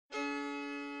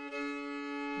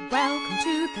Welcome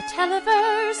to the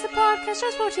Televerse, the podcast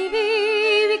just for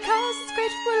TV. Because it's great,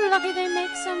 we're lucky they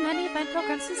make so many fine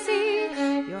programs to see.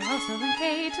 Your host, Noel and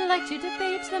Kate, like to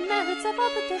debate the merits of all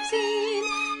that they've seen.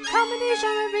 Comedy,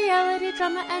 genre, reality,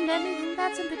 drama, and anything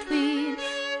that's in between.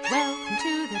 Welcome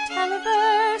to the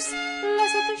Televerse.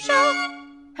 Let's get the show.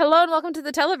 Hello and welcome to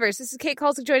the Televerse. This is Kate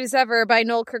Kulzick, joined as ever by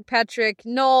Noel Kirkpatrick.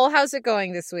 Noel, how's it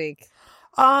going this week?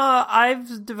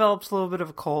 I've developed a little bit of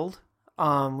a cold,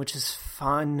 which is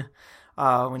fun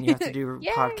when you have to do a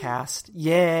podcast.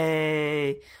 Yay!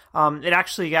 It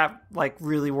actually got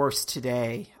really worse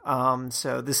today,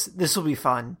 so this will be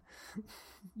fun.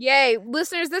 Yay.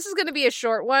 Listeners, this is going to be a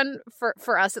short one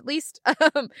for us at least,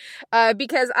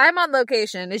 because I'm on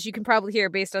location, as you can probably hear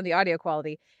based on the audio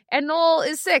quality, and Noel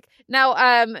is sick. Now,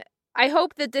 I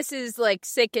hope that this is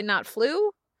sick and not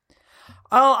flu.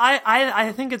 Oh,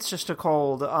 I think it's just a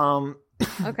cold.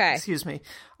 Okay. Excuse me.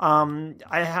 I'm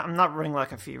not running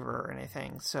a fever or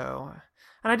anything, so...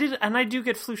 And I do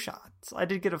get flu shots. I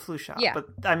did get a flu shot. Yeah. But,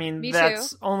 I mean,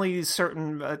 that's only a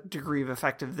certain degree of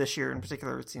effective this year in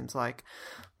particular, it seems like.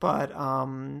 But,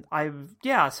 so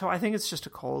I think it's just a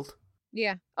cold.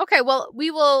 Yeah. Okay, well, we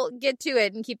will get to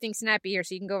it and keep things snappy here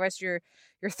so you can go rest your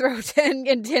throat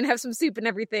and have some soup and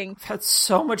everything. I've had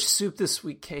so much soup this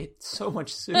week, Kate. So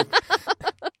much soup.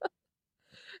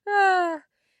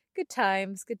 Good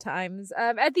times, good times.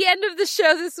 At the end of the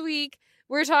show this week,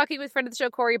 we're talking with friend of the show,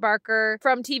 Corey Barker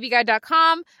from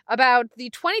TVGuide.com about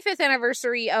the 25th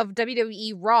anniversary of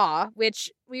WWE Raw, which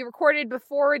we recorded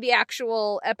before the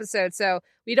actual episode. So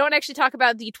we don't actually talk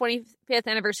about the 25th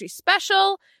anniversary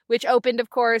special, which opened, of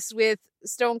course, with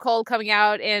Stone Cold coming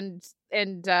out and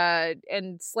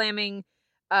slamming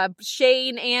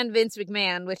Shane and Vince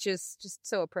McMahon, which is just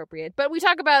so appropriate. But we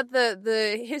talk about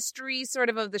the history sort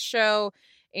of the show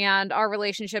and our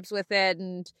relationships with it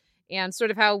and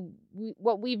sort of how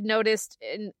what we've noticed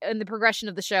in the progression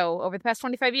of the show over the past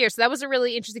 25 years. So that was a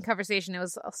really interesting conversation. It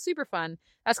was super fun.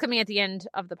 That's coming at the end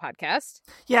of the podcast.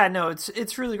 Yeah, no,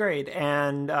 it's really great,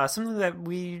 and something that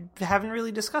we haven't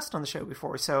really discussed on the show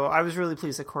before. So I was really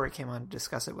pleased that Corey came on to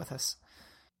discuss it with us.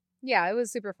 Yeah, it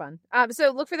was super fun.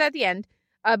 So look for that at the end.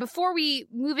 Before we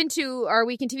move into our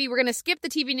week in TV, we're going to skip the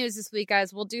TV news this week,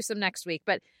 guys. We'll do some next week.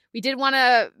 But we did want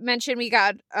to mention we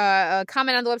got a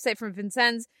comment on the website from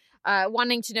Vincenz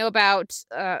wanting to know about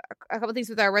a couple things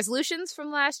with our resolutions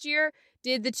from last year.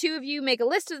 Did the two of you make a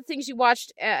list of the things you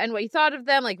watched and what you thought of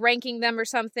them, ranking them or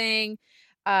something?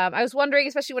 I was wondering,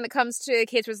 especially when it comes to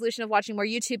Kate's resolution of watching more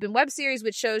YouTube and web series,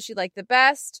 which shows she liked the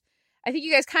best. I think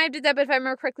you guys kind of did that, but if I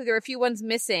remember correctly, there were a few ones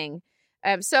missing.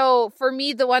 So for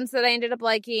me, the ones that I ended up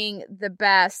liking the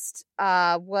best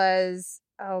was,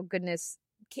 oh goodness,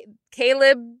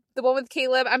 Caleb, the one with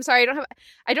Caleb. I'm sorry,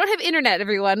 I don't have internet,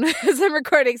 everyone, as I'm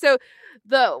recording. So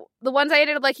the ones I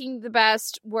ended up liking the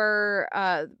best were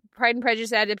Pride and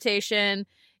Prejudice adaptation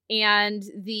and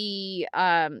the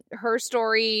Her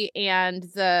Story and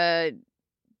the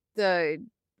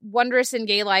Wondrous and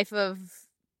Gay Life of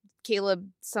Caleb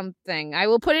something. I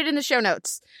will put it in the show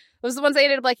notes. Those are the ones I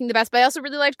ended up liking the best, but I also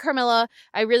really liked Carmilla.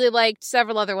 I really liked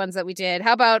several other ones that we did.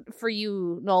 How about for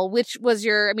you, Noel? Which was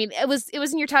it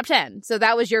was in your top 10, so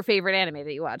that was your favorite anime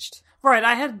that you watched. Right,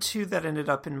 I had two that ended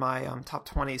up in my top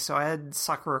 20, so I had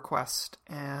Sakura Quest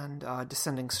and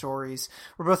Descending Stories.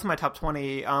 Were both in my top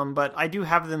 20, but I do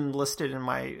have them listed in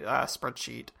my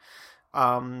spreadsheet.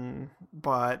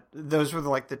 But those were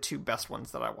the two best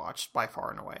ones that I watched by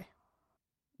far and away.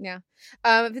 Yeah.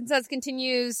 Vincenz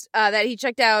continues that he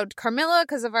checked out Carmilla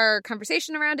because of our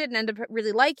conversation around it and ended up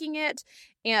really liking it.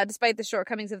 And despite the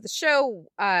shortcomings of the show,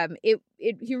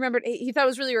 he remembered he thought it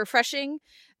was really refreshing,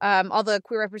 all the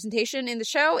queer representation in the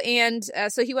show. And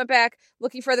so he went back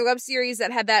looking for other web series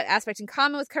that had that aspect in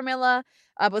common with Carmilla,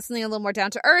 but something a little more down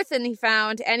to earth. And he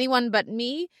found Anyone But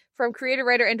Me from creator,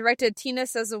 writer, and director Tina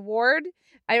Ceza Ward.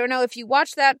 I don't know if you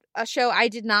watched that show. I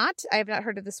did not. I have not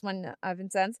heard of this one,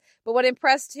 Vincenz. But what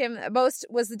impressed him most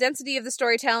was the density of the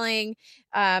storytelling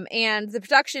and the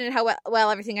production and how well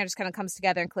everything just kind of comes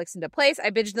together and clicks into place.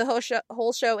 I binged the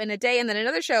whole show in a day, and then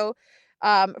another show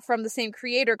from the same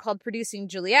creator called Producing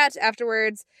Juliet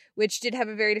afterwards, which did have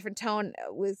a very different tone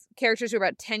with characters who are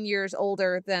about 10 years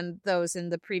older than those in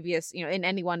the previous, in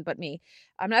Anyone But Me.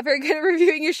 I'm not very good at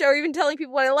reviewing a show or even telling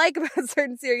people what I like about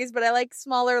certain series, but I like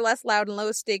smaller, less loud, and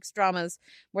low-stakes dramas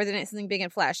more than something big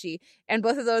and flashy. And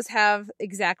both of those have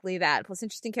exactly that, plus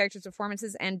interesting characters,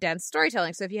 performances, and dense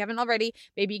storytelling. So if you haven't already,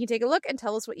 maybe you can take a look and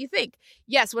tell us what you think.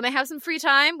 Yes, when I have some free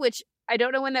time, which I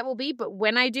don't know when that will be, but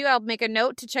when I do, I'll make a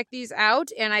note to check these out,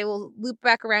 and I will loop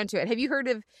back around to it. Have you heard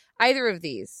of either of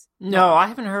these? No, I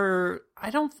haven't heard.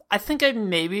 I think I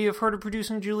maybe have heard of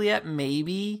Producing Juliet,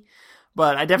 maybe,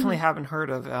 but I definitely haven't heard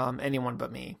of Anyone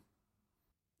But Me.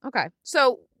 Okay,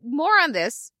 so more on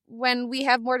this when we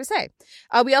have more to say.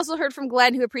 We also heard from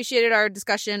Glenn, who appreciated our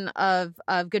discussion of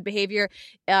Good Behavior.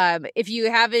 If you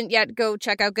haven't yet, go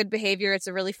check out Good Behavior. It's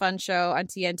a really fun show on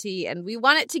TNT, and we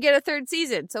want it to get a third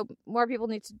season, so more people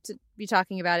need to be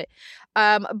talking about it.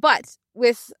 But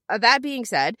with that being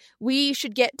said, we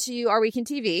should get to Our Week in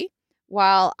TV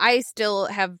while I still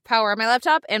have power on my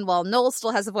laptop and while Noel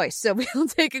still has a voice. So we'll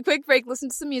take a quick break, listen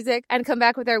to some music, and come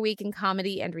back with Our Week in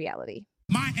Comedy and Reality.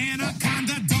 My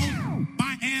anaconda don't,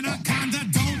 my anaconda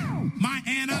don't, my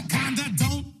anaconda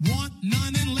don't want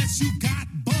none unless you got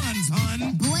buns,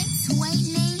 hun. Boy toy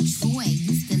named Troy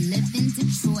used to live in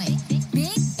Detroit.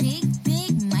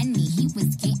 Big money, he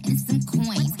was getting some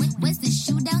coins. Was the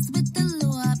shootouts with the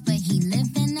law, but he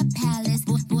lived in a palace.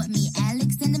 Bought me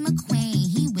Alexander McQueen,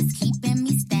 he was keeping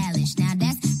me stylish. Now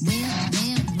that's real.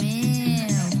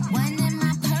 One in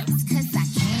my purse, cause I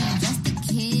came just to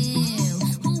kill.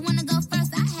 Who wanna go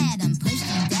first? I had them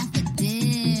pushing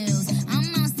daffodils.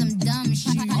 I'm on some dumb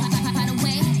shit. By the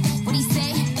way, what he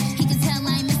say? He can tell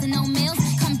I ain't missing no meals.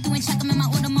 Come through and check him in my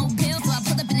automobile. So I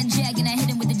pulled up in a jag and I hit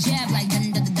him with a jab like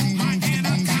dun dun dun dun dun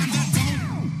dun dun.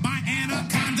 My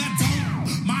anaconda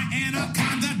don't, my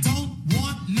anaconda don't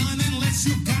want none unless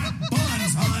you got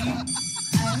buns, hun.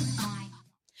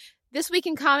 This week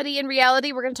in Comedy and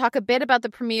Reality, we're going to talk a bit about the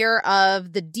premiere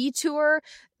of The Detour.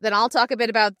 Then I'll talk a bit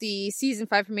about the season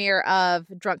 5 premiere of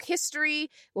Drunk History.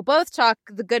 We'll both talk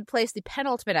The Good Place, the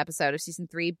penultimate episode of season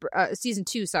 2,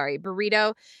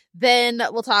 Burrito. Then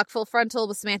we'll talk Full Frontal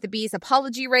with Samantha Bee's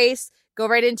Apology Race. Go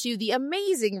right into The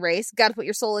Amazing Race. Got to put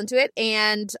your soul into it.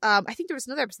 And I think there was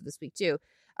another episode this week too.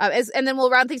 And then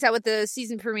we'll round things out with the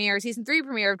season 3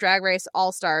 premiere of Drag Race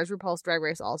All-Stars, RuPaul's Drag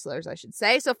Race All-Stars, I should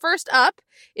say. So first up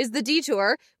is The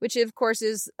Detour, which of course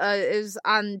is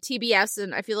on TBS,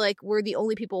 and I feel like we're the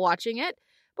only people watching it.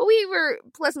 But we were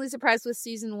pleasantly surprised with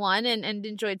season 1 and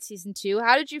enjoyed season 2.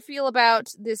 How did you feel about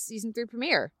this season 3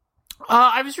 premiere?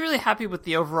 I was really happy with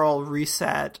the overall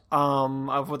reset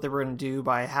of what they were going to do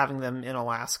by having them in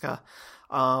Alaska.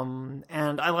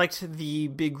 And I liked the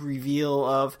big reveal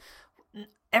of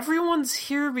everyone's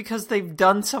here because they've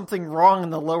done something wrong in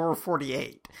the lower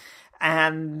 48.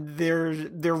 And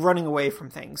they're running away from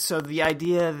things. So the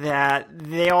idea that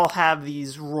they all have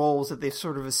these roles that they've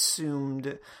sort of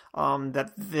assumed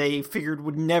that they figured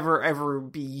would never ever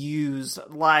be used,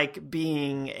 like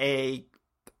being a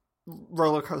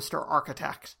roller coaster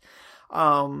architect,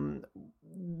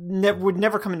 would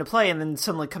never come into play and then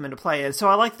suddenly come into play. And so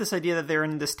I like this idea that they're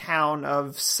in this town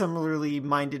of similarly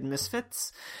minded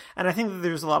misfits. And I think that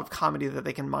there's a lot of comedy that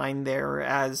they can mine there,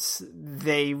 as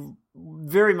they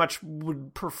very much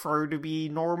would prefer to be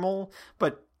normal,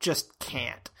 but just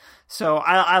can't. So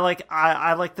I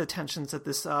like the tensions that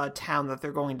this town that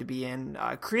they're going to be in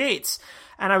creates.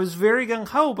 And I was very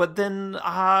gung-ho, but then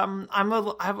I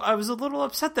was a little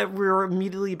upset that we were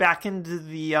immediately back into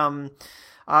the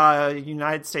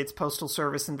United States Postal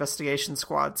Service investigation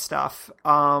squad stuff.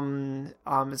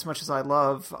 As much as I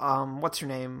love, what's her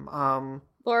name?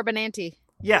 Laura Benanti.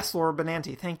 Yes, Laura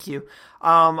Benanti. Thank you.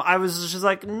 I was just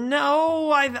like,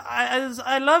 no,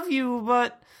 I love you,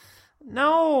 but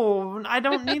no, I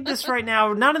don't need this right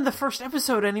now. Not in the first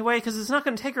episode anyway, because it's not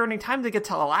going to take her any time to get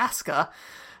to Alaska.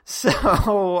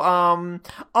 So,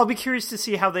 I'll be curious to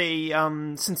see how they,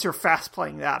 since they're fast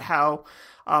playing that,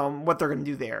 what they're going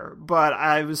to do there. But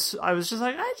I was just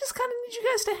like, I just kind of need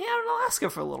you guys to hang out in Alaska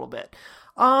for a little bit.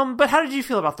 But how did you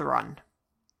feel about the run?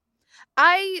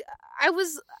 I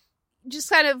was just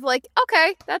kind of like,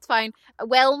 okay, that's fine.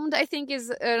 Whelmed, I think,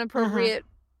 is an appropriate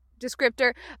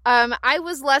descriptor. I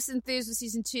was less enthused with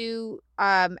season 2.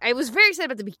 I was very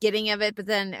excited about the beginning of it, but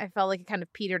then I felt like it kind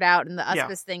of petered out, and the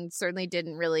Uspis thing certainly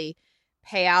didn't really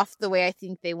pay off the way I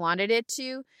think they wanted it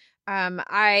to.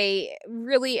 I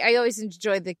always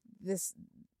enjoyed this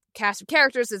cast of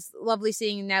characters. It's lovely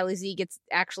seeing Natalie Z gets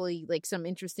actually like some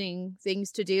interesting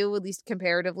things to do, at least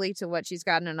comparatively to what she's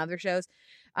gotten on other shows.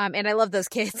 And I love those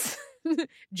kids,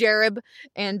 Jareb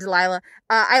and Delilah.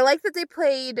 I like that they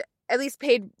at least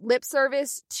paid lip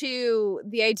service to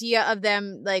the idea of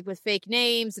them like with fake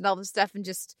names and all this stuff, and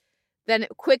just then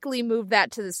quickly move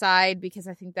that to the side, because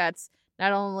I think that's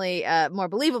not only more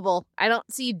believable. I don't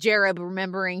see Jareb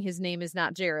remembering his name is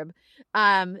not Jareb.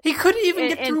 He couldn't even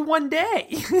get through one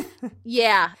day.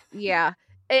 Yeah.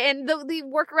 And the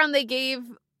workaround they gave,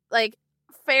 like,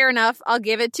 fair enough. I'll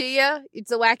give it to you.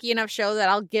 It's a wacky enough show that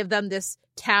I'll give them this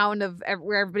town of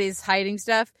where everybody's hiding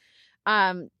stuff.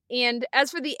 And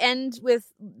as for the end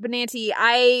with Benanti,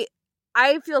 I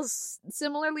feel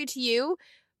similarly to you,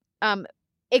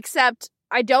 except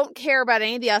I don't care about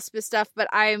any of the Uspis stuff, but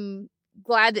I'm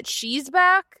glad that she's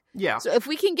back. Yeah. So if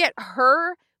we can get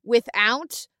her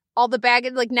without all the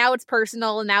baggage, like now it's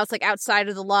personal and now it's like outside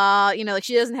of the law, you know, like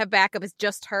she doesn't have backup, it's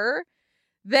just her,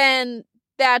 then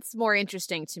that's more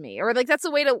interesting to me. Or like that's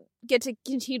a way to get to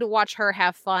continue to watch her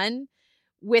have fun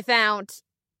without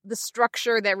the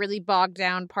structure that really bogged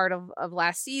down part of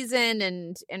last season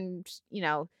and you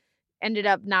know, ended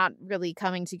up not really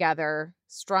coming together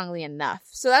strongly enough.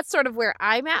 So that's sort of where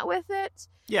I'm at with it.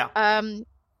 Yeah.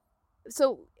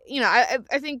 So, you know, I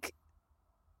think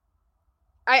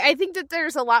that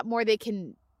there's a lot more they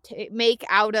can make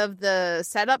out of the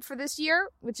setup for this year,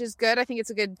 which is good. I think it's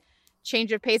a good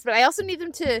change of pace, but I also need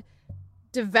them to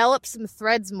develop some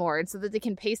threads more so that they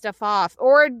can pay stuff off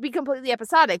or be completely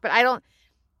episodic. But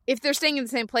if they're staying in the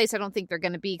same place, I don't think they're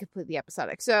going to be completely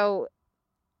episodic. So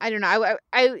I don't know.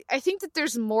 I think that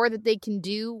there's more that they can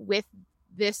do with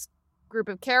this group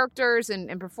of characters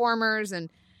and performers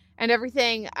and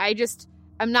everything.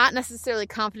 I'm not necessarily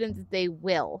confident that they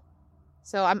will.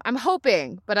 So I'm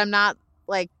hoping, but I'm not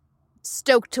like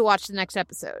stoked to watch the next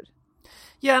episode.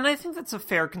 Yeah, and I think that's a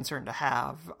fair concern to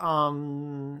have.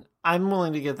 I'm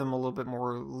willing to give them a little bit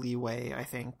more leeway, I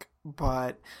think,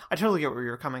 but I totally get where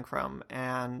you're coming from,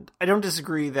 and I don't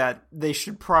disagree that they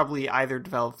should probably either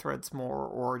develop threads more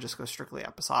or just go strictly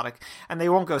episodic, and they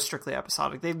won't go strictly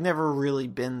episodic. They've never really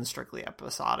been strictly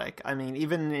episodic. I mean,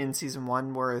 even in season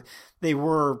 1 where they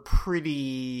were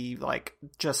pretty, like,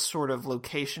 just sort of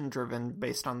location-driven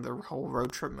based on the whole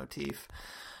road trip motif,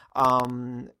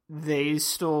 they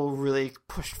still really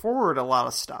pushed forward a lot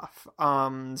of stuff.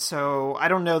 So I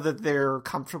don't know that they're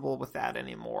comfortable with that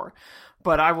anymore.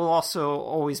 But I will also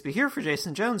always be here for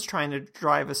Jason Jones trying to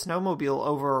drive a snowmobile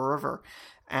over a river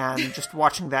and just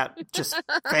watching that just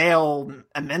fail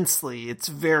immensely. It's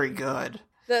very good.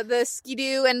 The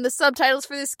skidoo and the subtitles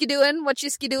for the skidooing, what you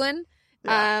skidooing,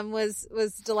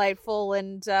 was delightful,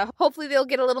 and hopefully they'll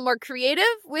get a little more creative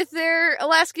with their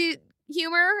Alaska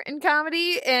humor and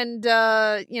comedy, and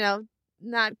you know,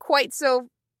 not quite so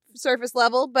surface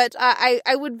level, but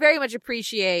I would very much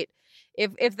appreciate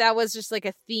if that was just like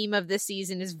a theme of this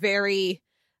season, is very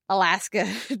Alaska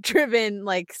driven,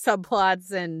 like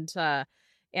subplots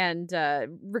and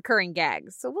recurring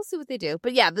gags. So we'll see what they do.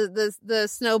 But yeah, the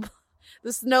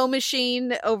snow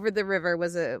machine over the river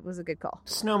was a good call.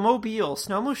 Snowmobile.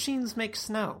 Snow machines make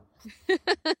snow.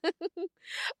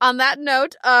 On that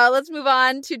note, let's move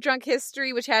on to Drunk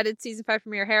History, which had its season 5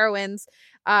 premiere, Heroines.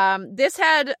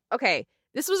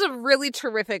 This was a really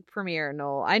terrific premiere,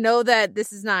 Noel. I know that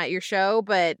this is not your show,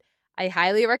 but I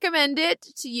highly recommend it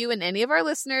to you and any of our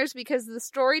listeners because the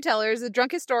storytellers, the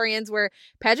drunk historians, were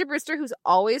Paget Brewster, who's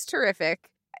always terrific,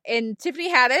 and Tiffany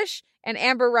Haddish and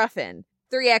Amber Ruffin.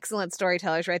 3 excellent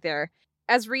storytellers right there.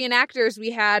 As reenactors,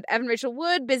 we had Evan Rachel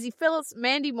Wood, Busy Phillips,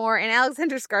 Mandy Moore, and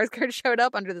Alexander Skarsgård showed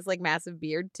up under this like massive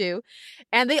beard too.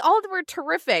 And they all were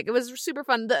terrific. It was super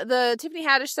fun. The Tiffany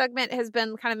Haddish segment has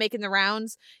been kind of making the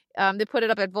rounds. They put it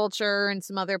up at Vulture and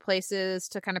some other places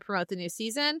to kind of promote the new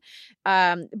season.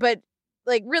 But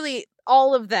like really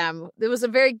all of them, it was a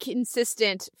very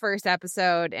consistent first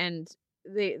episode, and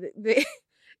they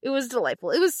it was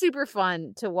delightful. It was super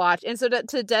fun to watch. And so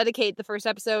to dedicate the first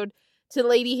episode to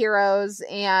lady heroes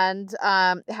and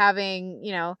having,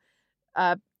 you know,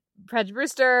 Paget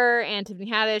Brewster and Tiffany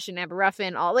Haddish and Amber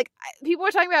Ruffin, all like people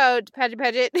were talking about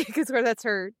Paget because that's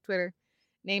her Twitter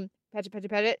name,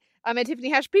 Paget. And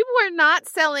Tiffany Haddish. People were not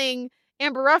selling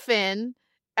Amber Ruffin.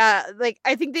 Like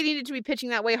I think they needed to be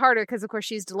pitching that way harder because of course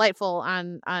she's delightful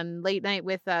on Late Night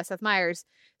with Seth Meyers.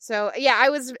 So yeah, I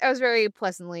was very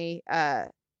pleasantly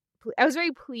I was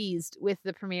very pleased with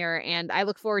the premiere, and I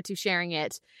look forward to sharing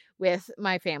it with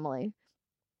my family.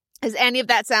 Does any of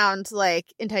that sound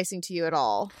like enticing to you at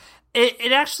all?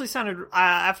 It actually sounded,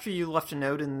 after you left a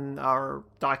note in our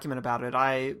document about it,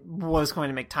 I was going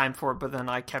to make time for it, but then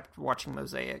I kept watching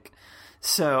Mosaic.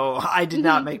 So I did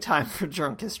not make time for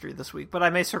Drunk History this week, but I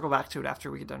may circle back to it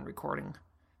after we get done recording.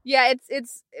 Yeah,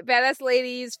 it's badass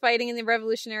ladies fighting in the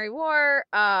Revolutionary War,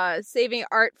 saving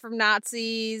art from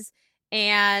Nazis,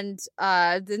 and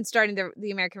then starting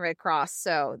the American Red Cross.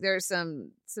 So there's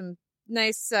some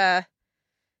nice yeah,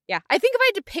 I think if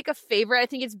I had to pick a favorite, I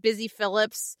think it's Busy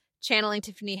Phillips channeling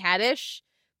Tiffany Haddish,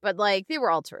 but like they were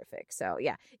all terrific. So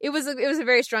yeah, it was a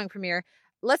very strong premiere.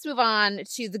 Let's move on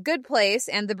to The Good Place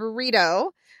and The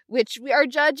Burrito, which our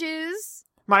judges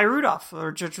Maya Rudolph.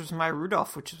 Our judge was Maya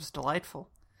Rudolph, which was delightful.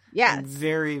 Yes. And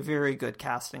very, very good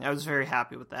casting. I was very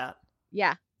happy with that.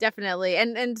 Yeah, definitely.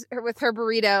 And with her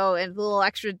burrito and a little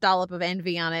extra dollop of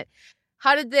envy on it.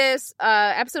 How did this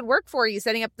episode work for you,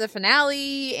 setting up the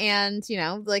finale and,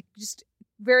 like just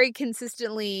very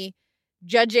consistently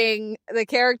judging the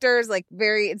characters? Like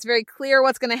it's very clear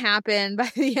what's going to happen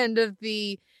by the end of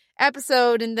the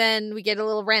episode. And then we get a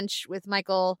little wrench with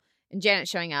Michael and Janet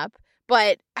showing up.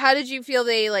 But how did you feel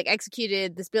they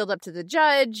executed this build up to the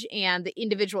judge and the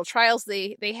individual trials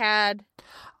they had?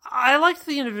 I liked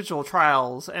the individual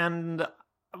trials, and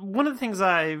one of the things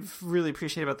I've really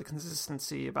appreciated about the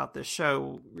consistency about this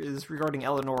show is regarding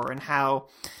Eleanor and how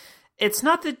it's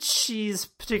not that she's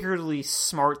particularly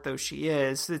smart, though she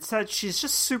is. It's that she's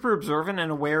just super observant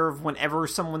and aware of whenever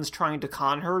someone's trying to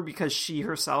con her, because she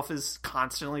herself is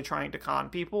constantly trying to con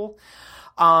people.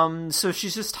 So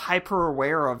she's just hyper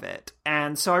aware of it.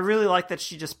 And so I really like that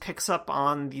she just picks up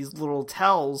on these little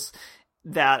tells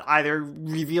that either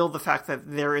reveal the fact that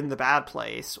they're in the bad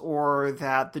place or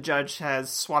that the judge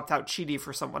has swapped out Chidi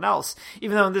for someone else.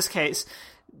 Even though in this case,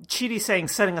 Chidi saying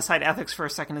setting aside ethics for a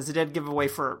second is a dead giveaway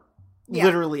for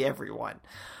literally everyone.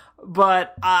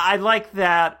 But I like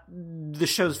that the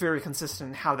show's very consistent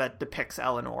in how that depicts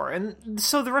Eleanor. And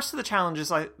so the rest of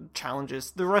the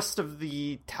the rest of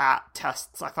the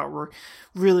tests I thought were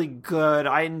really good.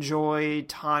 I enjoyed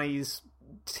Tani's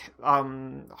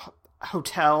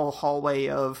hotel hallway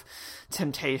of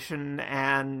temptation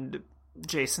and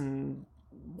Jason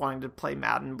wanting to play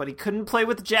Madden, but he couldn't play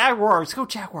with the Jaguars. Go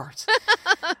Jaguars!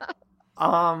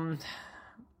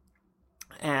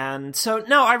 And so,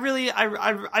 no, I really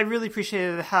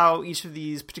appreciated how each of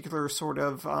these particular sort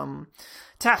of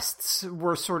tests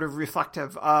were sort of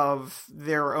reflective of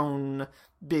their own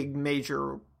big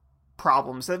major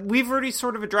problems that we've already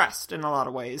sort of addressed in a lot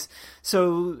of ways.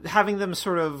 So having them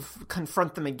sort of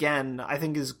confront them again, I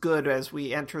think is good as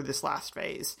we enter this last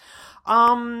phase.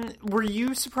 Were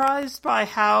you surprised by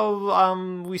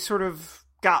how we sort of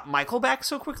got Michael back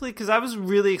so quickly? Because I was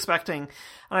really expecting,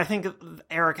 and I think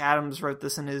Eric Adams wrote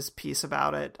this in his piece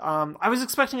about it, I was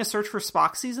expecting a Search for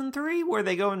Spock season 3 where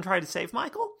they go and try to save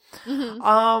Michael.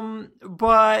 Mm-hmm.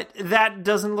 But that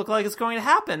doesn't look like it's going to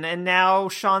happen, and now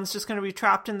Sean's just going to be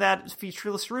trapped in that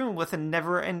featureless room with a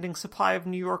never-ending supply of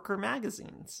New Yorker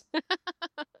magazines.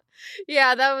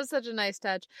 Yeah, that was such a nice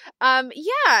touch. I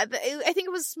think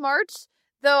it was smart.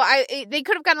 Though they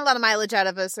could have gotten a lot of mileage out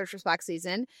of a Search for Spock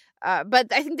season,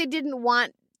 but I think they didn't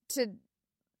want to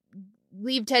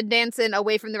leave Ted Danson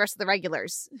away from the rest of the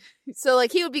regulars. So,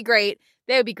 he would be great,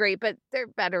 they would be great, but they're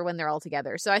better when they're all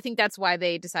together. So I think that's why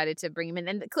they decided to bring him in.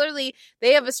 And clearly,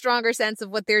 they have a stronger sense of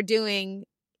what they're doing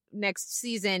next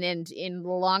season and in the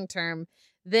long term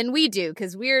than we do,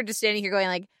 because we're just standing here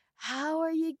going how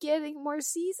are you getting more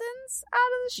seasons out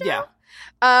of the show?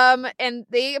 Yeah. And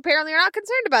they apparently are not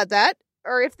concerned about that.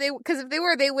 Or if they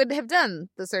were, they would have done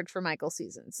the Search for Michael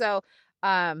season. So,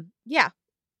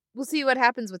 we'll see what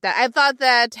happens with that. I thought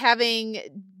that having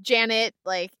Janet,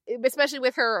 especially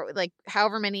with her,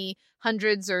 however many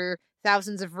hundreds or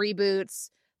thousands of reboots,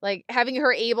 having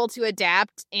her able to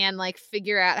adapt and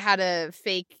figure out how to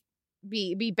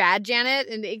be bad Janet,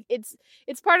 and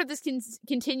it's part of this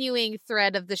continuing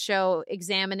thread of the show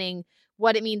examining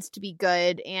what it means to be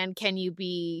good, and can you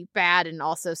be bad and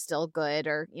also still good,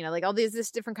 or all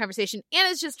this different conversation.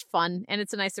 And it's just fun, and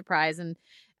it's a nice surprise. And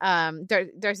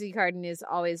Darcy Carden is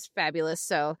always fabulous,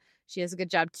 so she does a good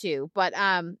job too. But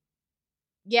having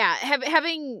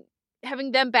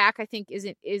them back, I think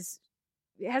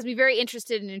has me very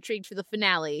interested and intrigued for the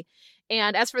finale.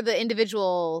 And as for the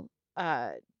individual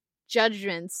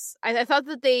judgments, I thought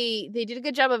that they did a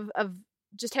good job of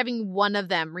just having one of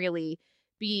them really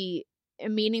be a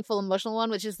meaningful emotional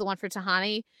one, which is the one for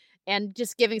Tahani, and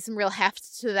just giving some real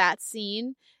heft to that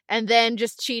scene. And then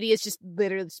just Chidi is just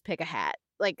literally just pick a hat.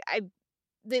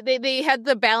 They had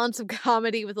the balance of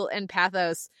comedy and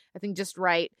pathos, I think, just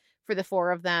right for the four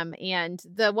of them. And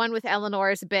the one with Eleanor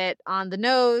is a bit on the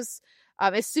nose.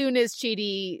 As soon as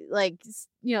Chidi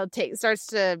starts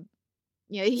to,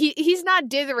 he's not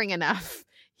dithering enough.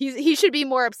 He should be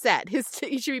more upset. He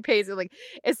should be pacing.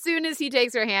 As soon as he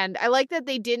takes her hand, I like that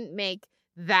they didn't make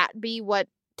that be what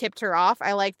tipped her off.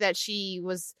 I like that she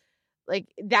was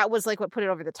that was what put it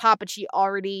over the top, but she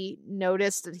already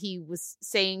noticed that he was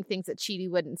saying things that Chidi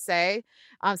wouldn't say.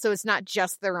 So it's not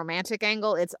just the romantic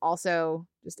angle, it's also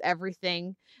just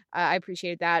everything. I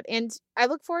appreciate that. And I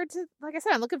look forward to, like I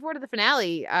said, I'm looking forward to the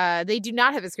finale. They do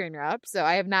not have a screener up, so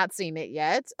I have not seen it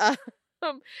yet.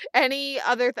 Any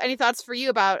thoughts for you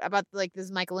about this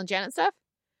Michael and Janet stuff?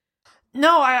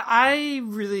 No, I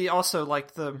really also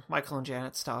liked the Michael and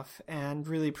Janet stuff and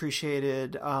really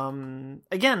appreciated,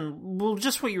 again, well,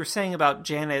 just what you were saying about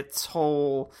Janet's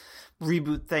whole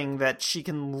reboot thing, that she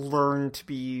can learn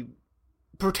to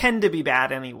pretend to be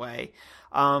bad anyway,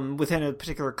 within a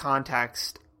particular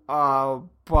context,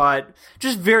 but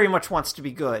just very much wants to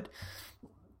be good.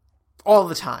 All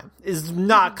the time, is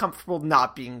not comfortable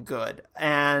not being good.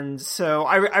 And so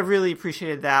I really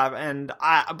appreciated that.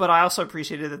 But I also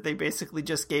appreciated that they basically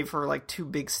just gave her like 2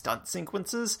 big stunt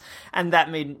sequences, and that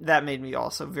made me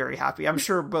also very happy. I'm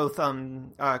sure both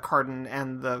Cardin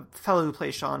and the fellow who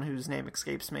plays Sean, whose name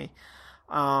escapes me,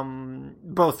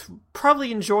 both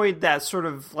probably enjoyed that sort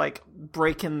of like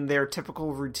break in their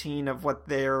typical routine of what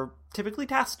they're typically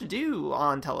tasked to do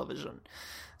on television.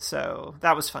 So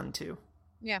that was fun too.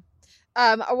 Yeah.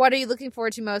 What are you looking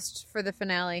forward to most for the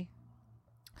finale?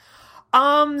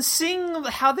 Seeing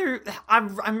how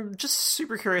I'm just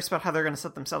super curious about how they're going to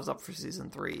set themselves up for season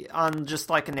 3 on just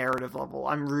like a narrative level.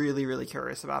 I'm really, really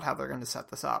curious about how they're going to set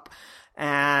this up,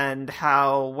 and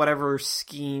how whatever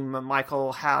scheme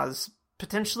Michael has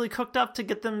potentially cooked up to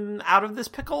get them out of this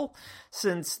pickle,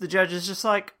 since the judge is just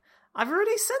like, I've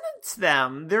already sentenced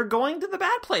them. They're going to the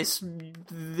bad place.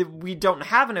 We don't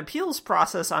have an appeals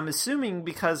process, I'm assuming,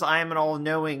 because I am an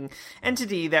all-knowing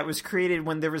entity that was created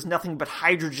when there was nothing but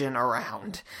hydrogen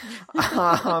around.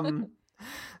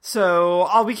 So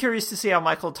I'll be curious to see how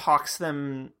Michael talks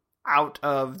them out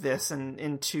of this and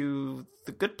into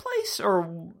the good place,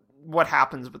 or what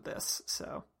happens with this.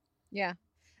 So yeah.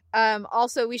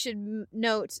 Also, we should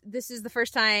note, this is the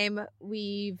first time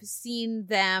we've seen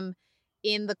them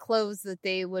in the clothes that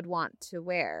they would want to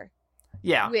wear.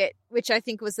 Yeah. Which I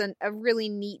think was a really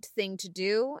neat thing to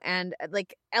do. And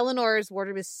like Eleanor's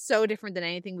wardrobe is so different than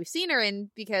anything we've seen her in,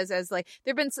 because as like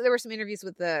there were some interviews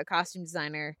with the costume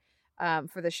designer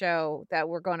for the show that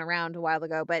were going around a while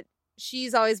ago, but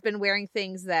she's always been wearing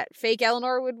things that fake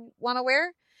Eleanor would want to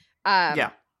wear.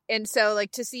 Yeah. And so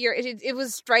like to see her, it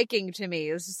was striking to me.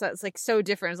 It was just, it's like so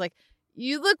different. It's like,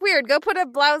 you look weird. Go put a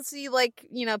blousey, like,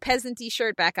 peasant-y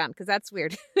shirt back on, because that's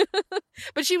weird.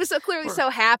 But she was so clearly so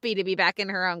happy to be back in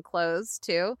her own clothes,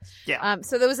 too. Yeah.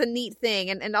 So that was a neat thing.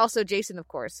 And also Jason, of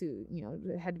course, who,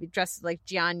 had to be dressed like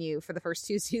Jianyu for the first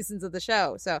 2 seasons of the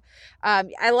show. So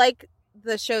I like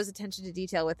the show's attention to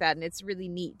detail with that, and it's really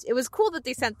neat. It was cool that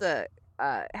they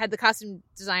had the costume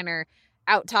designer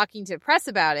out talking to press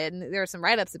about it, and there were some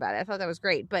write-ups about it. I thought that was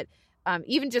great. But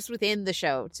even just within the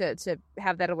show to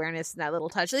have that awareness and that little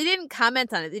touch. They didn't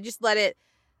comment on it. They just let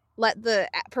the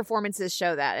performances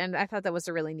show that. And I thought that was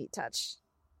a really neat touch.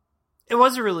 It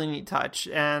was a really neat touch.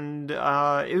 And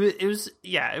it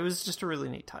was just a really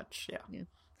neat touch. Yeah.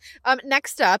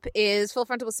 Next up is Full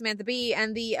Frontal with Samantha Bee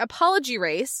and the apology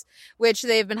race, which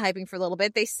they've been hyping for a little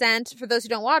bit. They sent, for those who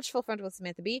don't watch Full Frontal with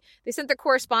Samantha Bee, they sent their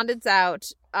correspondents out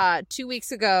 2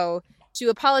 weeks ago to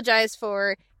apologize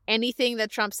for anything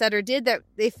that Trump said or did that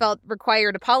they felt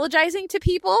required apologizing to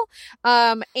people.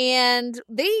 And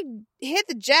they hit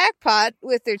the jackpot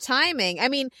with their timing. I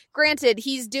mean, granted,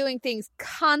 he's doing things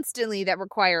constantly that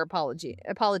require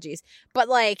apologies, but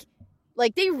like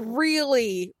they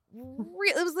really,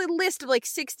 it was a list of like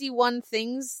 61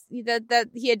 things that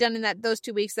he had done in those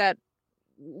 2 weeks that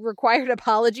required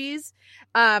apologies.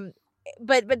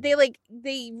 But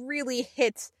they really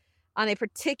hit on a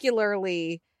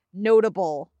particularly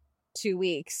notable 2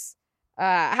 weeks.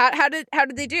 How did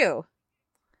they do?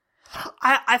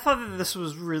 I thought that this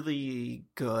was really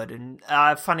good and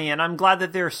funny, and I'm glad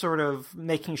that they're sort of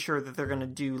making sure that they're going to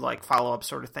do like follow-up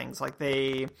sort of things. Like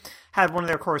they had one of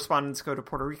their correspondents go to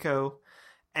Puerto Rico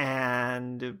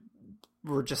and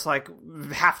were just like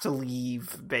have to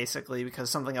leave basically because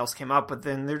something else came up, but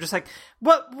then they're just like,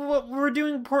 what we're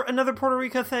doing another Puerto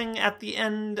Rico thing at the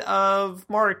end of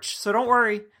March, so don't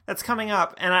worry, that's coming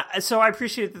up. And so I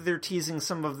appreciate that they're teasing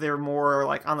some of their more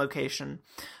like on location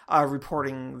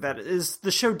reporting. That is,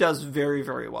 the show does very,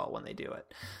 very well when they do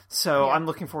it, so yeah. I'm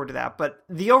looking forward to that. But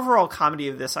the overall comedy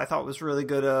of this I thought was really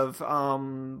good. Of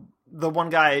the one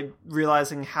guy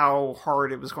realizing how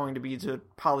hard it was going to be to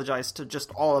apologize to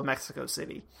just all of Mexico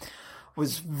City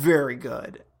was very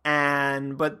good.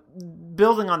 But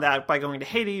building on that by going to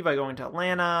Haiti, by going to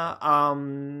Atlanta,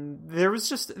 there was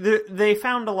just, they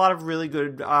found a lot of really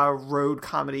good road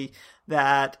comedy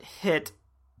that hit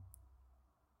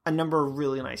a number of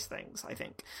really nice things, I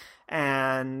think.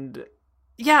 And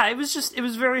yeah, it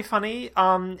was very funny.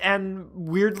 And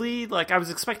weirdly, like I was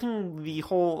expecting the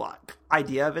whole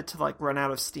idea of it to like run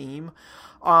out of steam.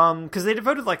 Cause they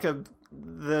devoted like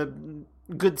the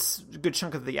good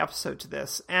chunk of the episode to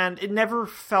this, and it never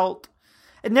felt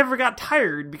it never got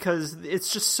tired because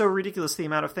it's just so ridiculous the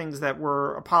amount of things that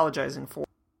we're apologizing for.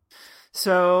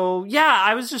 So, yeah,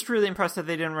 I was just really impressed that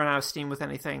they didn't run out of steam with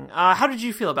anything. How did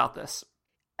you feel about this?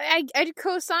 I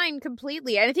co-sign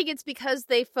completely. And I think it's because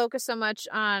they focus so much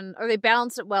on, or they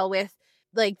balance it well with,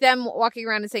 like, them walking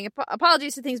around and saying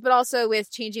apologies to things, but also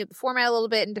with changing up the format a little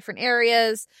bit in different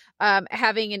areas,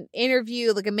 having an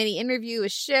interview, like a mini interview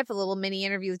with Schiff, a little mini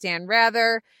interview with Dan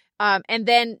Rather, and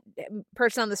then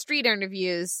person on the street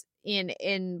interviews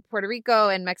in Puerto Rico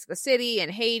and Mexico City and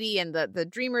Haiti and the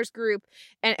Dreamers group,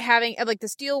 and having like the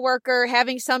steel worker,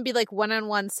 having some be like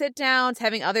one-on-one sit downs,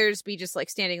 having others be just like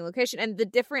standing in location, and the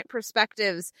different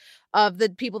perspectives of the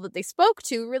people that they spoke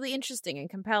to really interesting and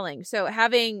compelling. So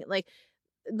having like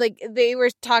they were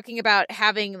talking about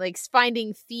having like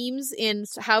finding themes in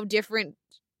how different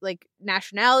like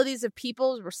nationalities of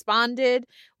people responded,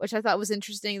 which I thought was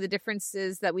interesting. The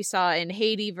differences that we saw in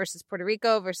Haiti versus Puerto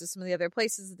Rico versus some of the other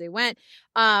places that they went.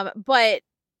 But,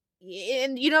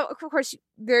 and you know, of course,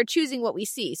 they're choosing what we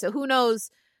see. So who knows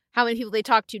how many people they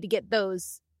talk to get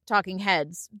those talking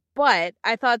heads. But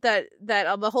I thought that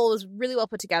on the whole was really well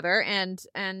put together. And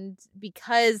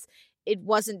because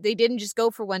they didn't just go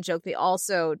for one joke. They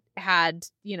also had,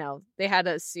 you know, they had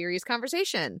a serious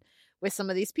conversation with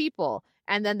some of these people.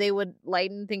 And then they would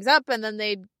lighten things up, and then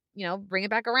they'd, you know, bring it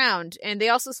back around. And they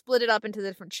also split it up into the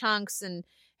different chunks and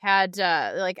had,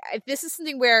 this is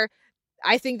something where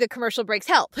I think the commercial breaks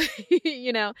help,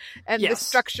 you know, and yes. The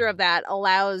structure of that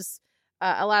allows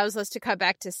us to cut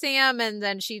back to Sam, and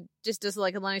then she just does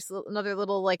like another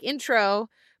little like intro,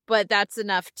 but that's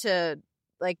enough to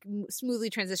like smoothly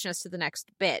transition us to the next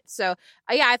bit. So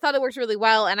I thought it worked really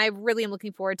well, and I really am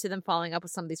looking forward to them following up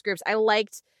with some of these groups. I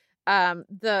liked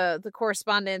the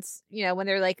correspondence, you know, when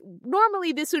they're like,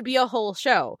 normally this would be a whole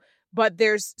show, but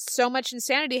there's so much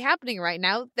insanity happening right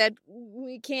now that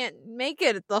we can't make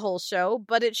it the whole show,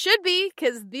 but it should be,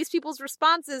 because these people's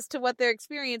responses to what they're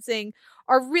experiencing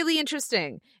are really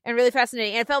interesting and really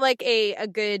fascinating. And it felt like a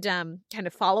good kind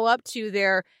of follow-up to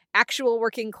their actual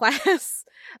working class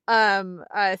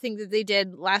thing that they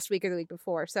did last week or the week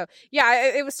before. So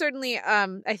yeah, it was certainly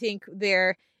I think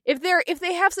if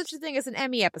they have such a thing as an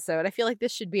Emmy episode, I feel like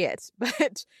this should be it.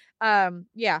 But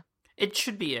yeah. It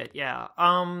should be it, yeah.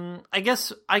 I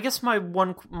guess my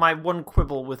one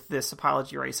quibble with this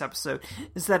Apology Race episode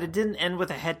is that it didn't end with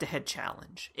a head-to-head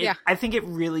challenge. I think it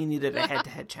really needed a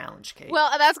head-to-head challenge, Kate. Well,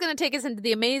 that's going to take us into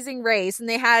The Amazing Race, and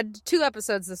they had 2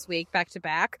 episodes this week, back to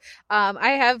back. I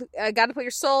have Got to Put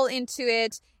Your Soul Into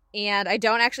It, and I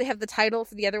don't actually have the title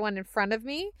for the other one in front of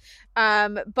me.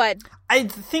 But I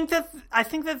think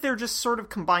that they're just sort of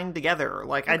combined together.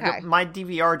 Like okay. My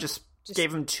DVR just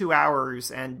gave him 2 hours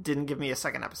and didn't give me a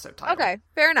second episode title. Okay,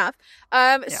 fair enough.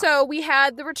 So we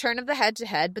had the return of the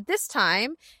head-to-head, but this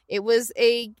time it was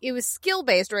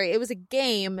skill-based, right? It was a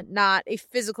game, not a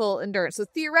physical endurance. So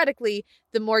theoretically,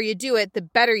 the more you do it, the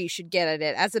better you should get at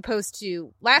it, as opposed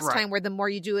to last time where the more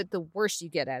you do it, the worse you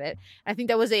get at it. I think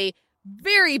that was a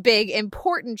very big,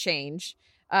 important change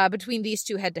between these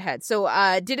 2 head-to-head. So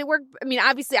did it work? I mean,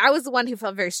 obviously, I was the one who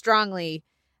felt very strongly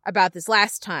about this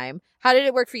last time. How did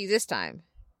it work for you this time?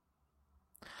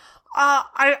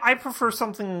 I prefer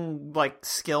something like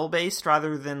skill-based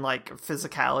rather than like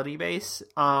physicality-based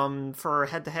for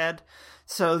head-to-head.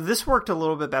 So this worked a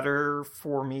little bit better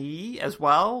for me as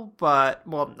well, but,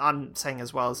 well, I'm saying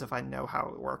as well as if I know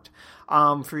how it worked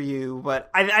for you.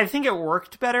 But I think it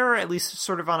worked better, at least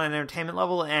sort of on an entertainment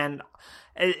level, and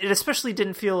it especially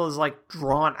didn't feel as like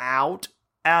drawn out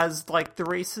as like the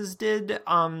races did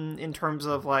in terms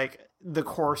of like the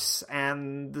course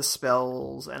and the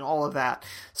spells and all of that.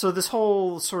 So this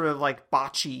whole sort of like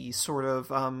bocce sort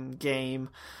of game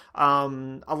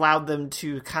allowed them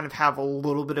to kind of have a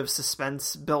little bit of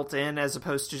suspense built in, as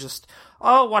opposed to just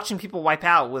watching people wipe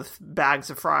out with bags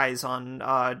of fries on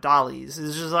dollies.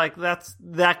 It's just like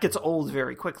that gets old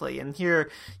very quickly, and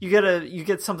here you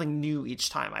get something new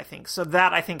each time, I think. So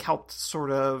that I think helped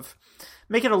sort of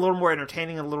make it a little more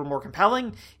entertaining and a little more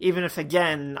compelling, even if,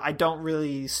 again, I don't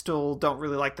really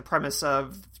like the premise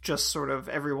of just sort of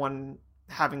everyone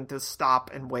having to stop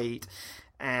and wait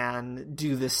and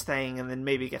do this thing and then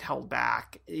maybe get held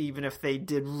back, even if they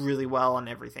did really well on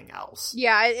everything else.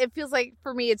 Yeah, it feels like,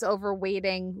 for me, it's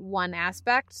overweighting one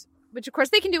aspect, which, of course,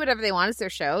 they can do whatever they want. It's their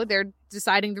show. They're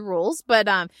deciding the rules. But,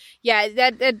 yeah,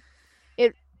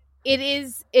 it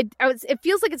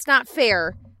feels like it's not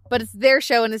fair, but it's their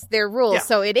show and it's their rules,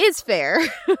 so it is fair.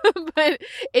 But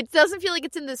it doesn't feel like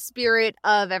it's in the spirit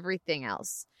of everything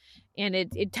else. And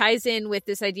it ties in with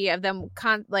this idea of them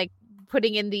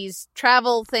putting in these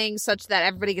travel things such that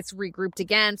everybody gets regrouped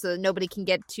again, so that nobody can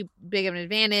get too big of an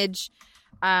advantage.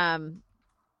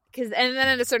 Because and then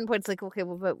at a certain point, it's like, okay,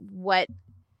 well, but what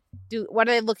are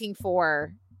they looking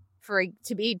for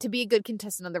to be a good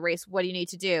contestant on the race? What do you need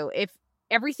to do? If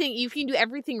you can do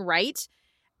everything right,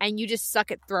 and you just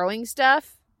suck at throwing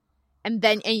stuff, and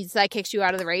that kicks you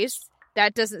out of the race,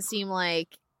 that doesn't seem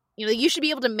like, you should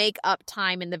be able to make up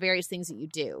time in the various things that you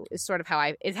do. Is sort of how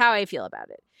I feel about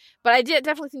it. But I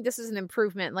definitely think this is an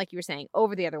improvement, like you were saying,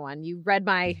 over the other one. You read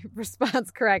my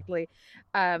response correctly,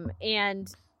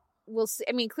 and we'll see.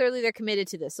 I mean, clearly they're committed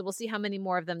to this, so we'll see how many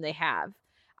more of them they have.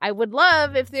 I would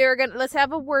love if let's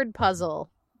have a word puzzle.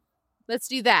 Let's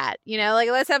do that.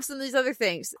 Let's have some of these other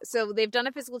things. So they've done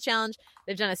a physical challenge.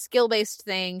 They've done a skill-based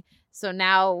thing. So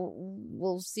now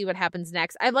we'll see what happens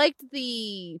next. I liked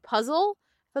the puzzle.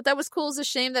 Thought that was cool. It's a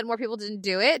shame that more people didn't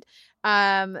do it. Though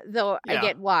yeah. I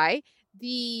get why.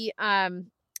 The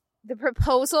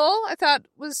proposal I thought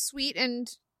was sweet, and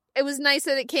it was nice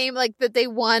that it came like that they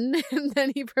won and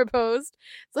then he proposed.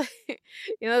 It's like,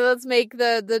 let's make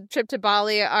the trip to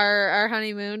Bali our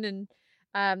honeymoon,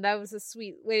 and that was a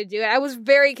sweet way to do it. I was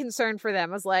very concerned for them.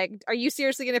 I was like, are you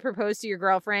seriously going to propose to your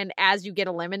girlfriend as you get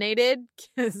eliminated?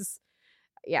 Because,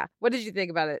 yeah. What did you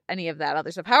think about it? Any of that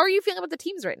other stuff? How are you feeling about the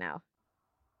teams right now?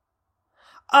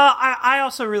 I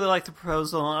also really liked the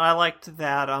proposal, and I liked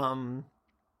that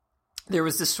there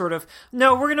was this sort of,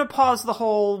 no, we're going to pause the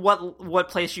whole what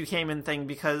place you came in thing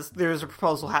because there's a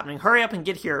proposal happening. Hurry up and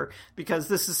get here because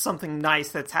this is something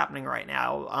nice that's happening right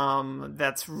now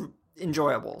that's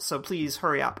enjoyable. So please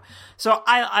hurry up. So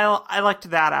I liked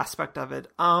that aspect of it.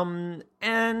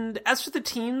 And as for the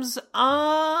teams,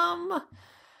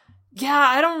 yeah,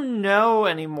 I don't know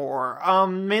anymore.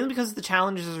 Mainly because the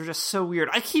challenges are just so weird.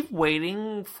 I keep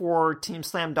waiting for Team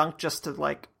Slam Dunk just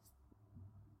to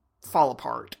fall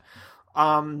apart.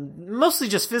 Mostly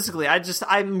just physically.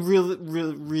 I'm really,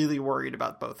 really, really worried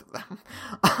about both of them.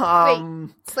 Wait,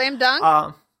 Slam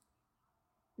Dunk?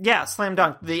 Yeah, Slam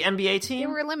Dunk. The NBA team? They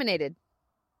were eliminated.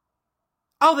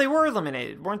 Oh, they were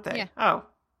eliminated, weren't they? Yeah. Oh.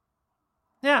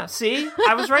 Yeah, see?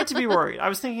 I was right to be worried. I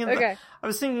was thinking of okay.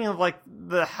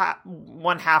 The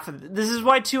one half of this is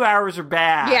why 2 hours are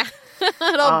bad. Yeah.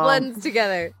 It all blends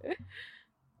together.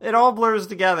 It all blurs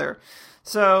together.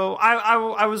 So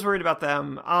I was worried about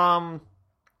them.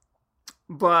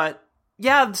 But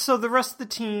yeah, so the rest of the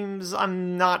teams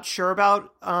I'm not sure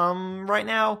about right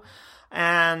now.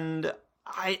 And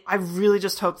I really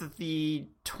just hope that the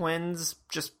Twins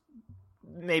just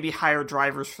maybe hire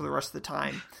drivers for the rest of the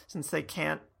time since they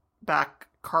can't back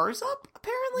cars up,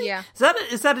 apparently. Yeah.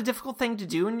 Is that a difficult thing to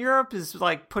do in Europe? Is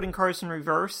putting cars in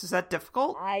reverse? Is that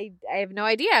difficult? I have no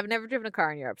idea. I've never driven a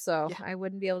car in Europe, so yeah. I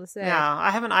wouldn't be able to say. Yeah,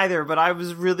 I haven't either, but I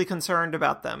was really concerned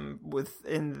about them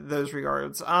in those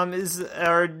regards. Are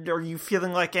you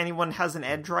feeling like anyone has an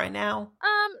edge right now?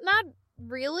 Not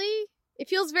really. It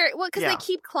feels very well because they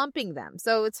keep clumping them,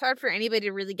 so it's hard for anybody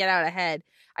to really get out ahead.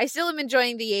 I still am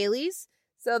enjoying the Yaleys,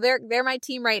 so they're my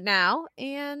team right now,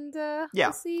 and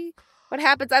we'll see what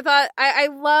happens. I thought I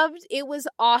loved. It was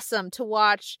awesome to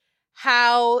watch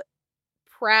how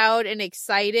proud and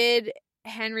excited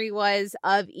Henry was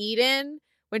of Eden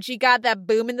when she got that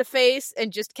boom in the face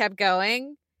and just kept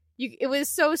going. It was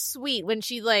so sweet when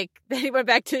she then he went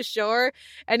back to shore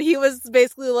and he was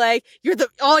basically like,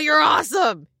 you're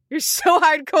awesome. You're so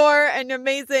hardcore and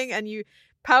amazing, and you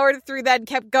powered through that and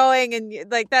kept going, and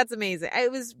that's amazing.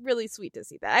 It was really sweet to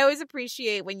see that. I always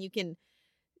appreciate when you can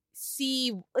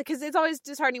see, because it's always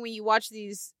disheartening when you watch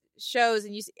these shows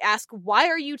and you ask, why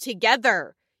are you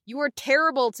together? You are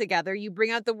terrible together. You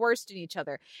bring out the worst in each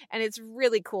other, and it's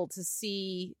really cool to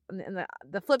see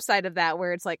the flip side of that,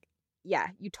 where it's like, yeah,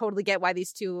 you totally get why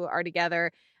these two are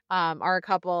together, are a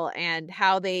couple, and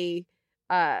how they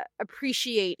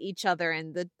appreciate each other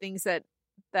and the things that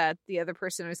the other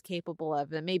person was capable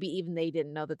of, and maybe even they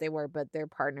didn't know that they were, but their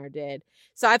partner did.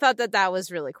 So I thought that was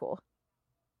really cool.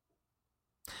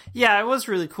 Yeah, it was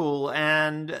really cool,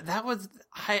 and that was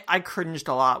I cringed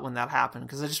a lot when that happened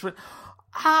because I just went,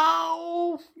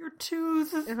 "Ow, your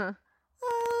tooth!" Uh-huh.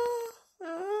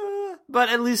 But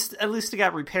at least it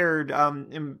got repaired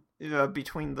in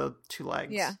between the two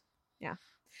legs. Yeah.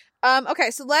 Okay,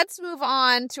 so let's move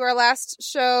on to our last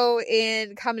show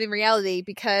in Comedy and Reality,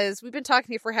 because we've been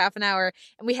talking here for half an hour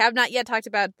and we have not yet talked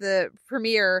about the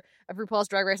premiere of RuPaul's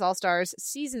Drag Race All-Stars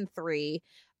Season 3.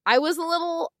 I was a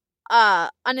little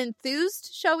unenthused,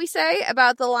 shall we say,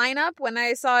 about the lineup when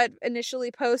I saw it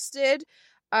initially posted.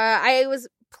 I was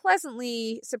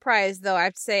pleasantly surprised, though, I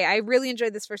have to say. I really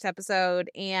enjoyed this first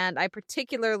episode, and I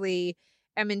particularly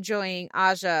am enjoying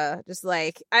Aja. Just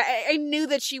I knew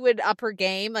that she would up her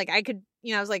game. I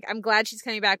was like, I'm glad she's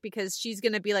coming back because she's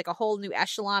going to be a whole new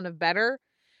echelon of better.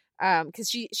 because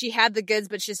she had the goods,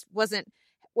 but just wasn't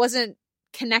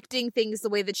connecting things the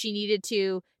way that she needed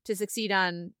to succeed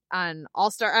on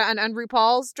All-Star on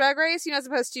RuPaul's Drag Race, as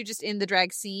opposed to just in the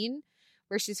drag scene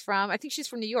where she's from. I think she's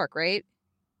from New York, right?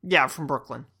 Yeah, from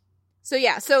Brooklyn. So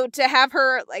yeah, so to have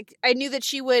her, like, I knew that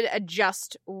she would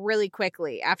adjust really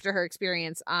quickly after her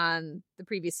experience on the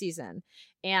previous season.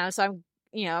 And so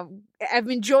I'm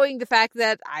enjoying the fact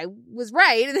that I was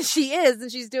right and that she is,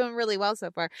 and she's doing really well so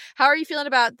far. How are you feeling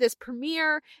about this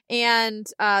premiere and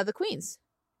the Queens?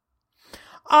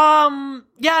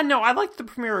 Yeah, no, I liked the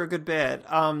premiere a good bit.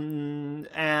 And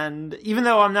even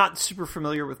though I'm not super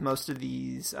familiar with most of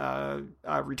these,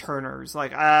 returners,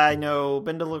 like, I know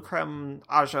BenDeLaCreme,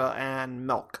 Aja, and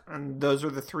Milk, and those are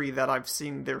the 3 that I've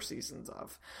seen their seasons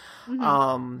of.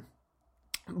 Mm-hmm.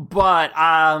 But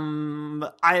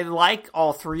I like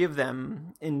all 3 of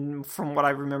them from what I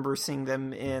remember seeing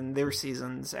them in their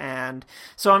seasons, and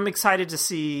so I'm excited to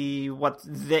see what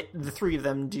the 3 of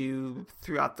them do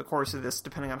throughout the course of this,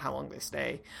 depending on how long they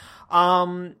stay.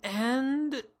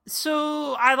 And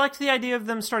so I liked the idea of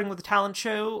them starting with a talent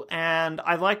show, and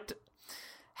I liked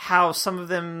how some of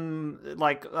them,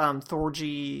 like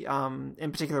Thorgy,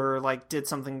 in particular, like, did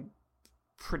something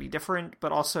pretty different,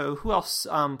 but also who else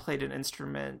played an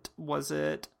instrument? Was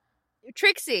it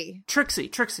Trixie?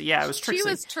 Yeah, it was Trixie. She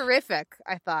was terrific,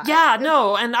 I thought. Yeah,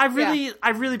 no, and I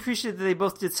really appreciate that they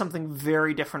both did something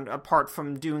very different apart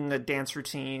from doing a dance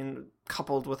routine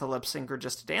coupled with a lip sync or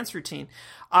just a dance routine.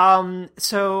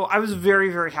 So I was very,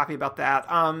 very happy about that.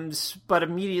 But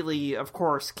immediately, of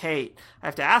course, Kate, I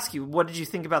have to ask you, what did you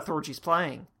think about Thorgy's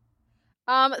playing?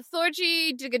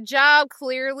 Thorgy did a good job.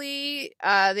 Clearly,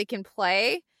 they can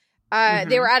play.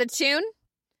 They were out of tune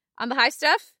on the high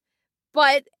stuff,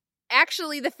 but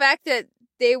actually the fact that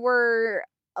they were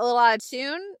a little out of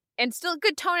tune and still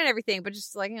good tone and everything, but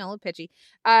just like, a little pitchy,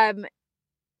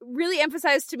 really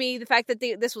emphasized to me the fact that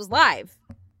this was live.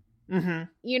 Mm-hmm.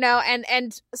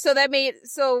 And so that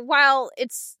so while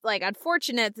it's like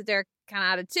unfortunate that they're kind of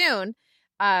out of tune,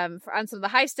 on some of the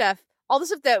high stuff, all the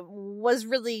stuff that was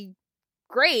really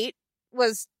great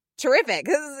was terrific.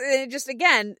 Just,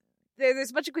 again,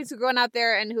 there's a bunch of queens who are going out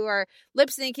there and who are lip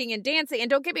syncing and dancing, and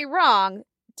don't get me wrong,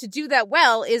 to do that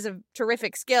well is a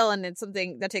terrific skill, and it's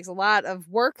something that takes a lot of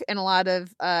work and a lot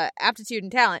of aptitude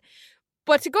and talent.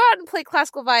 But to go out and play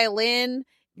classical violin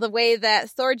the way that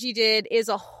Thorgy did is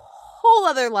a whole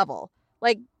other level.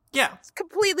 Like, yeah, it's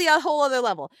completely a whole other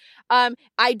level.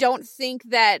 I don't think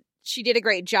that she did a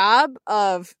great job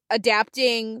of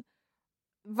adapting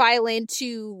violin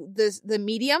to the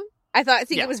medium. I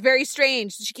think it was very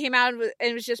strange. She came out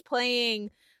and was just playing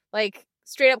like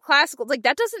straight up classical. Like,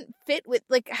 that doesn't fit with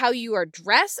like how you are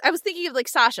dressed. I was thinking of like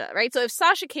Sasha, right? So if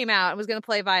Sasha came out and was going to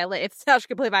play violin, if Sasha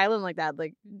could play violin like that,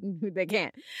 like, they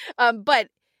can't. But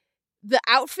the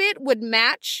outfit would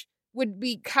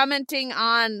be commenting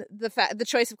on the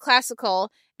choice of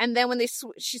classical, and then when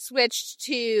she switched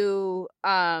to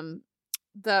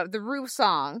the Rue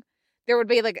song, there would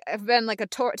be been a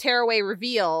tearaway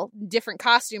reveal, different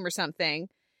costume or something,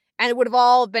 and it would have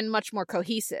all been much more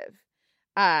cohesive.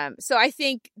 So I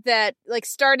think that like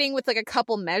starting with like a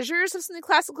couple measures of something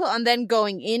classical and then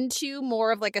going into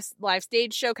more of like a live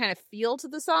stage show kind of feel to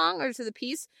the song or to the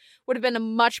piece would have been a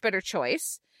much better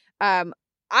choice. I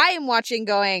am watching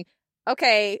going,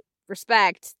 okay,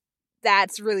 respect,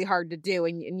 that's really hard to do,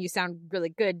 and you sound really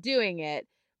good doing it.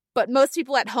 But most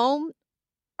people at home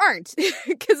aren't,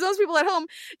 because those people at home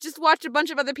just watched a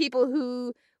bunch of other people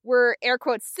who were air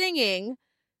quotes singing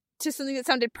to something that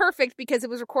sounded perfect because it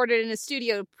was recorded in a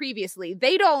studio previously.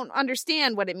 They don't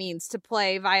understand what it means to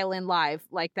play violin live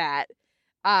like that.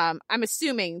 I'm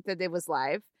assuming that it was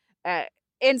live,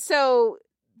 and so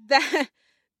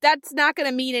that's not going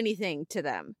to mean anything to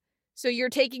them. So you're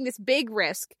taking this big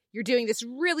risk. You're doing this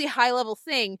really high level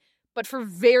thing, but for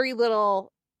very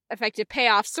little effective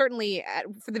payoff, certainly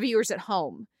for the viewers at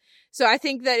home. So I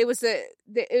think that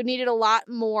it needed a lot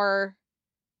more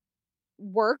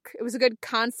work. It was a good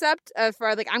concept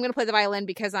for like, I'm going to play the violin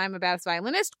because I'm a badass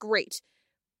violinist. Great.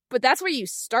 But that's where you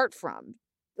start from.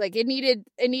 Like, it needed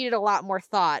a lot more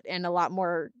thought and a lot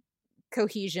more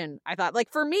cohesion, I thought.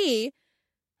 Like, for me,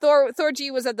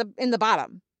 Thorgy was in the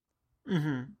bottom.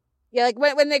 Mm-hmm. Yeah, like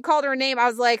when they called her name, I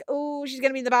was like, oh, she's going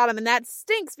to be in the bottom. And that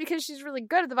stinks because she's really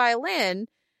good at the violin.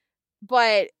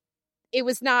 But it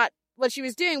was not, what she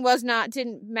was doing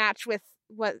didn't match with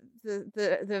what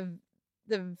the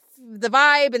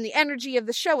vibe and the energy of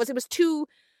the show was. It was too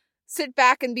sit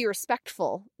back and be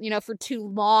respectful, for too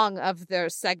long of the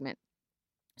segment.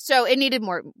 So it needed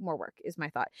more work, is my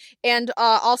thought. And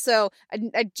also,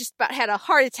 I just about had a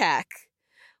heart attack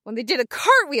when they did a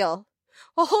cartwheel.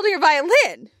 while holding a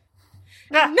violin.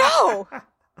 No!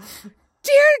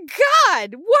 Dear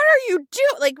God, what are you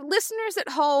doing? Like, listeners at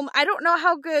home, I don't know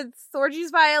how good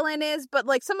Thorgy's violin is, but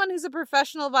like someone who's a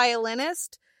professional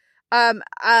violinist,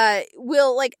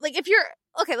 will like if you're,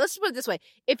 okay, let's put it this way.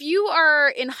 If you are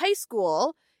in high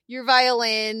school, your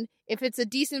violin, if it's a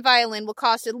decent violin, will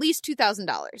cost at least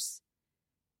 $2,000.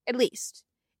 At least.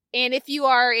 And if you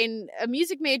are in a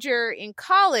music major in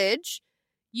college,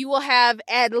 you will have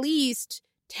at least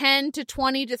 $10,000 to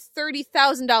 $20,000 to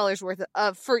 $30,000 worth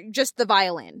of for just the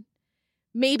violin,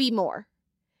 maybe more,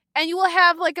 and you will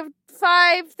have like a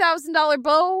 $5,000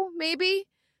 bow, maybe.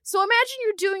 So imagine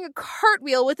you're doing a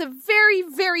cartwheel with a very,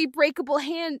 very breakable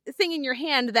thing in your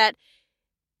hand that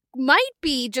might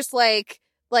be just like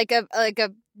a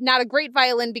not a great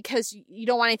violin because you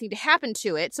don't want anything to happen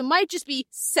to it. So it might just be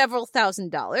several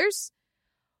 $1,000s.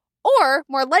 Or,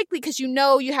 more likely, because you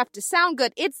know you have to sound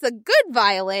good, it's the good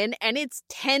violin, and it's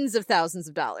tens of thousands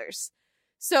of dollars.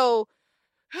 So,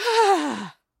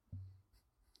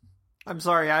 I'm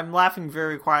sorry, I'm laughing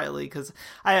very quietly, because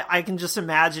I can just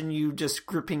imagine you just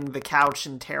gripping the couch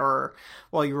in terror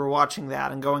while you were watching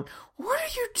that and going, what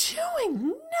are you doing?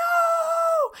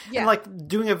 No! Yeah. And, like,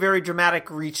 doing a very dramatic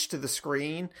reach to the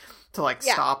screen to, like,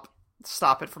 stop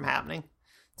it from happening.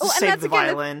 To save the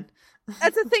violin.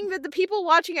 That's the thing that the people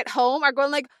watching at home are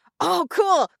going like, oh,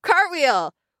 cool,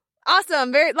 cartwheel,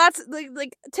 awesome, very lots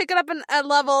like tick it up a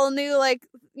level, new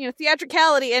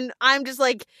theatricality, and I'm just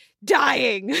like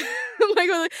dying. I'm like,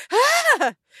 none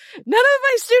of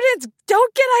my students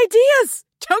don't get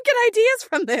ideas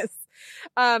from this.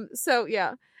 So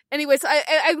yeah. Anyways,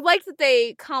 I like that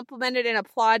they complimented and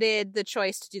applauded the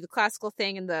choice to do the classical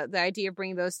thing and the idea of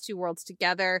bringing those two worlds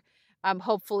together.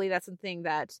 Hopefully that's something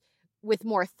that, with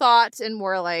more thought and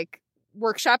more like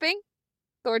workshopping,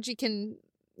 Thorgy can,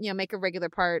 make a regular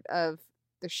part of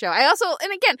the show. I also,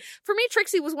 and again, for me,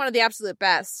 Trixie was one of the absolute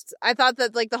best. I thought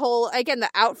that like the whole, again, the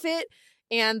outfit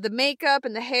and the makeup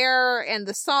and the hair and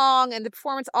the song and the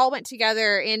performance all went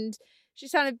together, and she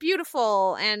sounded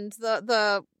beautiful, and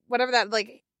the whatever that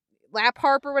like lap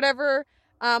harp or whatever,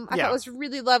 I thought was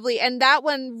really lovely. And that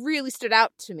one really stood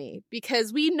out to me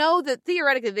because we know that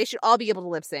theoretically they should all be able to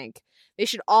lip sync. They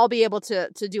should all be able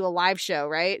to do a live show,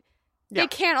 right? Yeah. They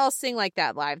can't all sing like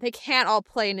that live. They can't all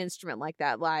play an instrument like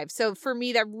that live. So for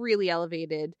me, that really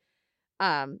elevated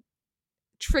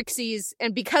Trixie's,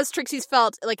 and because Trixie's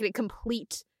felt like a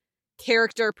complete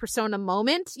character persona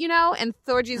moment, and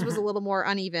Thorgy's was a little more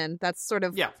uneven. That's sort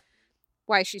of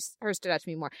why her stood out to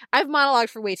me more. I've monologued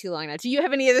for way too long now. Do you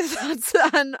have any other thoughts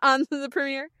on the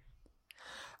premiere?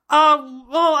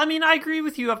 Well, I mean, I agree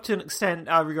with you up to an extent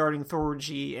regarding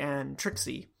Thorgy and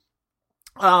Trixie.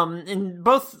 And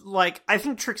both, like, I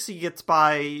think Trixie gets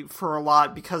by for a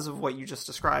lot because of what you just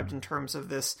described in terms of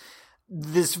this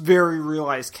very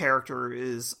realized character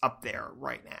is up there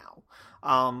right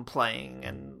now, playing,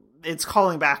 and it's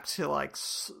calling back to, like,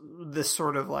 this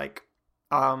sort of, like,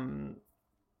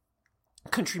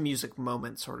 country music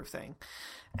moment sort of thing.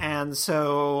 And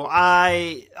so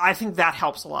I think that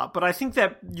helps a lot. But I think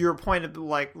that your point of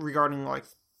like regarding like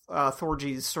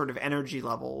Thorgy's sort of energy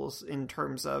levels in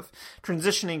terms of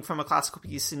transitioning from a classical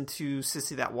piece into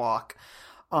Sissy That Walk,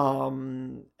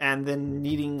 and then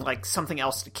needing like something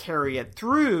else to carry it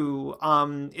through,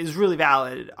 is really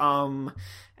valid. And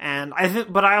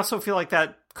but I also feel like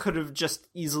that could have just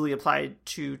easily applied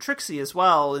to Trixie as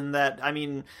well, in that, I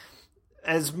mean,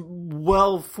 as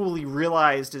well fully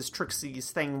realized as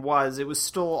Trixie's thing was, it was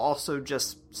still also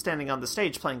just standing on the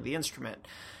stage playing the instrument.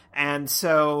 And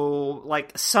so,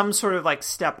 like, some sort of, like,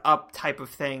 step up type of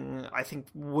thing, I think,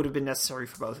 would have been necessary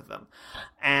for both of them.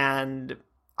 And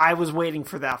I was waiting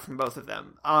for that from both of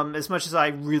them. As much as I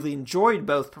really enjoyed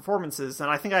both performances, and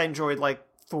I think I enjoyed, like,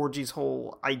 Thorgy's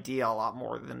whole idea a lot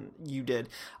more than you did,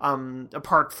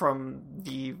 apart from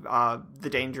the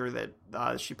danger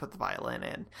that she put the violin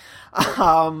in.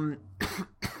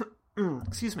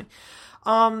 Excuse me.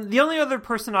 The only other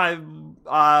person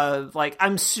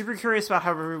I'm super curious about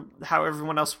how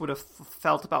everyone else would have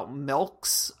felt about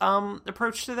Milk's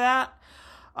approach to that.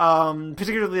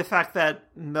 Particularly the fact that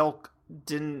Milk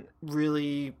didn't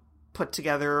really put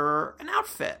together an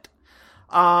outfit.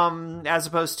 As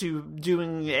opposed to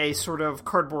doing a sort of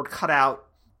cardboard cutout,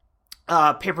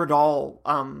 paper doll,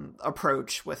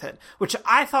 approach with it, which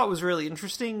I thought was really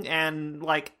interesting. And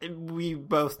like, we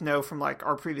both know from like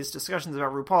our previous discussions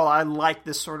about RuPaul, I like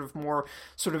this sort of more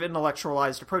sort of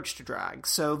intellectualized approach to drag.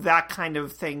 So that kind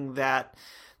of thing that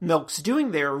Milk's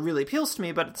doing there really appeals to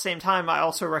me. But at the same time, I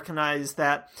also recognize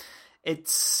that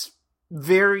it's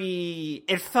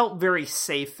it felt very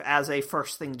safe as a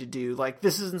first thing to do. Like,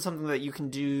 this isn't something that you can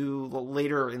do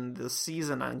later in the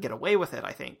season and get away with it,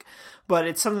 I think. But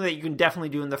it's something that you can definitely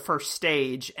do in the first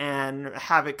stage and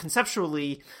have it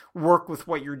conceptually work with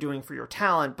what you're doing for your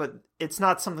talent, but it's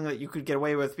not something that you could get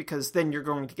away with because then you're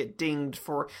going to get dinged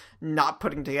for not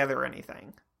putting together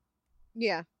anything.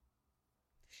 Yeah.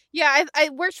 Yeah,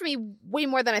 it worked for me way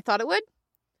more than I thought it would.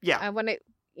 Yeah. When it,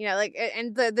 like,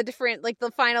 and the different, like,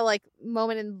 the final, like,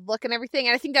 moment and look and everything.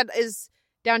 And I think that is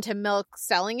down to Milk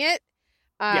selling it.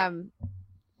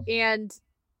 And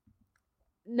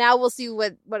now we'll see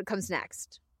what comes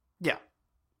next. Yeah.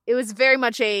 It was very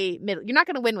much a middle. You're not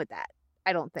going to win with that,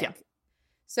 I don't think. Yeah.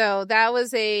 So that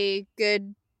was a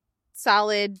good,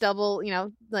 solid double,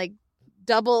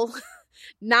 double,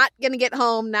 not going to get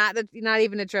home, not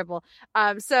even a triple.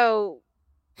 So,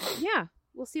 yeah.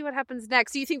 We'll see what happens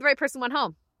next. Do you think the right person went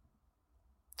home?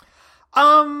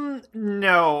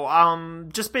 No.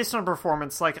 Just based on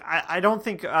performance, like, I don't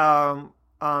think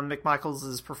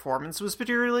McMichaels' performance was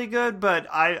particularly good, but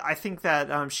I think that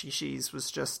Shishi's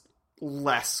was just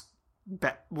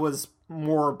was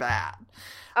more bad.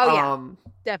 Oh yeah,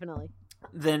 definitely.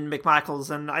 Than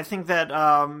McMichaels, and I think that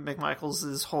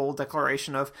McMichaels' whole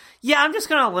declaration of, I'm just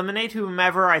going to eliminate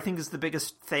whomever I think is the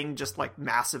biggest thing, just like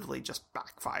massively just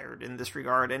backfired in this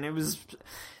regard. And it was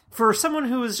for someone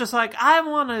who was just like, I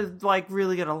want to like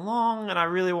really get along and I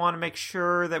really want to make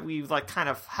sure that we like kind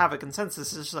of have a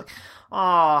consensus. It's just like,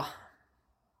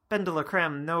 Ben de la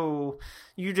Creme, no,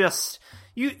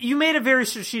 you made a very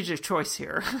strategic choice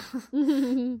here.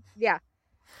 Yeah.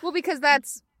 Well, because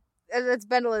that's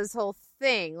Bendela's whole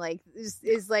thing, like,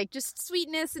 is like just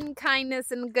sweetness and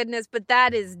kindness and goodness, but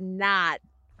that is not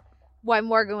why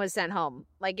Morgan was sent home.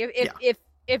 Like,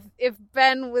 if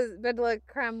Ben de la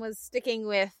Creme was sticking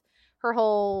with her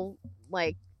whole,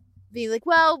 like, being like,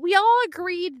 well, we all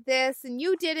agreed this and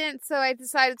you didn't, so I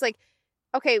decided, it's like,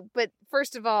 okay, but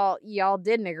first of all, y'all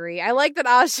didn't agree. I like that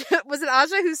was it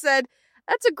Aja who said,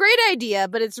 that's a great idea,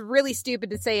 but it's really stupid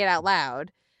to say it out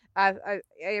loud. I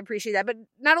appreciate that, but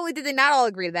not only did they not all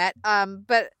agree to that,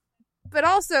 but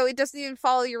also it doesn't even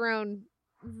follow your own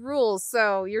rules,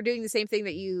 so you're doing the same thing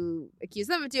that you accuse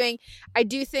them of doing. I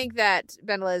do think that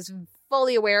Bendela is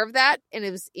fully aware of that, and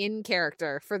it was in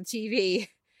character for the TV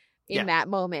in that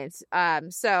moment.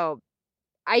 So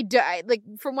I like,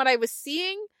 from what I was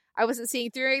seeing, I wasn't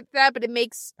seeing through that, but it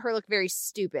makes her look very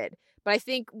stupid. But I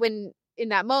think when in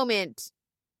that moment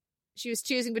she was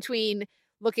choosing between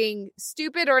looking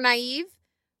stupid or naive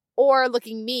or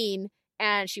looking mean,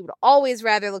 and she would always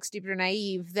rather look stupid or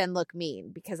naive than look mean,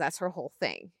 because that's her whole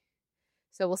thing.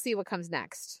 So we'll see what comes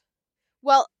next.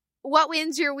 Well, what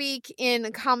wins your week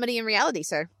in comedy and reality,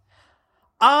 sir?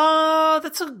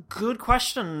 That's a good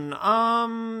question.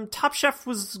 Top Chef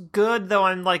was good, though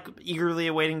I'm like eagerly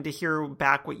awaiting to hear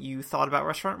back what you thought about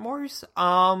Restaurant Wars.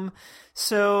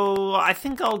 So I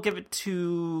think I'll give it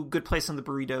to Good Place on the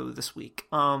Burrito this week.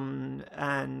 And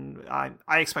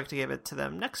I expect to give it to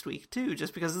them next week too,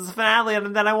 just because it's a finale,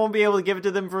 and then I won't be able to give it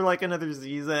to them for like another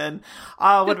season.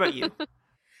 What about you?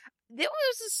 It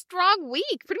was a strong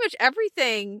week. Pretty much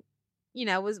everything,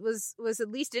 was at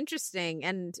least interesting,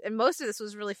 and most of this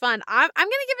was really fun. I'm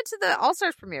gonna give it to the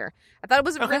All-Stars premiere. I thought it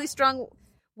was a really strong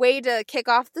way to kick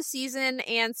off the season,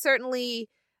 and certainly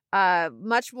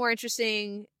much more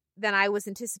interesting than I was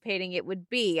anticipating it would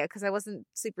be, because I wasn't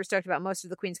super stoked about most of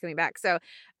the queens coming back. So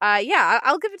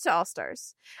I'll give it to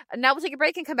All-Stars. Now we'll take a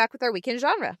break and come back with our weekend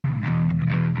genre.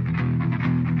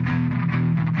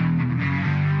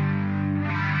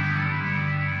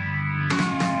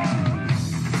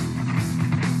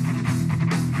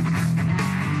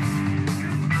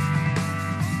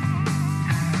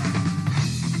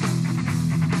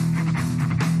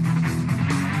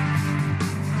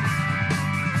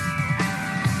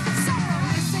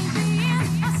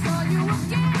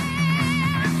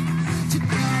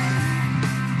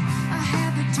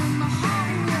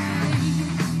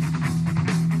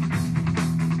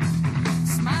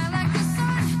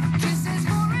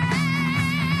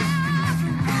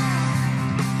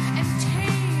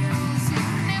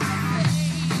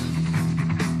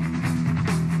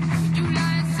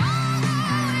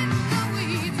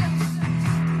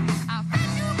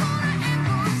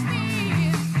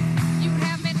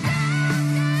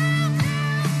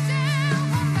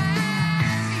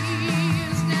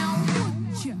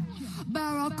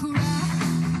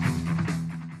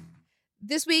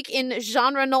 This week in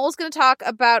genre, Noel's going to talk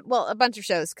about, a bunch of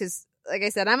shows, because like I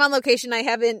said, I'm on location. I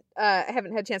haven't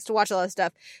had a chance to watch a lot of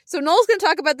stuff. So Noel's going to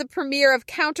talk about the premiere of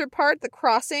Counterpart, The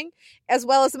Crossing, as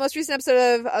well as the most recent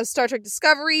episode of Star Trek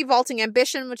Discovery, Vaulting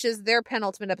Ambition, which is their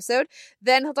penultimate episode.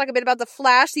 Then he'll talk a bit about The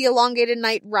Flash, The Elongated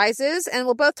Night Rises, and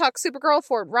we'll both talk Supergirl,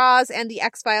 Fort Roz, and The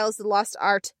X-Files, The Lost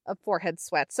Art of Forehead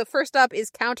Sweat. So first up is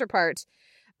Counterpart.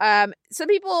 Some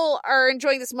people are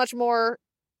enjoying this much more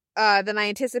than I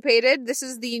anticipated. This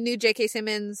is the new J.K.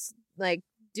 Simmons, like,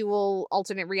 dual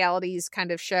alternate realities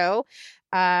kind of show.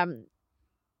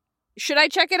 Should I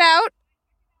check it out?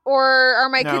 Or are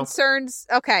my concerns...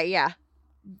 Okay, yeah.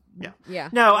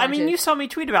 No, I mean, you saw me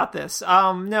tweet about this.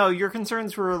 No, your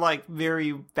concerns were, like,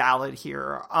 very valid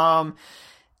here.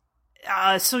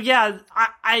 So yeah,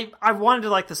 I wanted to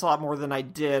like this a lot more than I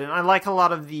did, and I like a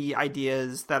lot of the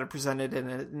ideas that are presented in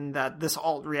it, and that this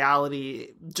alt reality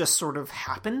just sort of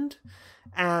happened,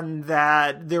 and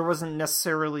that there wasn't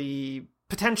necessarily,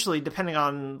 potentially, depending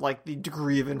on like the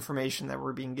degree of information that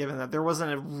we're being given, that there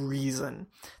wasn't a reason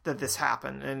that this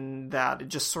happened, and that it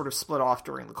just sort of split off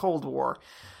during the Cold War.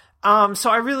 So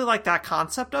I really like that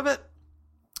concept of it,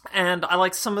 and I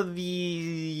like some of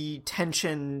the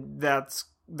tension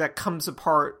that comes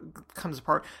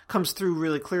through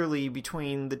really clearly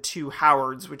between the two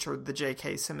Howards, which are the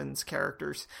J.K. Simmons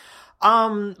characters.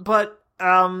 But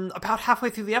about halfway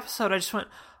through the episode, I just went,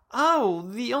 oh,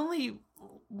 the only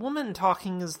woman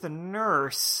talking is the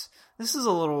nurse. This is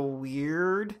a little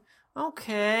weird.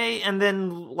 Okay. And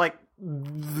then, like,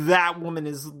 that woman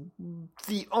is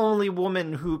the only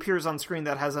woman who appears on screen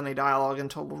that has any dialogue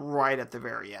until right at the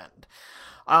very end.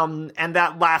 And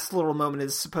that last little moment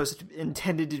is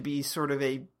intended to be sort of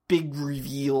a big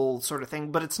reveal sort of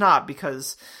thing, but it's not,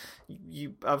 because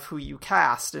of who you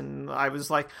cast. And I was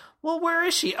like, well, where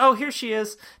is she? Oh, here she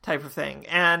is, type of thing.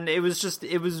 And it was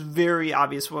very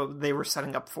obvious what they were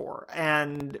setting up for.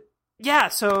 And yeah,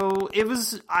 so it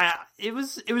was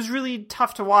really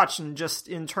tough to watch, and just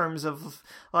in terms of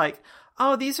like,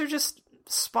 oh, these are just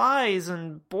spies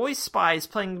and boy spies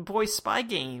playing boy spy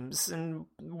games and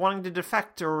wanting to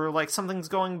defect, or like something's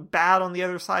going bad on the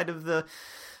other side of the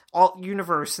alt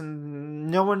universe and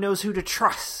no one knows who to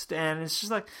trust, and it's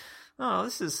just like, oh,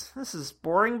 this is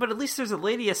boring, but at least there's a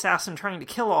lady assassin trying to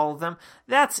kill all of them.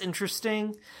 That's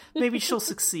interesting. Maybe she'll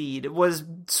succeed. It was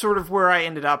sort of where I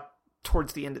ended up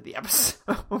towards the end of the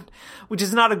episode, which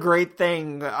is not a great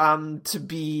thing to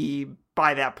be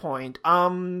by that point.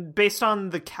 Based on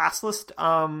the cast list,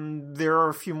 there are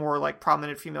a few more like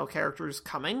prominent female characters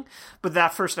coming, but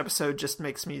that first episode just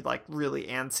makes me like really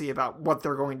antsy about what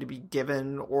they're going to be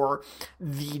given, or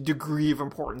the degree of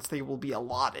importance they will be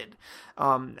allotted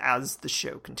as the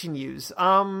show continues.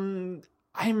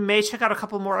 I may check out a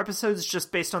couple more episodes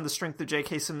just based on the strength of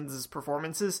J.K. Simmons'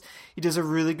 performances. He does a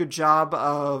really good job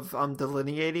of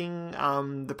delineating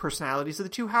the personalities of the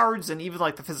two Howards, and even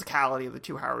like the physicality of the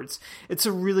two Howards. It's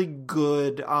a really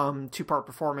good two-part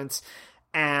performance,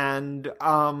 and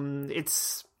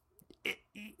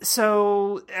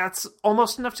so that's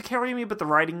almost enough to carry me, but the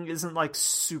writing isn't like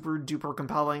super duper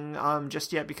compelling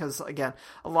just yet, because again,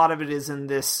 a lot of it is in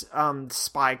this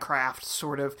spycraft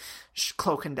sort of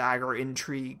cloak and dagger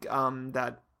intrigue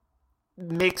that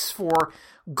makes for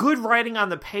good writing on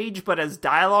the page, but as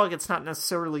dialogue, it's not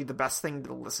necessarily the best thing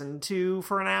to listen to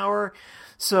for an hour.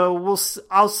 So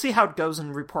I'll see how it goes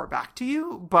and report back to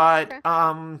you, but okay.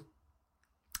 I'm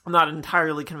not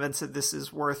entirely convinced that this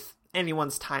is worth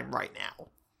anyone's time right now.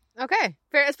 Okay,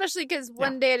 fair, especially because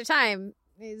One Day at a Time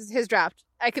has dropped.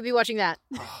 I could be watching that.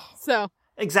 So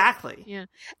exactly. Yeah.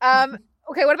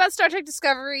 Okay, what about Star Trek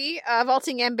Discovery,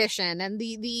 Vaulting Ambition, and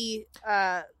the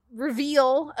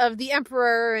reveal of the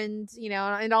Emperor, and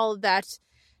and all of that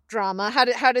drama?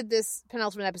 How did this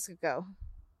penultimate episode go?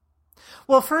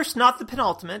 Well, first, not the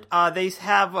penultimate. They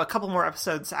have a couple more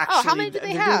episodes, actually. Oh, how many do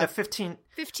they have? Doing 15.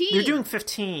 15? They're doing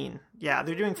 15. Yeah,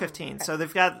 they're doing 15. Okay. So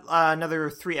they've got another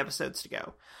 3 episodes to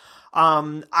go.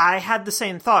 I had the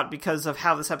same thought because of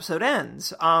how this episode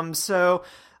ends. So,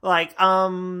 like,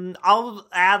 I'll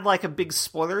add, like, a big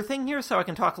spoiler thing here so I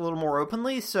can talk a little more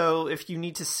openly. So if you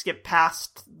need to skip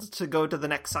past to go to the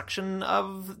next section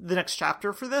of the next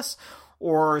chapter for this,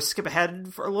 or skip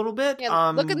ahead for a little bit. Yeah,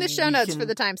 look in the show notes for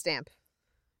the timestamp.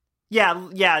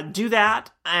 Yeah, do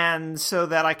that, and so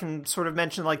that I can sort of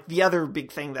mention, like, the other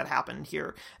big thing that happened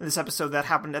here in this episode that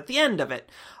happened at the end of it.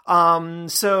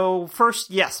 So first,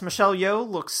 yes, Michelle Yeoh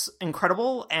looks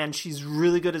incredible, and she's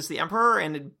really good as the Emperor,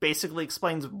 and it basically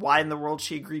explains why in the world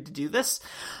she agreed to do this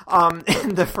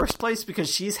in the first place,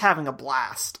 because she's having a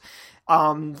blast.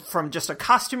 From just a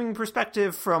costuming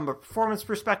perspective, from a performance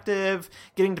perspective,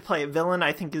 getting to play a villain,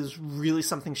 I think is really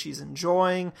something she's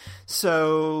enjoying.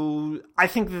 So I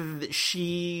think that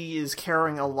she is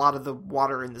carrying a lot of the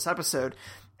water in this episode.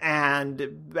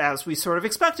 And as we sort of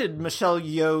expected, Michelle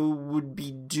Yeoh would be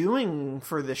doing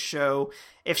for this show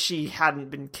if she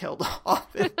hadn't been killed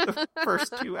off in the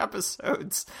first 2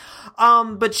 episodes.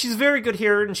 But she's very good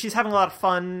here, and she's having a lot of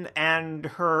fun, and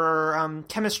her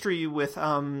chemistry with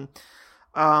what's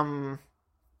her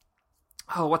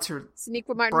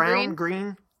Sonequa Martin Brown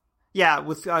Green? Yeah,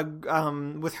 with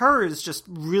her is just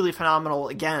really phenomenal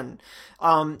again.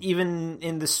 Even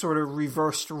in this sort of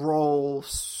reversed role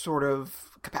sort of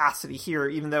capacity here,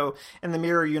 even though in the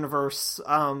Mirror Universe,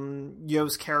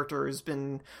 Yeoh's character has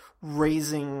been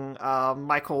raising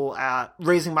Michael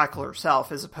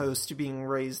herself as opposed to being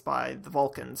raised by the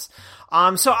Vulcans.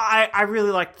 So I really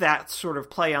like that sort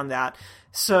of play on that.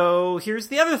 So here's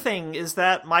the other thing, is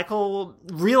that Michael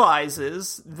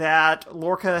realizes that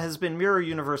Lorca has been Mirror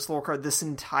Universe Lorca this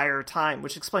entire time,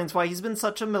 which explains why he's been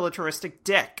such a militaristic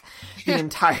dick the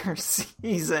entire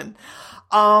season.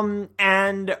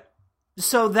 And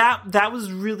so that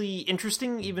was really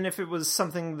interesting, even if it was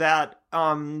something that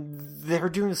they're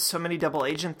doing so many double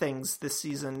agent things this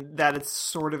season that it's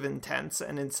sort of intense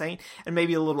and insane and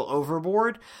maybe a little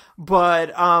overboard.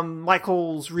 But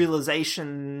Michael's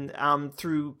realization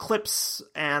through clips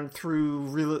and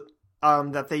through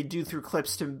that they do through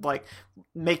clips to like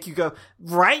make you go,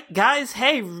 right, guys,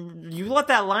 hey, you let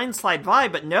that line slide by,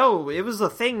 but no, it was a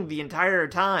thing the entire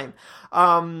time.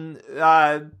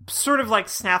 Sort of like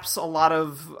snaps a lot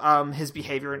of his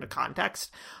behavior into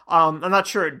context. I'm not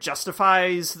sure it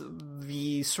justifies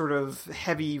the sort of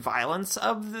heavy violence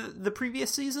of the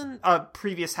previous season,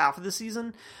 previous half of the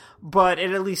season, but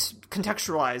it at least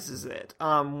contextualizes it,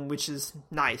 which is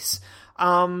nice.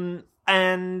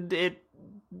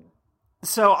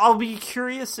 So I'll be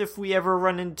curious if we ever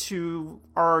run into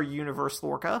our universe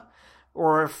Lorca,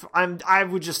 or if I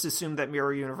would just assume that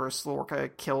Mirror Universe Lorca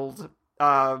killed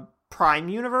Prime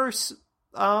Universe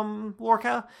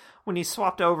Lorca when he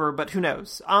swapped over, but who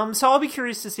knows? So I'll be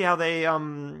curious to see how they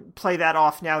play that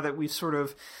off now that we've sort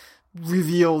of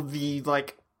revealed the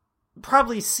like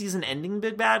probably season ending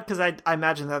big bad, because I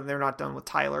imagine that they're not done with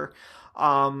Tyler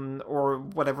or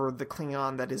whatever the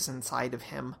Klingon that is inside of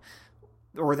him.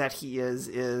 Or that he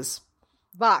is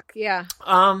Bach, yeah.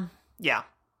 Yeah.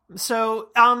 So,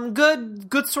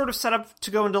 good sort of setup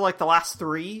to go into like the last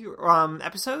 3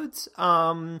 episodes.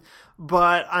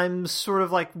 But I'm sort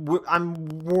of like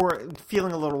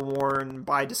feeling a little worn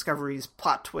by Discovery's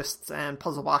plot twists and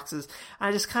puzzle boxes.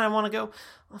 I just kind of want to go,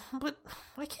 but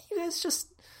why can't you guys just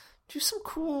do some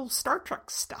cool Star Trek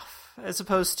stuff, as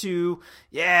opposed to,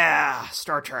 yeah,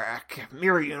 Star Trek,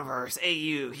 Mirror Universe,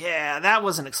 AU, yeah, that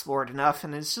wasn't explored enough,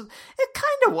 and it kind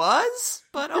of was,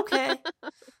 but okay.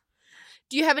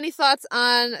 Do you have any thoughts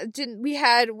on, we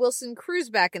had Wilson Cruz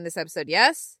back in this episode,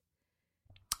 yes?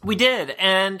 We did,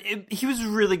 and he was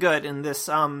really good in this,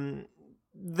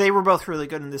 they were both really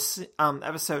good in this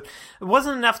episode. It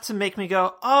wasn't enough to make me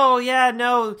go, oh yeah,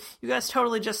 no, you guys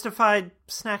totally justified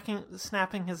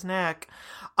snapping his neck.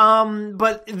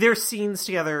 But their scenes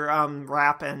together,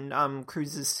 Rapp and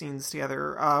Cruz's scenes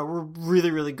together, were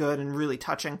really, really good and really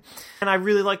touching. And I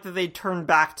really like that they turned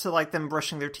back to like them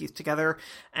brushing their teeth together,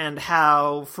 and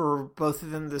how for both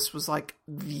of them this was like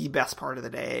the best part of the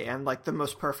day and like the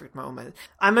most perfect moment.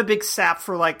 I'm a big sap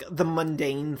for like the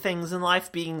mundane things in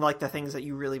life being like the things that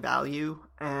you really value,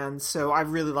 and so I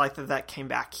really liked that came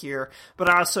back here. But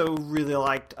I also really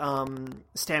liked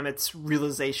Stamets'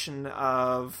 realization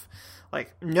of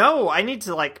like, no, I need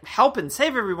to like help and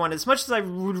save everyone. As much as I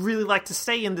would really like to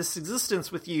stay in this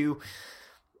existence with you,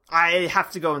 I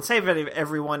have to go and save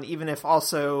everyone, even if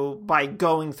also by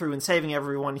going through and saving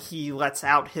everyone, he lets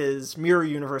out his Mirror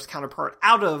Universe counterpart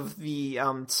out of the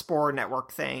Spore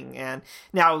Network thing, and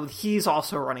now he's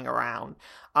also running around.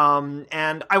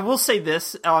 And I will say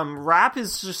this, Rapp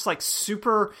is just like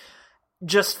super...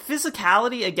 Just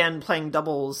physicality, again, playing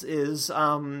doubles is,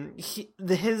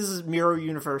 his Mirror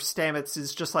Universe Stamets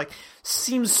is just like,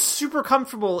 seems super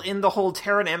comfortable in the whole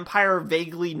Terran Empire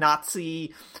vaguely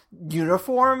Nazi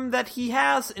uniform that he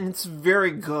has, and it's very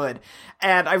good.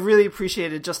 And I really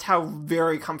appreciated just how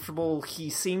very comfortable he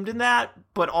seemed in that,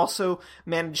 but also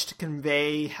managed to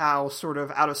convey how sort of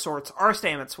out of sorts our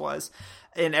Stamets was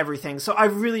in everything. So I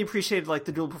really appreciated like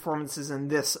the dual performances in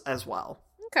this as well.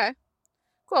 Okay.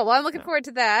 Cool. Well, I'm looking forward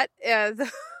to that.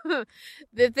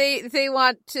 That they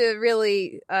want to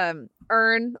really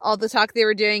earn all the talk they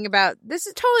were doing about this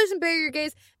is totally isn't bury your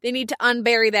gays. They need to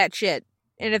unbury that shit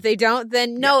And if they don't,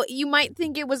 then no, you might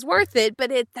think it was worth it,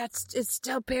 but it's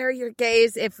still bury your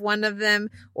gaze if one of them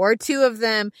or two of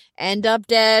them end up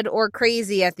dead or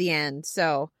crazy at the end.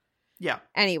 So yeah.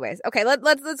 Anyways, okay,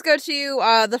 let's go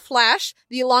to The Flash,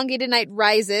 The Elongated Night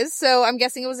Rises. So I'm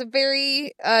guessing it was a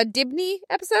very Dibny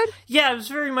episode? Yeah, it was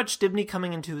very much Dibny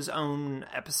coming into his own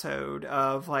episode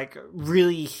of like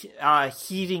really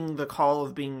heeding the call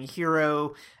of being a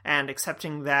hero and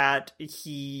accepting that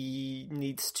he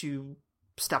needs to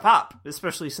step up,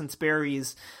 especially since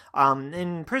Barry's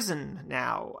in prison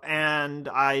now. And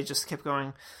I just kept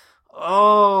going,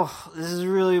 oh, this is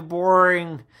really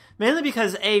boring. Mainly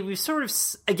because, we've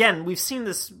seen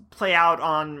this play out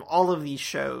on all of these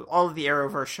shows, all of the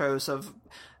Arrowverse shows, of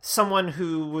someone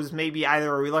who was maybe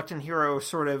either a reluctant hero or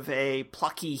sort of a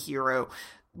plucky hero,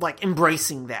 like,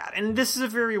 embracing that. And this is a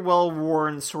very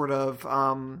well-worn sort of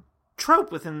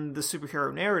trope within the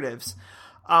superhero narratives.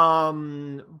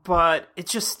 But it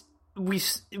just,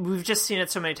 we've just seen it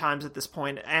so many times at this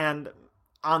point, and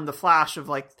on The Flash of,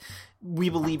 like,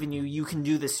 we believe in you, you can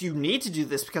do this, you need to do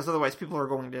this because otherwise people are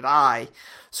going to die,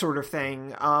 sort of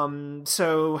thing.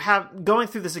 So going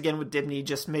through this again with Dibny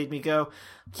just made me go,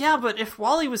 yeah, but if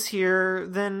Wally was here,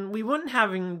 then we wouldn't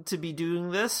having to be doing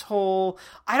this whole,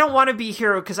 I don't want to be a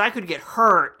hero because I could get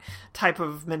hurt type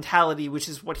of mentality, which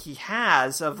is what he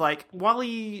has, of like,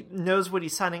 Wally knows what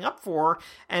he's signing up for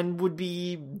and would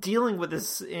be dealing with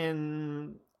this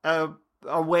in a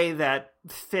way that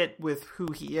fit with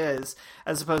who he is,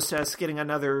 as opposed to us getting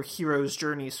another hero's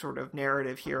journey sort of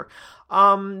narrative here.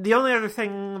 The only other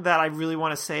thing that I really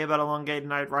want to say about Elongated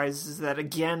Night Rises is that,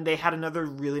 again, they had another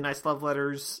really nice love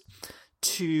letters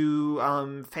to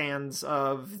fans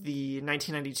of the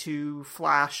 1992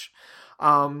 Flash,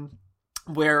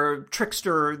 where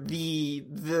Trickster,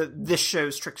 this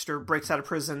show's Trickster, breaks out of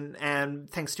prison, and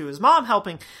thanks to his mom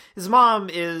helping, his mom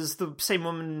is the same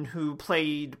woman who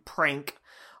played Prank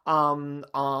on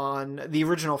the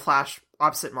original Flash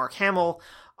opposite Mark Hamill.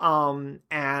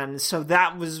 And so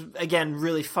that was, again,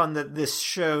 really fun that this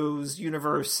show's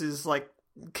universe is like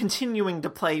continuing to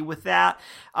play with that,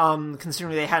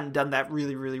 considering they hadn't done that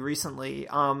really, really recently.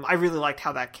 I really liked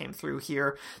how that came through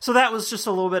here. So that was just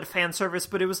a little bit of fan service,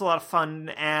 but it was a lot of fun,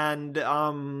 and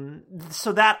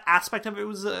so that aspect of it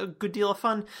was a good deal of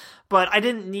fun. But I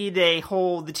didn't need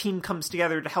the team comes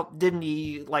together to help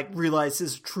Dibny like realize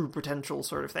his true potential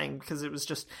sort of thing, because it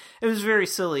was very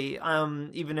silly,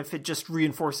 even if it just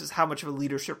reinforces how much of a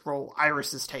leadership role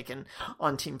Iris has taken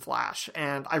on Team Flash,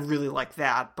 and I really like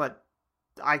that, but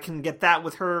I can get that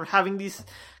with her having these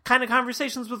kind of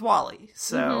conversations with Wally.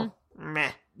 So,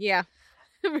 meh. Yeah.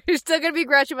 We're still going to be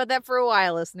grouchy about that for a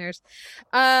while, listeners.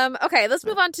 Okay, let's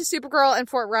move on to Supergirl and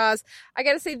Fort Roz. I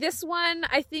got to say, this one,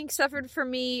 I think, suffered for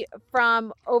me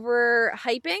from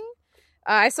overhyping.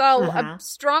 I saw a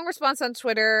strong response on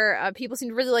Twitter. People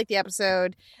seemed to really like the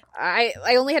episode. I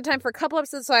only had time for a couple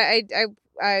episodes, so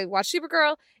I watched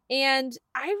Supergirl, and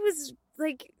I was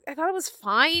like, I thought it was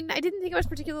fine. I didn't think it was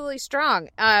particularly strong.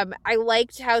 I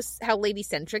liked how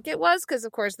lady-centric it was, because,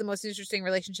 of course, the most interesting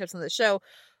relationships on the show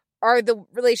are the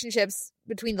relationships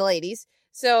between the ladies.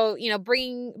 So,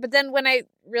 but then when I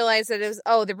realized that it was,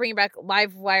 they're bringing back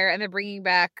Livewire and they're bringing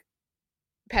back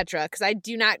Petra, because I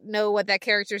do not know what that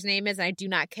character's name is, and I do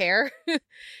not care.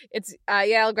 It's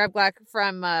Yael Grablack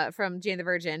from Jane the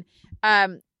Virgin.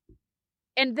 And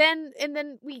then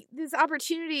this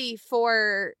opportunity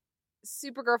for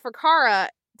Supergirl, for Kara,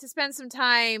 to spend some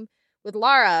time with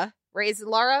Lara, right? Is it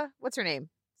Lara? What's her name?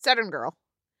 Saturn Girl.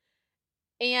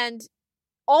 And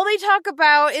all they talk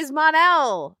about is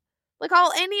Mon-El. Like,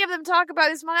 all any of them talk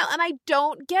about is Mon-El, and I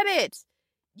don't get it.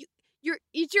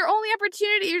 It's your only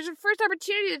opportunity. It's your first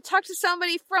opportunity to talk to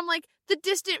somebody from, like, the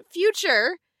distant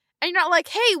future, and you're not like,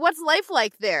 hey, what's life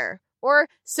like there? Or,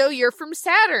 so you're from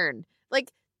Saturn.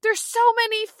 Like, there's so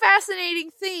many fascinating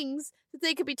things that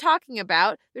they could be talking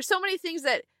about. There's so many things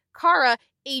that Kara,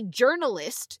 a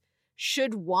journalist,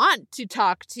 should want to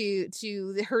talk to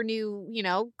her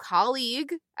new,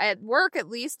 colleague at work, at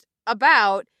least,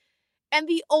 about. And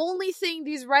the only thing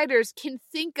these writers can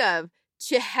think of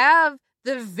to have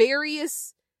the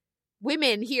various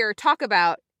women here talk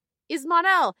about is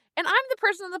Mon-El. And I'm the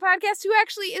person on the podcast who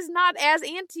actually is not as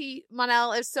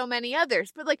anti-Mon-El as so many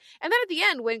others. But and then at the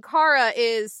end, when Kara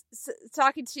is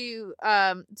talking to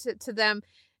them,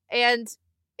 and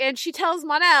she tells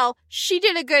Mon-El she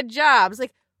did a good job. It's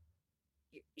like,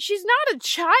 she's not a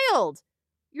child.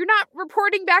 You're not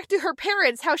reporting back to her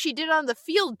parents how she did on the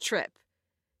field trip.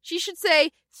 She should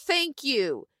say, thank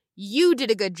you. You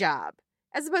did a good job.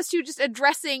 As opposed to just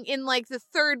addressing in, like, the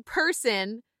third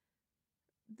person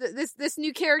this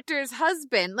new character's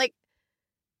husband. Like,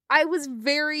 I was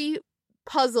very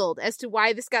puzzled as to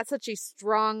why this got such a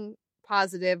strong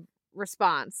positive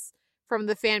response from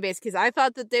the fan base, because I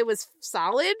thought that they was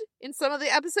solid in some of the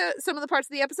parts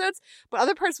of the episodes, but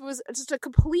other parts was just a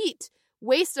complete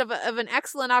waste of an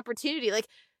excellent opportunity. Like,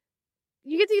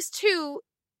 you get these two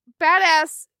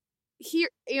badass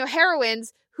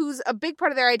heroines whose a big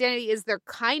part of their identity is their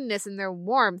kindness and their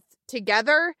warmth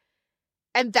together,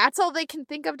 and that's all they can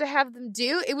think of to have them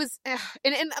do. It was, and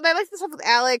I like the stuff with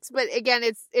Alex, but again,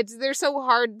 it's they're so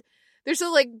hard, they're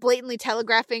so like blatantly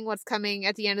telegraphing what's coming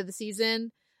at the end of the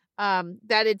season,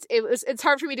 that it's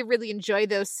hard for me to really enjoy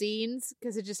those scenes,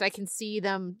 because I can see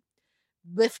them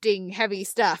lifting heavy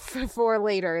stuff for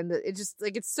later, and it just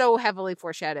like it's so heavily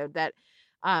foreshadowed that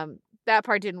that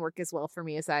part didn't work as well for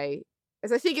me as I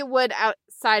think it would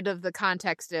outside of the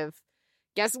context of,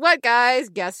 guess what, guys?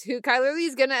 Guess who Chyler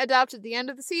Leigh's gonna adopt at the end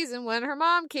of the season when her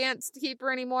mom can't keep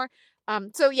her anymore?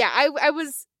 So yeah, I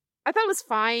thought it was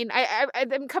fine.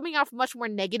 I'm coming off much more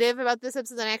negative about this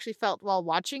episode than I actually felt while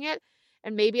watching it,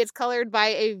 and maybe it's colored by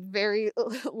a very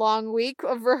long week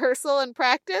of rehearsal and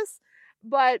practice.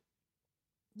 But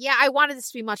yeah, I wanted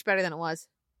this to be much better than it was.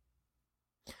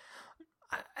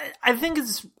 I think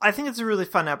it's a really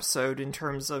fun episode in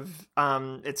terms of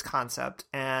its concept,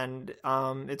 and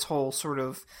its whole sort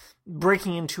of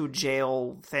breaking into a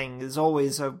jail thing is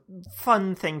always a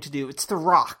fun thing to do. It's The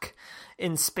Rock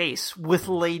in space with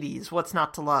ladies. What's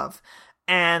not to love?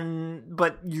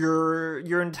 But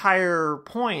your entire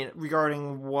point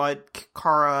regarding what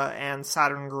Kara and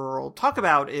Saturn Girl talk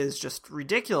about is just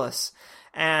ridiculous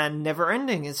and never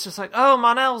ending. It's just like, oh,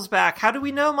 Mon-El's back. How do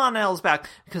we know Mon-El's back?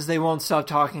 Because they won't stop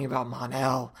talking about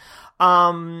Mon-El.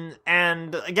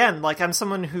 And again, like, I'm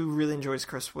someone who really enjoys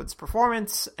Chris Wood's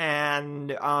performance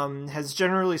and has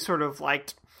generally sort of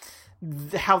liked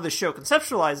how the show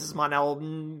conceptualizes Mon-El,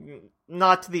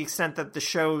 not to the extent that the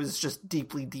show is just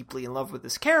deeply, deeply in love with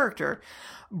this character,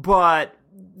 but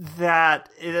that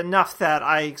enough that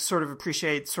I sort of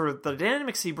appreciate sort of the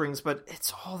dynamics he brings, but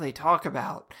it's all they talk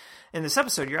about in this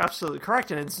episode. You're absolutely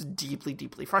correct, and it's deeply,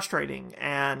 deeply frustrating,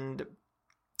 and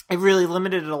it really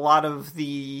limited a lot of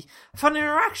the fun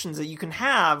interactions that you can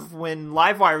have when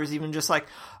Livewire is even just like,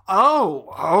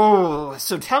 oh,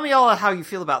 so tell me all how you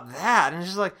feel about that, and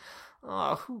it's just like,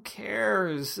 oh, who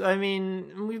cares? I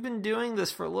mean, we've been doing this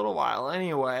for a little while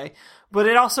anyway. But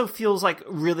it also feels like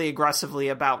really aggressively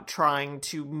about trying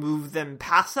to move them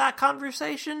past that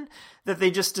conversation, that they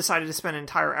just decided to spend an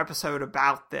entire episode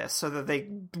about this so that they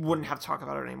wouldn't have to talk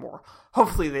about it anymore.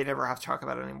 Hopefully they never have to talk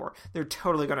about it anymore. They're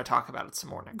totally going to talk about it some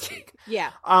more next week.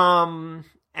 Yeah.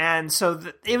 And so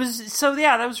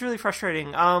that was really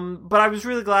frustrating. But I was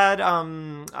really glad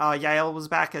Yael was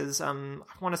back as I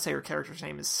want to say her character's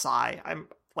name is Sai. I'm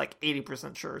like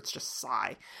 80% sure it's just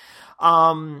Sai.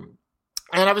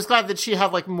 And I was glad that she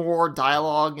had like more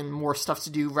dialogue and more stuff to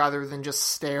do rather than just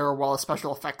stare while a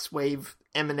special effects wave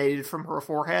emanated from her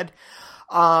forehead.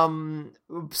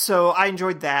 So I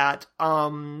enjoyed that.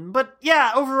 But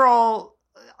yeah, overall,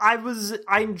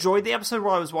 I enjoyed the episode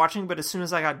while I was watching, but as soon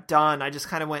as I got done, I just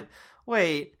kind of went,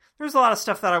 wait, there's a lot of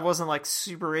stuff that I wasn't like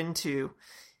super into.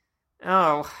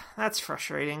 Oh, that's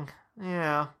frustrating.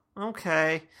 Yeah,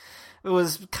 okay. It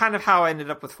was kind of how I ended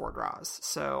up with Fort Ross,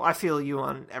 so I feel you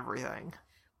on everything.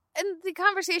 And the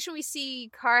conversation we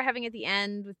see Kara having at the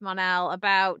end with Mon-El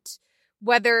about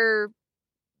whether,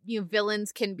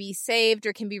 villains can be saved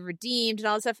or can be redeemed and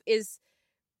all that stuff is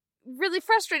really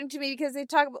frustrating to me, because they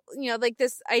talk about, like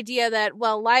this idea that,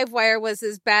 well, Livewire was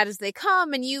as bad as they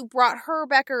come and you brought her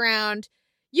back around.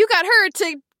 You got her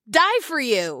to die for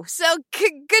you. So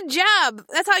good job.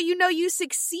 That's how you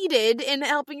succeeded in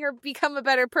helping her become a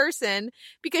better person,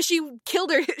 because she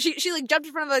killed her. She like jumped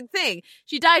in front of a thing.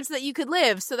 She died so that you could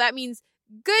live. So that means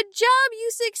good job.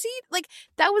 You succeed. Like,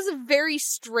 that was a very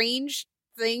strange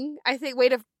thing, I think, way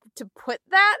to put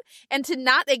that, and to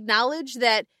not acknowledge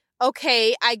that,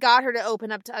 okay, I got her to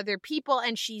open up to other people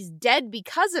and she's dead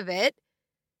because of it,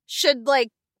 should like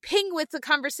ping with the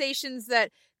conversations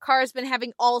that Kara's been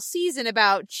having all season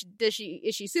about, is she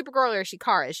Supergirl or is she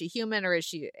Kara? Is she human or is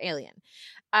she alien?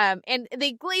 And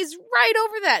they glaze right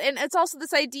over that. And it's also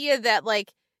this idea that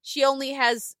like she only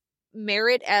has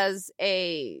merit as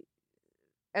an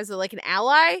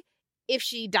ally if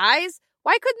she dies.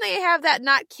 Why couldn't they have that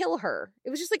not kill her? It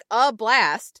was just like a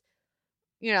blast.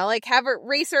 Like have her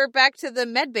race her back to the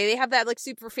med bay. They have that like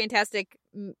super fantastic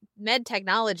med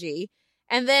technology.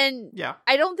 And then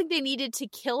I don't think they needed to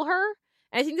kill her.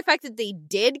 And I think the fact that they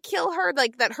did kill her,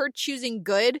 like that her choosing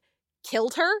good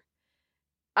killed her,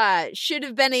 should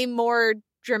have been a more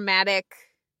dramatic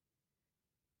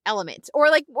element. Or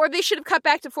they should have cut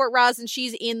back to Fort Ross and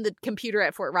she's in the computer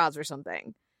at Fort Ross or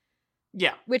something.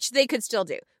 Yeah. Which they could still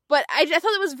do. But I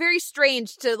thought it was very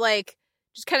strange to, like,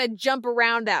 just kind of jump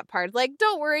around that part. Like,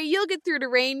 don't worry, you'll get through to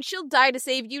Rain. She'll die to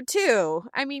save you, too.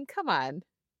 I mean, come on.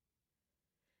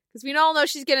 Because we all know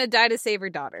she's going to die to save her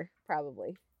daughter,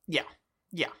 probably. Yeah,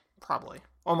 probably.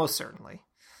 Almost certainly.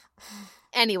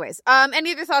 Anyways,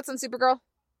 any other thoughts on Supergirl?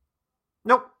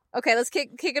 Nope. Okay, let's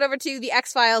kick it over to the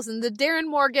X-Files and the Darren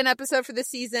Morgan episode for this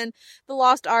season, The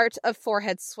Lost Art of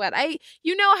Forehead Sweat.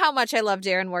 You know how much I love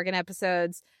Darren Morgan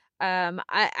episodes.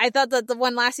 I thought that the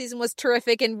one last season was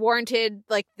terrific and warranted,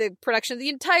 like, the production of the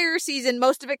entire season,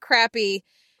 most of it crappy.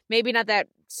 Maybe not that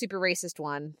super racist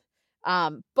one.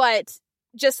 But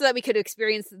just so that we could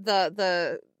experience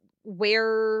the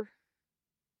where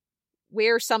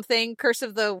something, Curse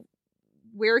of the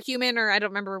Were Human, or I don't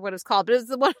remember what it was called, but it was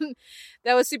the one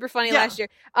that was super funny last year.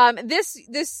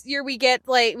 This year we get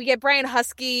Brian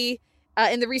Husky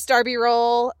in the Rhys Darby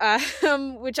role,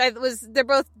 which they're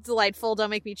both delightful. Don't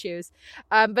make me choose.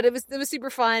 But it was super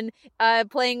fun,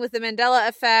 playing with the Mandela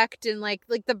effect and like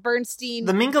the Bernstein,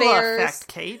 the Mingala bears. effect,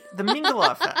 Kate. The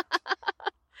Mingala effect.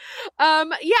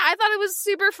 Yeah, I thought it was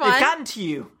super fun. It's gotten to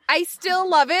you. I still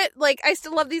love it. Like, I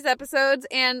still love these episodes,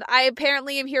 and I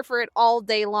apparently am here for it all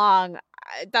day long.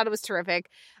 I thought it was terrific.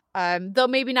 Though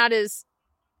maybe not as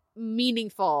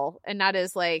meaningful and not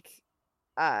as, like,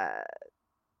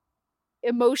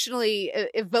 emotionally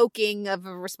evoking of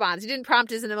a response. It didn't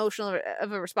prompt as an emotional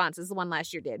of a response as the one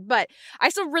last year did. But I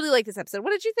still really like this episode.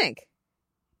 What did you think?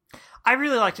 I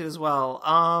really liked it as well.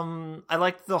 I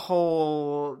liked the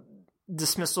whole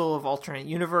dismissal of alternate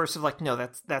universe of like, no,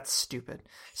 that's stupid.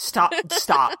 Stop.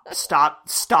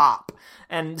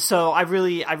 And so I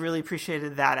really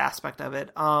appreciated that aspect of it.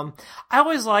 I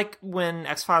always like when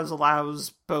X-Files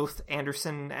allows both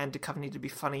Anderson and Duchovny to be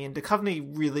funny, and Duchovny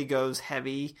really goes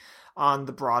heavy on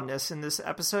the broadness in this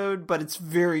episode, but it's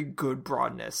very good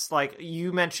broadness. Like,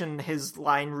 you mentioned his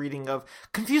line reading of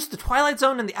 "confused the Twilight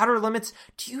Zone and the Outer Limits.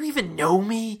 Do you even know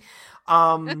me?"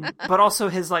 But also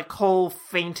his like whole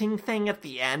fainting thing at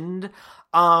the end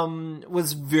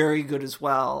was very good as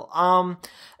well.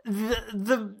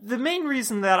 The main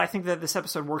reason that I think that this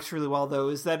episode works really well, though,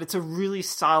 is that it's a really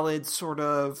solid sort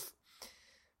of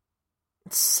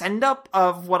send up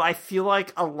of what I feel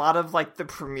like a lot of like the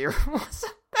premiere was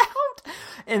about.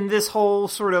 And this whole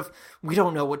sort of, we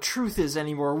don't know what truth is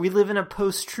anymore. We live in a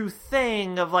post-truth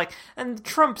thing of like, and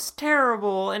Trump's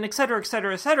terrible, and et cetera, et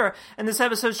cetera, et cetera. And this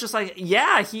episode's just like,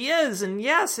 yeah, he is, and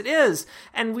yes, it is.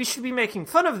 And we should be making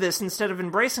fun of this instead of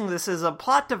embracing this as a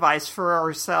plot device for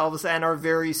ourselves and our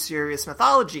very serious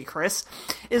mythology, Chris,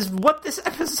 is what this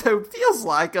episode feels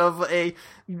like of a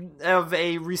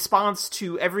response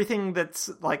to everything that's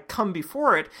like come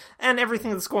before it and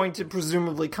everything that's going to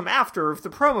presumably come after, if the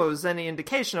promo is any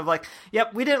indication of like,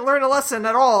 yep, we didn't learn a lesson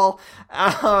at all.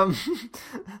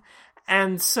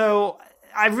 And so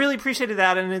I really appreciated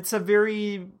that, and it's a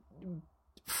very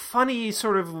funny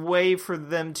sort of way for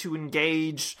them to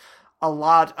engage a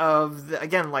lot of,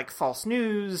 again, like false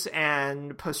news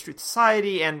and post-truth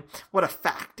society and what a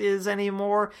fact is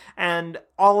anymore, and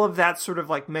all of that sort of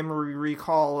like memory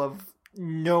recall of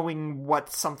knowing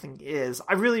what something is.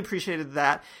 I really appreciated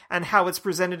that, and how it's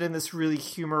presented in this really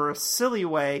humorous, silly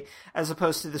way, as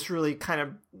opposed to this really kind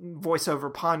of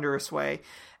voiceover ponderous way.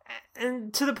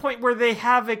 And to the point where they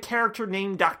have a character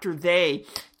named Dr. They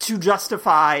to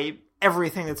justify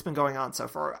everything that's been going on so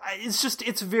far.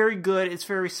 It's very good, it's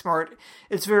very smart,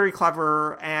 it's very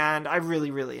clever, and I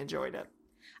really, really enjoyed it.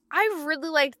 I really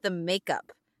liked the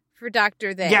makeup for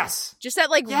Dr. They. Yes. Just that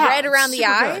like red around the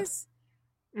eyes.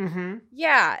 Good. Mm-hmm.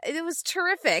 Yeah, it was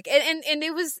terrific. And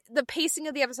it was, the pacing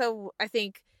of the episode, I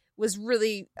think, was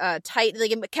really tight.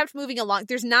 Like, it kept moving along.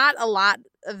 There's not a lot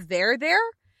of there.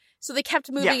 So they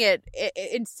kept moving it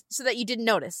so that you didn't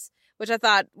notice, which I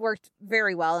thought worked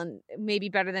very well, and maybe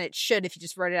better than it should if you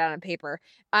just wrote it out on paper.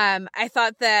 I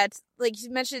thought that, like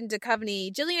you mentioned,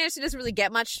 Duchovny, Gillian Anderson doesn't really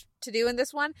get much to do in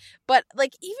this one, but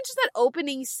like even just that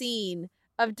opening scene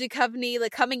of Duchovny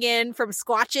like coming in from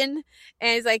squatching,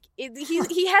 and he's like,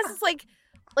 he has this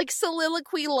like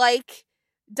soliloquy like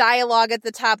dialogue at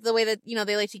the top, the way that, you know,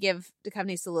 they like to give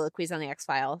Duchovny soliloquies on the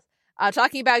X-Files.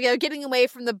 Talking about, you know, getting away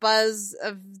from the buzz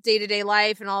of day-to-day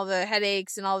life and all the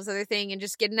headaches and all this other thing, and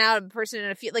just getting out of a person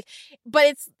in a field. Like,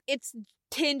 but it's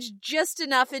tinged just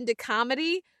enough into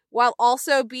comedy while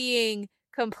also being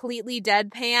completely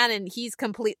deadpan, and he's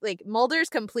Mulder's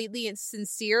completely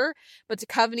sincere, but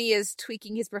Duchovny is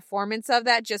tweaking his performance of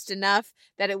that just enough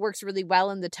that it works really well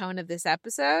in the tone of this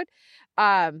episode.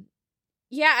 Yeah,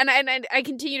 and I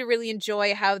continue to really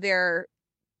enjoy how they're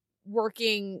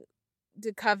working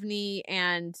Duchovny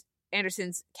and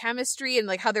Anderson's chemistry and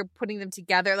like how they're putting them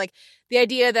together. Like the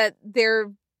idea that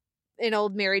they're an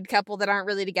old married couple that aren't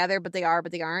really together, but they are,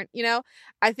 but they aren't, you know,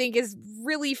 I think is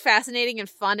really fascinating and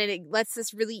fun. And it lets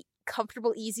this really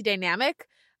comfortable, easy dynamic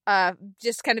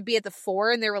just kind of be at the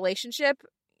fore in their relationship.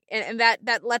 And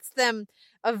that lets them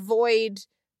avoid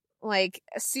like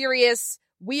serious,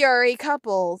 we are a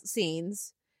couple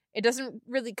scenes. It doesn't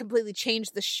really completely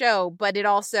change the show, but it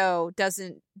also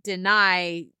doesn't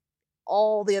deny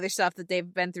all the other stuff that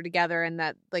they've been through together and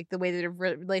that like the way that a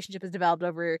relationship has developed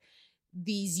over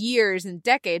these years and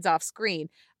decades off screen.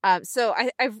 So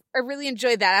I really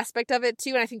enjoyed that aspect of it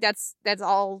too. And I think that's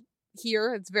all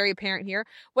here. It's very apparent here.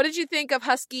 What did you think of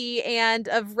Husky and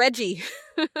of Reggie?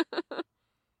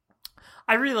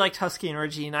 I really liked Husky and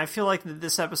Reggie, and I feel like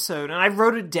this episode, and I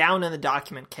wrote it down in the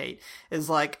document, Kate, is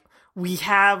like, we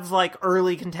have like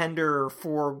early contender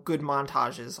for good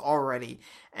montages already.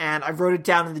 And I wrote it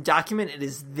down in the document. It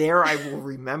is there. I will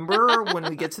remember when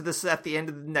we get to this at the end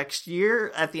of the next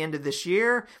year, at the end of this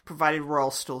year, provided we're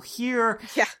all still here.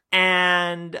 Yeah.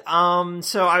 And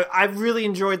so I really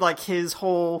enjoyed like his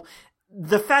whole,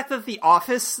 the fact that the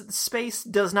office space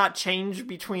does not change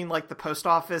between like the post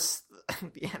office,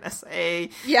 the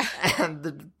NSA, and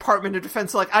the Department of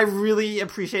Defense. Like, I really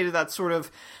appreciated that sort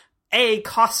of A,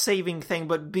 cost-saving thing,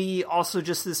 but B, also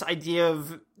just this idea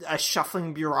of a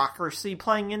shuffling bureaucracy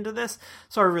playing into this.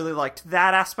 So I really liked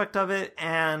that aspect of it,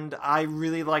 and I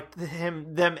really liked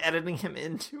them editing him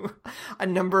into a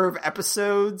number of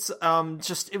episodes.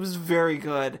 It was very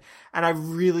good, and I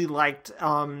really liked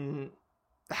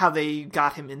how they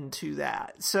got him into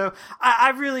that. So I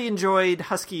really enjoyed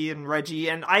Husky and Reggie,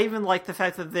 and I even liked the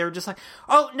fact that they were just like,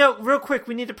 oh, no, real quick,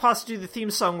 we need to pause to do the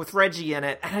theme song with Reggie in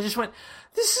it. And I just went,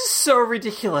 this is so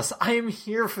ridiculous. I am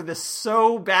here for this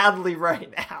so badly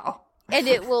right now. And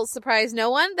it will surprise no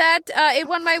one that it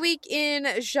won my week in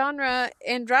genre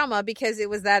and drama because it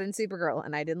was that in Supergirl,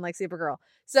 and I didn't like Supergirl.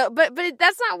 So, but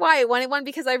that's not why it won. It won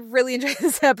because I really enjoyed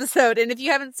this episode. And if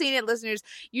you haven't seen it, listeners,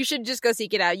 you should just go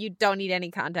seek it out. You don't need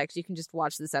any context. You can just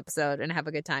watch this episode and have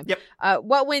a good time. Yep.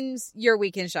 What wins your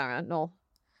week in genre, Noel?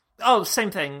 Oh,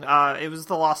 same thing. It was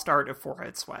The Lost Art of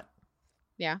Forehead Sweat.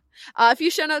 Yeah. A few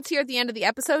show notes here at the end of the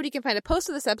episode. You can find a post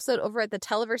of this episode over at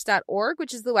theteleverse.org,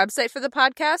 which is the website for the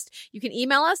podcast. You can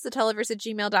email us,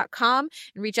 theteleverse@gmail.com,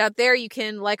 and reach out there. You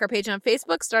can like our page on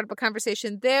Facebook, start up a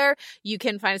conversation there. You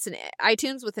can find us in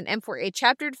iTunes with an M4A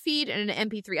chaptered feed and an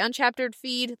MP3 unchaptered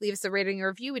feed. Leave us a rating or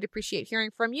review. We'd appreciate hearing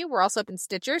from you. We're also up in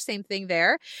Stitcher, same thing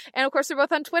there. And of course, we're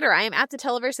both on Twitter. I am at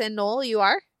theteleverse, and Noel, you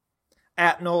are?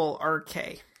 At Noel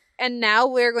RK. And now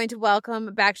we're going to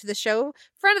welcome back to the show,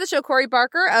 friend of the show, Corey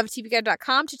Barker of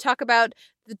TVGuide.com, to talk about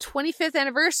the 25th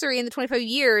anniversary and the 25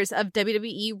 years of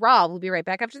WWE Raw. We'll be right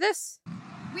back after this.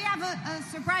 We have a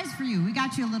surprise for you. We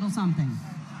got you a little something.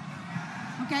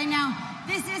 Okay, now,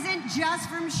 this isn't just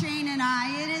from Shane and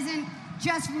I. It isn't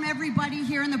just from everybody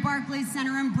here in the Barclays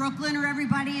Center in Brooklyn or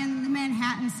everybody in the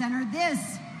Manhattan Center.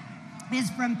 This is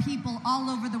from people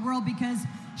all over the world because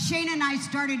Shane and I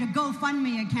started a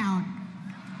GoFundMe account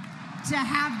to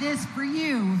have this for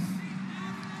you.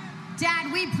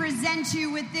 Dad, we present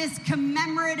you with this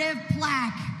commemorative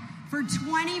plaque for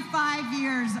 25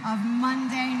 years of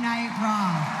Monday Night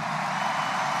Raw.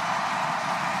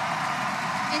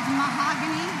 It's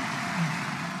mahogany.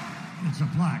 It's a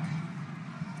plaque.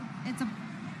 It's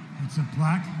a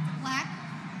plaque. Plaque.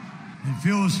 It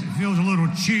feels a little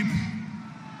cheap.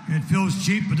 It feels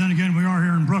cheap, but then again, we are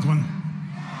here in Brooklyn.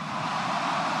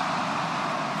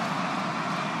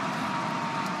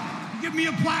 Give me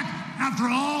a plaque after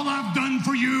all I've done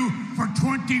for you for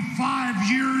 25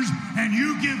 years, and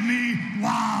you give me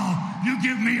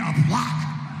a plaque.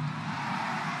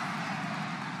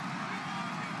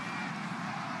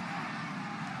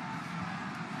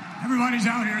 Everybody's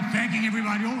out here thanking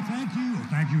everybody. Oh, thank you. Oh,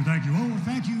 thank you. Thank you. Oh,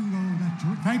 thank you.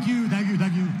 Oh, thank you. Thank you.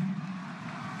 Thank you.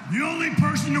 The only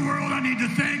person in the world I need to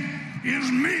thank is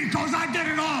me, because I did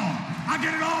it all. I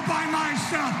did it all by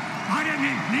myself. I didn't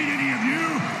need any of you.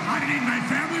 I didn't need my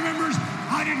family members.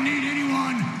 I didn't need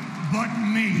anyone but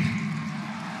me.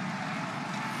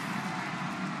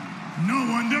 No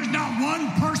one. There's not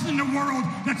one person in the world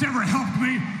that's ever helped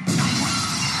me. Not one.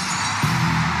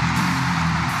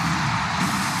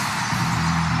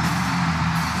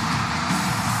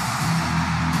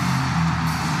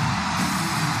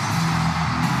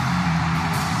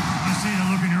 I see the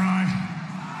look in your eye.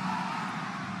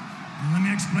 And let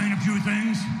me explain a few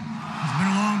things. It's been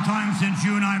a long time since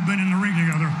you and I have been in the ring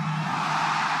together.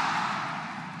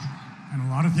 And a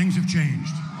lot of things have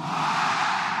changed.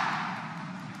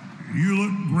 You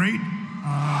look great.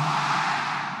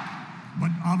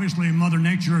 obviously Mother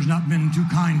Nature has not been too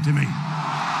kind to me.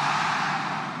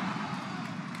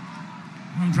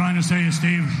 What I'm trying to say is,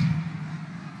 Steve,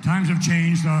 times have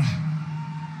changed.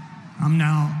 I'm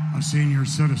now a senior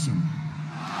citizen.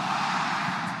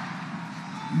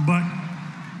 But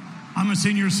I'm a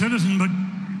senior citizen, but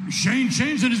Shane's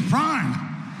in his prime.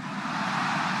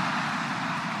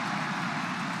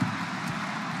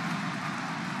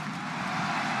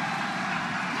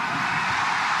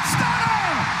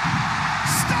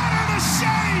 Stunner to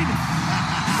Shane!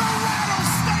 The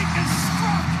rattlesnake is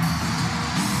struck!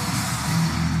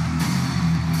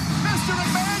 Mr.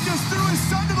 McMahon just threw his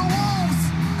son to the wolves!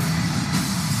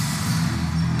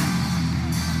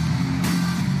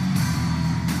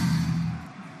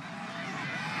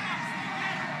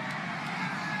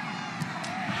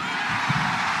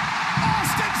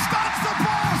 Austin stuns the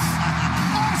boss!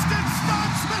 Austin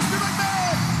stuns Mr.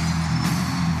 McMahon!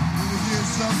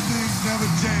 Some things never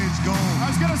change, Gold. I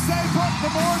was going to say, but the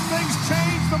more things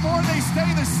change, the more they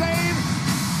stay the same.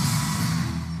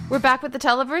 We're back with the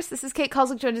Televerse. This is Kate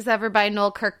Kulzick, joined as ever by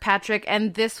Noel Kirkpatrick.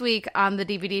 And this week on the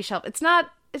DVD shelf, it's not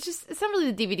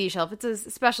really the DVD shelf. It's a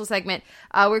special segment.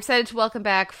 We're excited to welcome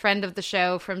back friend of the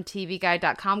show from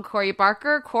TVGuide.com, Corey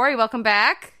Barker. Corey, welcome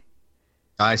back.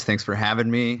 Guys, thanks for having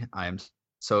me. I'm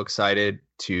so excited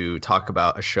to talk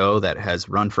about a show that has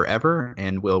run forever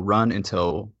and will run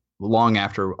until long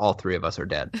after all three of us are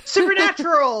dead.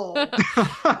 Supernatural!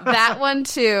 That one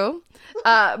too.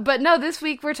 But no, this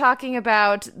week we're talking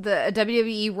about the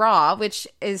WWE Raw, which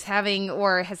is having,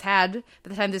 or has had, by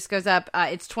the time this goes up,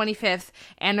 its 25th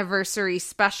anniversary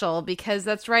special, because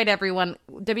that's right, everyone.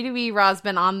 WWE Raw has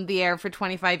been on the air for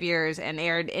 25 years and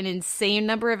aired an insane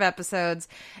number of episodes,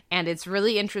 and it's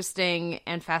really interesting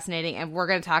and fascinating, and we're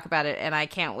going to talk about it, and I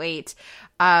can't wait.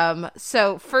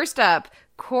 So first up,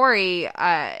 Corey,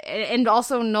 and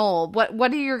also Noel,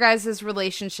 what are your guys'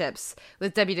 relationships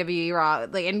with WWE Raw,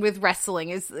 and with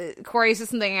wrestling? Corey, is this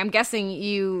something I'm guessing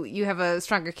you have a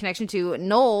stronger connection to?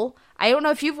 Noel, I don't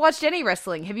know if you've watched any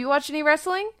wrestling. Have you watched any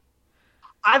wrestling?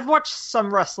 I've watched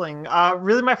some wrestling.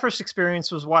 Really, my first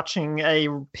experience was watching a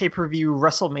pay-per-view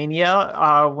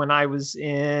WrestleMania when I was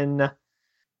in...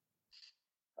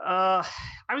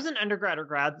 I was in undergrad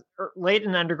or late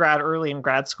in undergrad, early in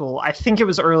grad school. I think it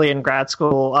was early in grad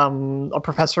school. A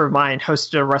professor of mine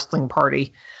hosted a wrestling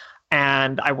party,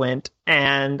 and I went.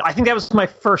 And I think that was my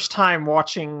first time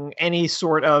watching any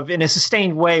sort of, in a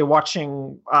sustained way,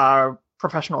 watching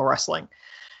professional wrestling.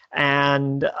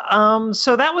 And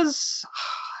so that was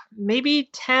maybe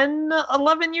 10,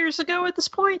 11 years ago at this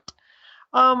point.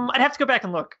 I'd have to go back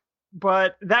and look.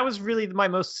 But that was really my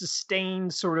most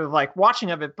sustained sort of like watching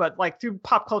of it. But like through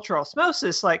pop culture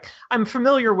osmosis, like I'm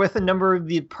familiar with a number of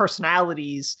the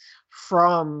personalities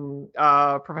from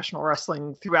professional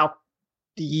wrestling throughout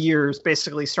the years,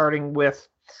 basically starting with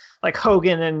like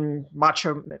Hogan and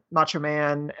Macho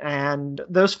Man and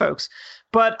those folks.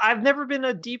 But I've never been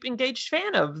a deep engaged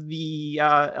fan of the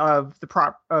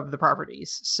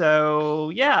properties.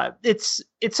 So yeah, it's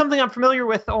something I'm familiar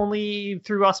with only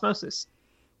through osmosis.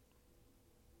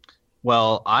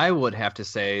 Well, I would have to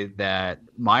say that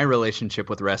my relationship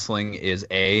with wrestling is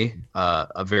a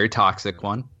very toxic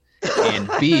one, and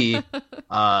B,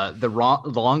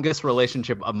 the longest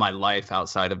relationship of my life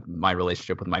outside of my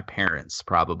relationship with my parents,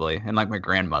 probably, and like my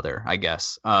grandmother, I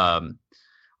guess. I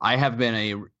have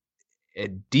been a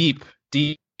deep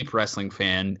wrestling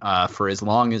fan for as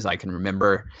long as I can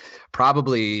remember,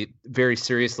 probably very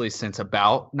seriously since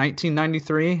about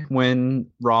 1993 when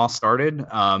Raw started.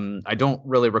 I don't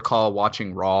really recall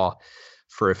watching Raw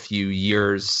for a few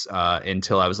years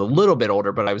until I was a little bit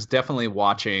older, but I was definitely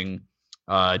watching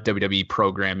WWE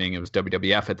programming. It was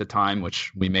WWF at the time,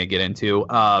 which we may get into.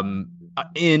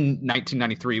 In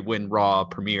 1993 when Raw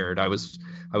premiered, I was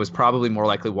probably more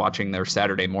likely watching their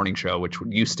Saturday morning show, which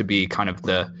used to be kind of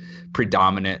the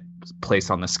predominant place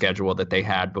on the schedule that they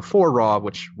had before Raw,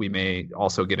 which we may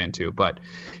also get into. But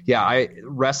yeah,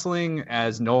 wrestling,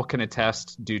 as Noel can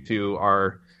attest, due to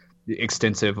our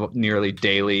extensive, nearly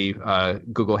daily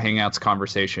Google Hangouts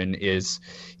conversation, is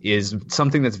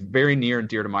something that's very near and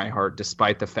dear to my heart,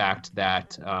 despite the fact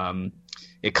that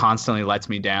it constantly lets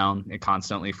me down. It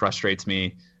constantly frustrates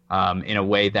me in a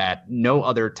way that no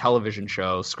other television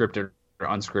show, scripted or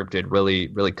unscripted,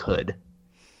 really could.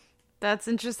 That's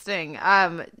interesting.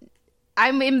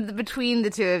 I'm in between the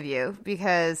two of you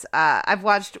because I've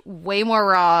watched way more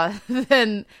Raw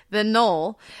than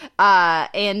Noel,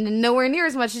 and nowhere near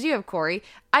as much as you have, Corey.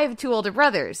 I have two older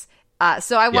brothers.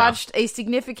 So I watched a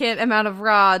significant amount of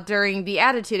Raw during the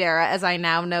Attitude Era, as I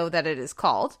now know that it is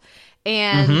called.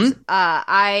 And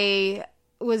I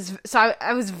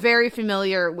I was very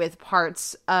familiar with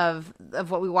parts of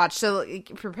what we watched. So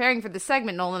preparing for the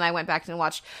segment, Nolan and I went back and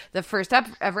watched the first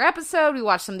ever episode. We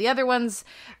watched some of the other ones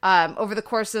over the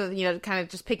course of, kind of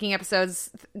just picking episodes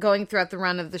going throughout the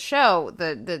run of the show,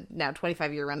 the now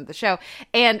 25-year run of the show.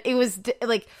 And it was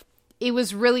it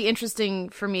was really interesting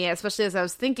for me, especially as I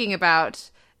was thinking about,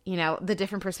 the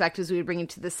different perspectives we would bring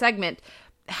into the segment,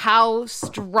 how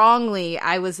strongly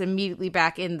I was immediately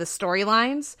back in the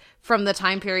storylines from the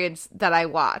time periods that I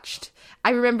watched. I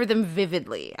remember them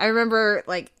vividly. I remember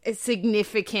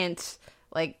significant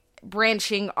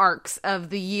branching arcs of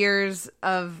the years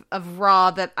of Raw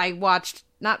that I watched,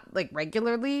 not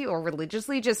regularly or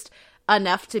religiously, just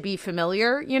enough to be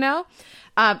familiar,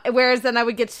 whereas then I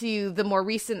would get to the more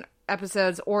recent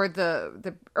episodes or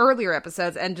the earlier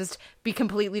episodes and just be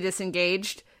completely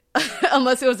disengaged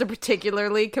unless it was a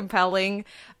particularly compelling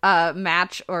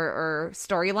match or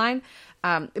storyline.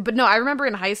 But no, I remember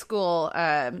in high school,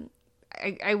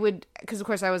 I would, because of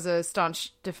course I was a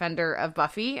staunch defender of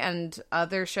Buffy and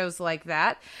other shows like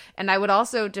that, and I would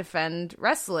also defend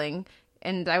wrestling,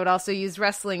 and I would also use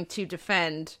wrestling to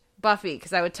defend Buffy,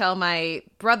 because I would tell my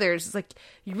brothers,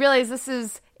 you realize this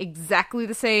is exactly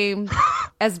the same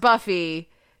as Buffy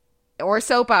or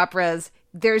soap operas.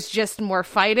 There's just more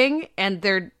fighting,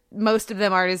 and most of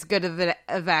them aren't as good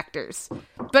of actors,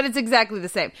 but it's exactly the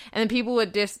same. And then people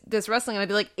would diss wrestling, and I'd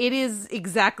be like, it is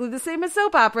exactly the same as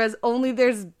soap operas, only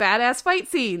there's badass fight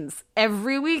scenes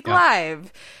every week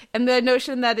live. And the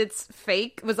notion that it's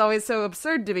fake was always so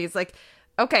absurd to me. It's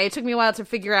okay, it took me a while to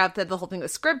figure out that the whole thing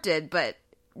was scripted, but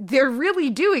they're really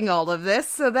doing all of this,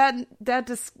 so that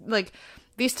just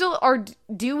they still are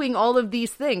doing all of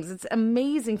these things. It's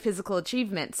amazing physical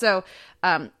achievement. So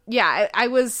I'm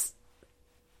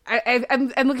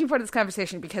looking forward to this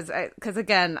conversation because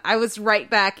again, I was right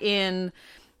back in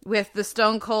with the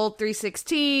Stone Cold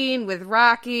 316, with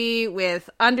Rocky, with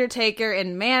Undertaker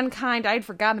and Mankind. I'd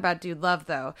forgotten about Dude Love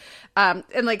though.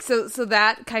 And so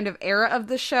that kind of era of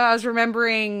the show, I was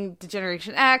remembering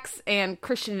Generation X and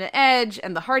Christian and Edge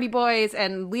and the Hardy Boys,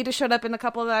 and Lita showed up in a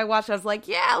couple that I watched. I was like,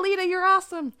 yeah, Lita, you're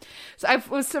awesome. So I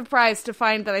was surprised to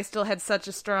find that I still had such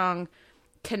a strong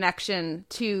connection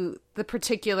to the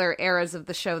particular eras of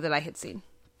the show that I had seen.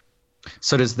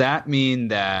 So does that mean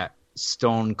that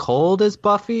Stone Cold is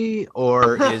Buffy,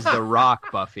 or is The Rock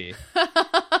Buffy?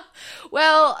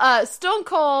 Well, Stone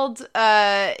Cold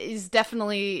is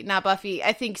definitely not Buffy.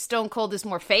 I think Stone Cold is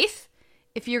more Faith,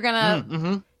 if you're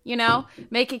gonna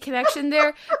make a connection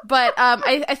there. But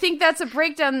I think that's a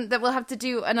breakdown that we'll have to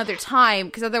do another time,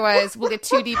 because otherwise we'll get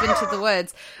too deep into the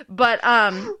woods. But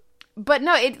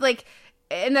no,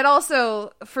 and that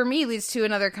also, for me, leads to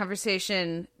another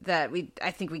conversation that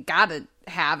I think we gotta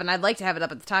have, and I'd like to have it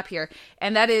up at the top here,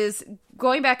 and that is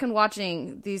going back and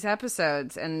watching these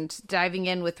episodes and diving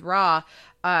in with Raw.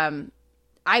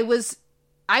 I was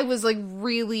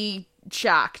really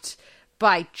shocked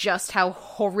by just how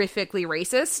horrifically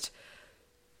racist,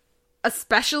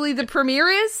 especially the premiere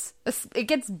is. It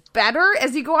gets better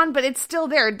as you go on, but it's still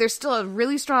there. There's still a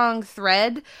really strong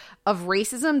thread of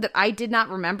racism that I did not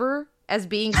remember as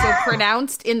being so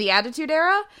pronounced in the Attitude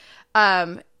Era.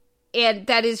 And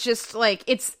that is just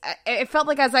it felt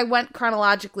like as I went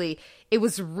chronologically, it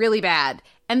was really bad.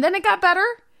 And then it got better,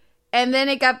 and then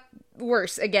it got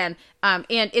worse again. And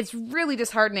it's really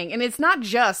disheartening. And it's not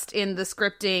just in the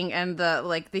scripting and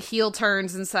the heel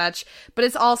turns and such, but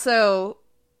it's also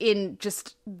in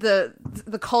just the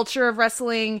culture of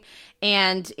wrestling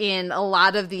and in a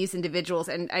lot of these individuals.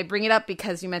 And I bring it up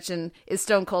because you mentioned, is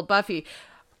Stone Cold Buffy?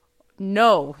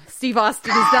 No, Steve Austin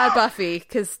is not Buffy,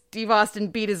 because Steve Austin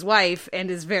beat his wife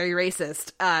and is very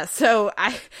racist. So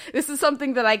this is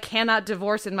something that I cannot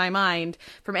divorce in my mind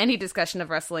from any discussion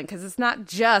of wrestling, because it's not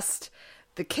just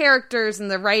the characters and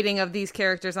the writing of these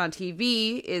characters on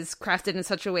TV is crafted in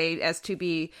such a way as to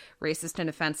be racist and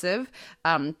offensive,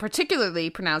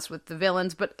 particularly pronounced with the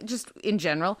villains, but just in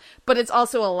general. But it's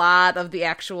also a lot of the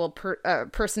actual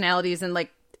personalities and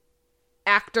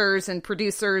actors and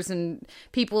producers and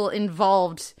people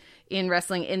involved in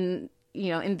wrestling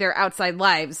in their outside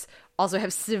lives also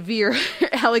have severe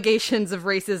allegations of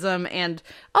racism and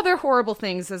other horrible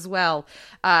things as well.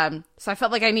 So I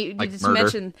felt like I needed to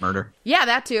mention murder. Yeah,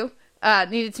 that too.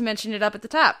 Needed to mention it up at the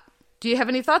top. Do you have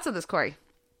any thoughts on this, Corey?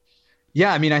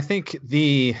 Yeah, I mean, I think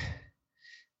being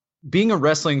a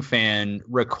wrestling fan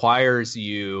requires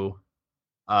you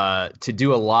to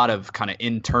do a lot of kind of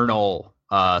internal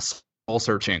soul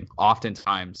searching,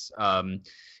 oftentimes.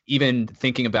 Even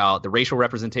thinking about the racial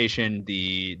representation,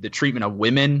 the treatment of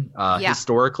women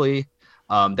historically,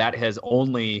 that has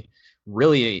only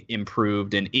really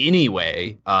improved in any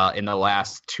way in the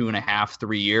last 2.5,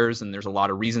 3 years. And there's a lot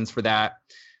of reasons for that,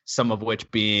 some of which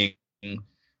being,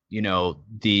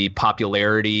 the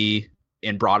popularity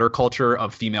in broader culture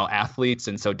of female athletes.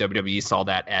 And so WWE saw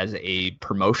that as a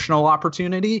promotional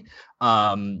opportunity.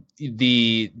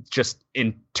 The just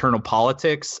internal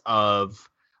politics of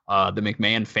the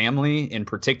McMahon family in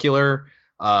particular,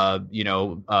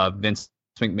 Vince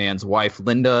McMahon's wife,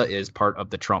 Linda, is part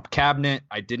of the Trump cabinet.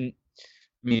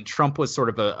 Trump was sort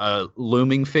of a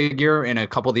looming figure in a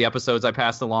couple of the episodes I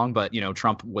passed along, but,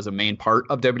 Trump was a main part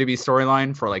of WWE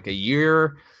storyline for like a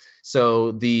year.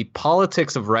 So the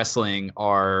politics of wrestling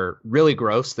are really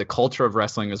gross. The culture of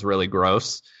wrestling is really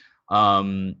gross.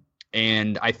 And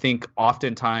I think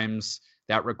oftentimes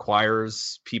that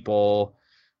requires people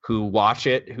who watch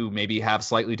it, who maybe have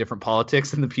slightly different politics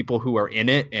than the people who are in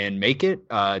it and make it,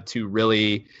 to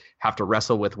really have to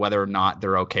wrestle with whether or not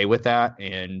they're okay with that.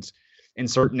 And in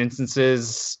certain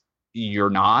instances,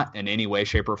 you're not in any way,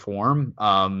 shape, or form.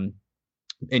 And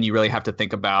you really have to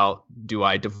think about, do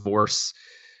I divorce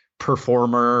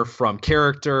performer from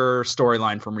character,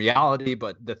 storyline from reality?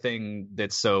 But the thing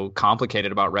that's so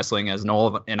complicated about wrestling, as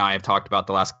Noel and I have talked about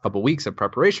the last couple of weeks in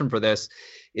preparation for this,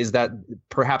 is that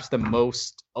perhaps the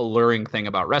most alluring thing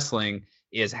about wrestling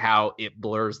is how it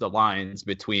blurs the lines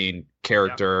between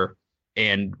character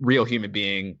and real human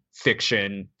being,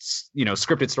 fiction,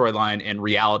 scripted storyline, and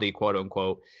reality, quote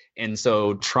unquote. And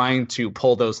so trying to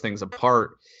pull those things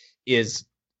apart is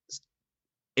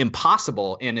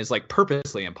impossible, and is like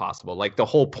purposely impossible. Like the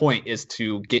whole point is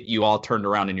to get you all turned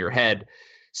around in your head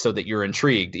so that you're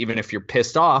intrigued. Even if you're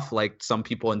pissed off, like some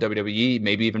people in WWE,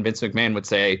 maybe even Vince McMahon would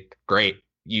say, great,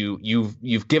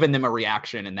 you've given them a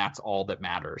reaction, and that's all that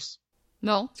matters.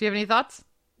 No, do you have any thoughts?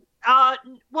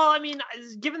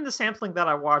 Given the sampling that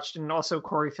I watched, and also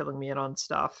Corey filling me in on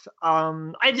stuff,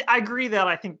 I agree that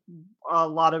I think a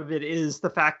lot of it is the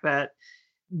fact that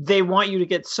they want you to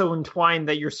get so entwined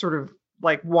that you're sort of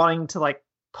like wanting to like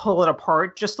pull it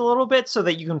apart just a little bit so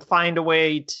that you can find a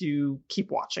way to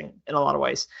keep watching in a lot of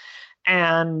ways.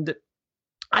 And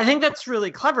I think that's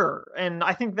really clever. And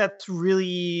I think that's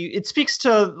really, it speaks to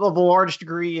the large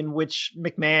degree in which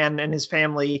McMahon and his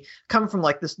family come from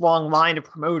like this long line of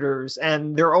promoters,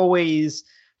 and they're always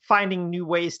finding new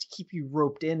ways to keep you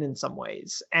roped in some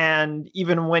ways. And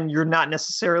even when you're not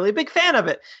necessarily a big fan of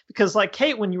it, because like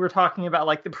Kate, when you were talking about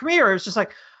like the premiere, it was just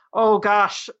like, oh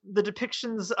gosh, the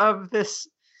depictions of this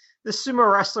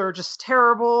sumo wrestler are just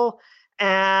terrible,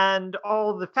 and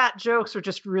all the fat jokes are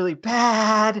just really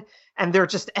bad, and they're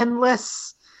just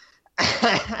endless.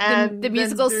 And the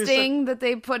musical sting that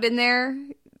they put in there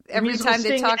every time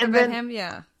they talk about him,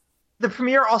 yeah. The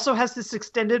premiere also has this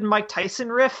extended Mike Tyson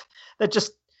riff that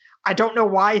just, I don't know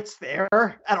why it's there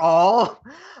at all.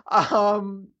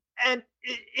 And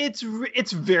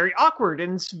it's very awkward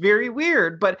and it's very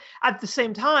weird, but at the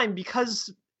same time,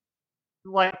 because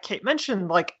like Kate mentioned,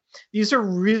 like these are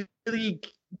really,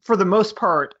 for the most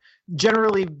part,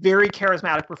 generally very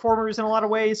charismatic performers in a lot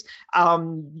of ways.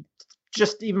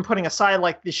 Just even putting aside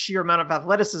like the sheer amount of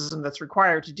athleticism that's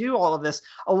required to do all of this,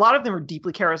 a lot of them are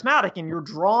deeply charismatic, and you're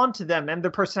drawn to them and the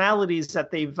personalities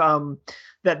that they've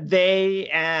that they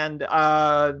and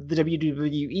the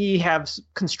WWE have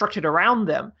constructed around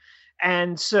them.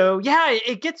 And so, yeah,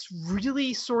 it gets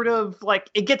really sort of like,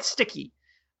 it gets sticky,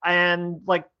 and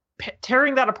like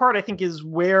tearing that apart, I think, is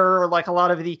where like a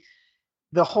lot of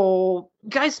the whole, you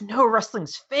guys know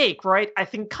wrestling's fake, right? I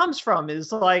think comes from,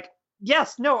 is like,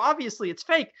 yes, no, obviously it's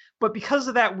fake, but because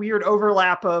of that weird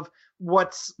overlap of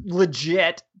what's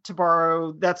legit, to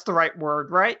borrow, that's the right word,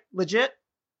 right? Legit?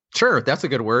 Sure, that's a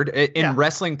good word. In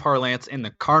wrestling parlance, in the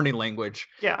Carney language,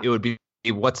 it would be,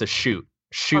 what's a shoot?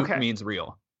 Shoot means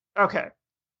real. Okay.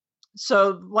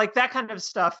 So like that kind of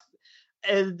stuff,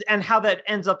 and how that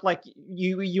ends up, like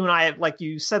you and I have, like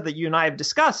you said, that you and I have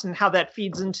discussed, and how that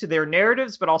feeds into their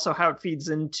narratives, but also how it feeds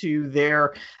into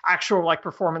their actual like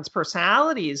performance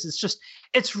personalities.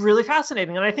 It's really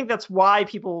fascinating. And I think that's why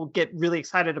people get really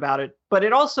excited about it. But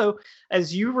it also,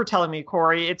 as you were telling me,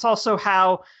 Corey, it's also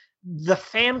how the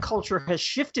fan culture has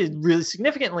shifted really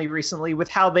significantly recently with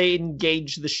how they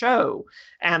engage the show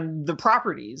and the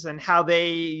properties, and how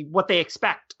what they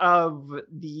expect of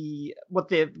the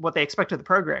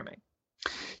programming.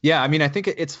 Yeah, I mean, I think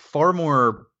it's far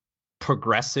more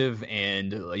progressive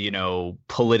and,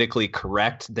 politically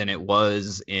correct than it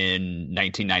was in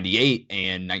 1998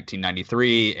 and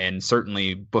 1993, and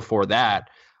certainly before that.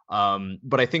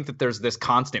 But I think that there's this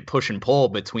constant push and pull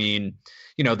between,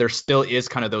 there still is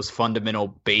kind of those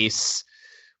fundamental base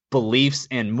beliefs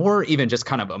and more even just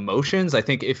kind of emotions. I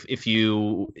think if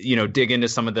you dig into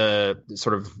some of the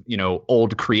sort of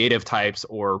old creative types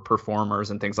or performers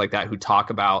and things like that who talk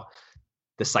about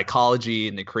the psychology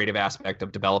and the creative aspect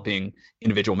of developing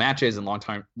individual matches and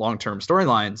long-term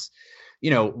storylines,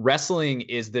 wrestling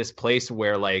is this place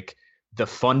where like the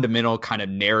fundamental kind of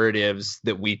narratives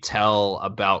that we tell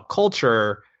about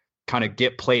culture kind of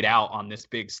get played out on this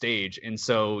big stage. And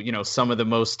so, some of the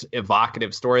most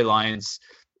evocative storylines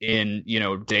in,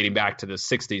 dating back to the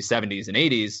 60s, 70s, and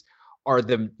 80s are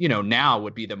now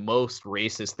would be the most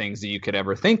racist things that you could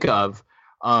ever think of.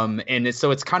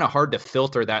 So it's kind of hard to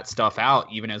filter that stuff out,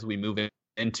 even as we move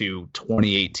into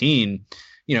 2018,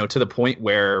 to the point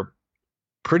where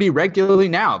pretty regularly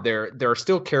now there are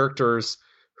still characters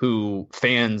who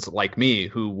fans like me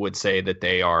who would say that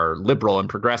they are liberal and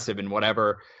progressive and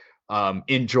whatever,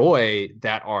 enjoy,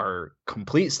 that are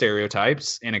complete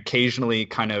stereotypes and occasionally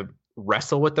kind of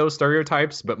wrestle with those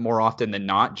stereotypes, but more often than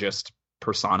not just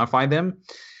personify them.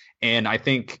 And I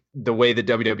think the way the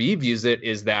WWE views it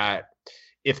is that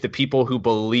if the people who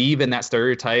believe in that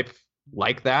stereotype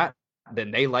like that,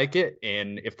 then they like it.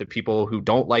 And if the people who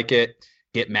don't like it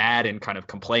get mad and kind of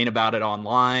complain about it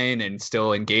online and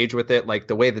still engage with it, like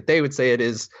the way that they would say it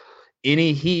is,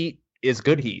 any heat is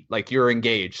good heat. Like, you're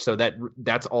engaged. So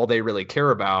that's all they really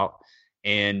care about.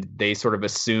 And they sort of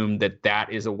assume that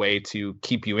is a way to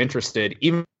keep you interested,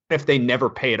 even if they never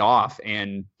pay it off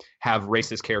and have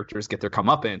racist characters get their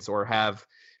comeuppance or have,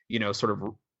 sort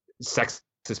of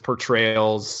sexist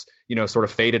portrayals, sort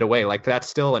of faded away. Like, that's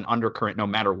still an undercurrent no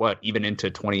matter what, even into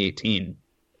 2018.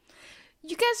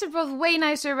 You guys are both way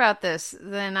nicer about this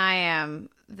than I am,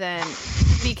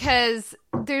 because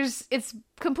it's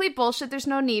complete bullshit. There's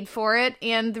no need for it,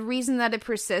 and the reason that it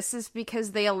persists is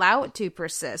because they allow it to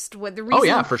persist. Oh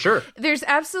yeah, for sure. There's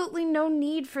absolutely no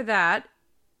need for that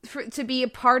to be a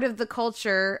part of the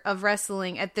culture of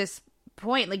wrestling at this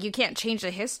point. Like, you can't change the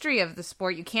history of the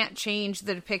sport. You can't change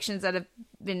the depictions that have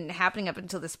been happening up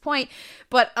until this point.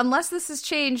 But unless this has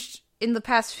changed in the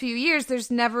past few years, there's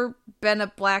never been a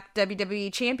black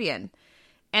WWE champion.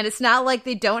 And it's not like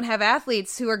they don't have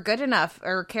athletes who are good enough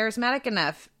or charismatic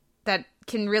enough that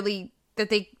can really, that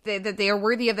they are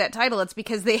worthy of that title. It's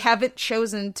because they haven't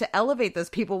chosen to elevate those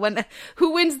people. When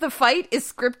who wins the fight is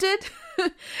scripted,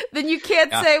 then you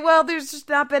can't say, well, there's just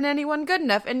not been anyone good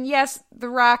enough. And yes, The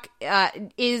Rock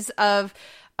is of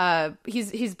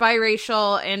he's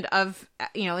biracial and of,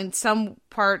 in some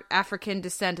part African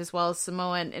descent as well as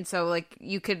Samoan. And so, like,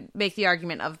 you could make the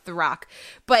argument of The Rock.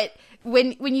 But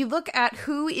when you look at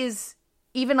who is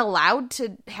even allowed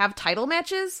to have title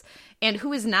matches and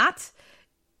who is not,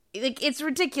 like, it's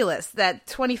ridiculous that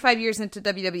 25 years into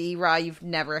WWE Raw, you've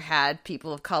never had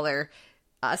people of color,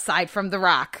 aside from The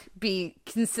Rock, be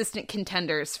consistent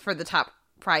contenders for the top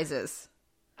prizes.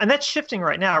 And that's shifting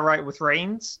right now, right, with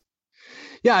Reigns?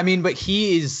 Yeah, I mean, but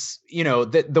he is,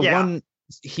 one,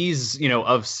 he's,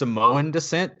 of Samoan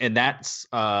descent, and that's,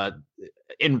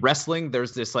 in wrestling,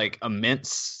 there's this, like,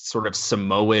 immense sort of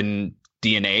Samoan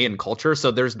DNA and culture.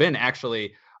 So there's been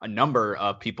actually a number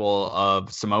of people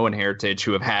of Samoan heritage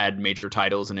who have had major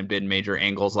titles and have been major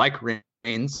angles, like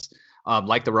Reigns,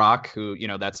 like The Rock, who,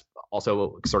 that's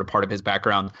also sort of part of his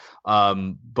background.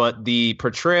 But the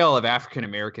portrayal of African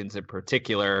Americans in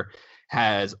particular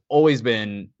has always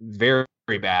been very,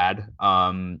 very bad,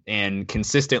 and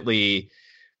consistently,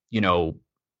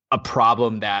 a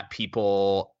problem that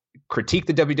people critique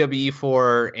the WWE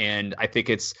for. And I think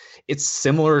it's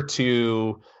similar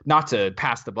to, not to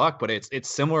pass the buck, but it's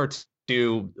similar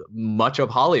to much of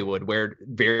Hollywood, where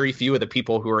very few of the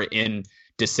people who are in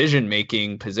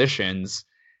decision-making positions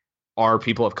are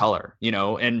people of color,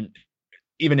 and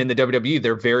even in the WWE,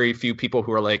 there are very few people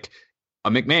who are like a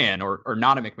McMahon or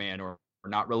not a McMahon or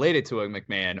not related to a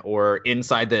McMahon or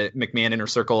inside the McMahon inner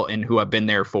circle and who have been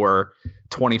there for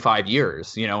 25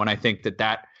 years, and I think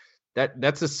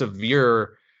that's a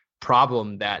severe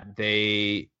problem that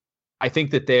I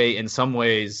think that they in some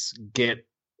ways get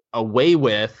away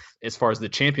with as far as the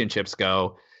championships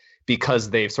go, because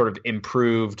they've sort of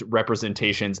improved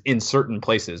representations in certain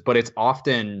places. But it's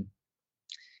often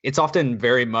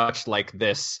very much like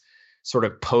this sort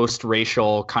of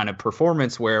post-racial kind of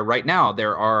performance, where right now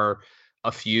there are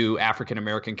a few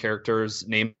African-American characters,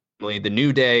 namely the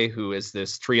New Day, who is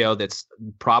this trio that's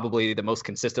probably the most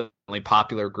consistently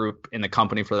popular group in the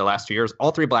company for the last 2 years.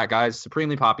 All three black guys,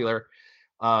 supremely popular.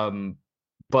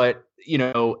 But,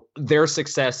 their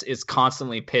success is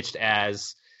constantly pitched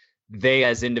as they,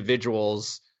 as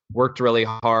individuals, worked really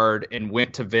hard and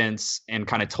went to Vince and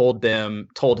kind of told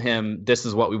him, this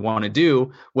is what we want to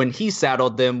do, when he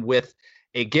saddled them with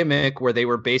a gimmick where they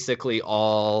were basically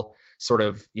all sort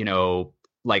of,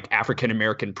 like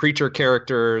African-American preacher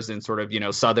characters and sort of,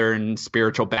 Southern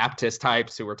spiritual Baptist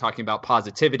types who were talking about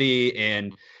positivity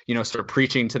and, sort of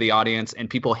preaching to the audience, and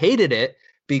people hated it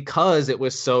because it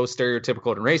was so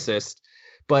stereotypical and racist.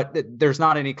 But there's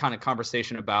not any kind of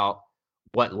conversation about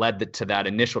what led to that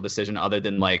initial decision other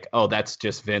than like, oh, that's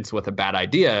just Vince with a bad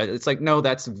idea. It's like, no,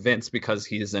 that's Vince because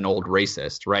he's an old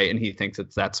racist, right? And he thinks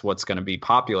that's what's going to be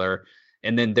popular.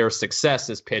 And then their success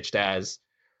is pitched as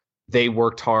they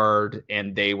worked hard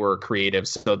and they were creative.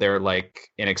 So they're like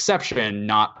an exception,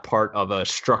 not part of a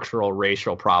structural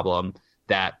racial problem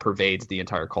that pervades the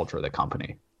entire culture of the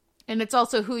company. And it's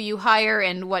also who you hire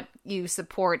and what you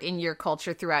support in your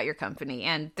culture throughout your company.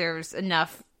 And there's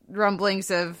enough rumblings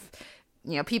of,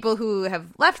 people who have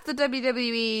left the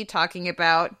WWE talking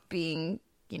about being,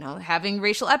 having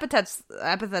racial epithets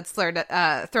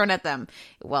thrown at them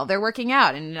while they're working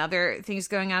out, and other things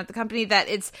going on at the company, that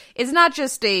it's not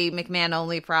just a McMahon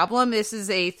only problem. This is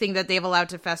a thing that they've allowed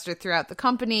to fester throughout the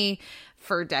company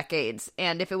for decades.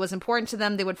 And if it was important to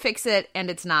them, they would fix it, and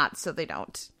it's not, so they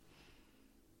don't.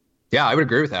 Yeah, I would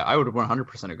agree with that. I would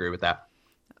 100% agree with that.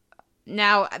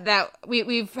 Now that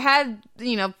we've had,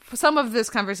 some of this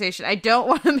conversation, I don't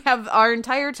want to have our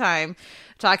entire time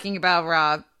talking about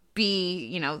Raw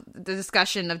be, the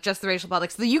discussion of just the racial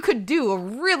politics. So you could do a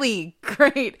really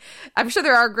great, I'm sure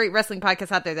there are great wrestling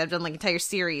podcasts out there that have done like entire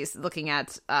series looking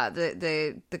at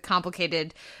the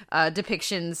complicated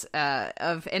depictions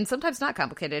of, and sometimes not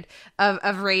complicated,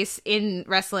 of race in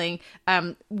wrestling.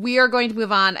 We are going to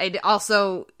move on.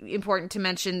 Also important to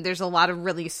mention, there's a lot of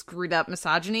really screwed up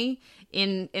misogyny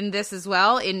in this as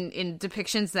well, in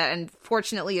depictions that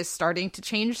unfortunately is starting to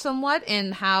change somewhat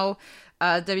in how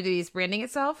WWE is branding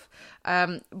itself.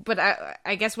 But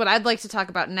I guess what I'd like to talk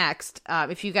about next,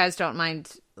 if you guys don't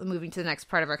mind moving to the next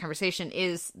part of our conversation,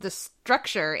 is the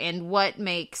structure and what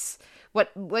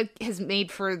has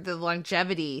made for the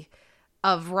longevity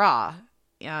of Raw.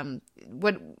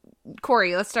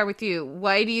 Corey, let's start with you.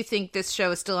 Why do you think this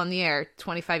show is still on the air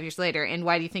 25 years later, and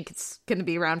why do you think it's going to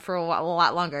be around for a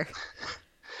lot longer?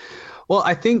 Well,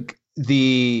 I think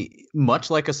much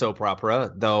like a soap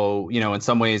opera, though, in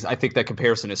some ways, I think that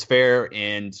comparison is fair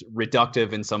and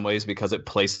reductive in some ways because it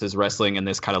places wrestling in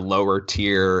this kind of lower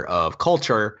tier of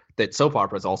culture that soap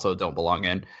operas also don't belong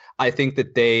in. I think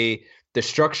that the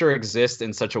structure exists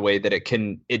in such a way that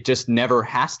it just never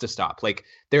has to stop. Like,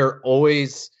 there are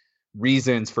always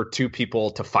reasons for two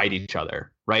people to fight each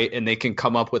other, right? And they can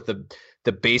come up with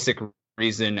the basic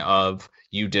reason of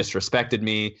you disrespected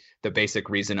me, the basic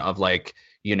reason of like,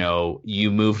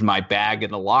 you moved my bag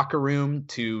in the locker room,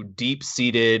 to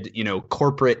deep-seated,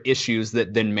 corporate issues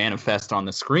that then manifest on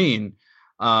the screen.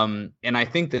 And I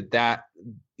think that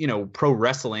pro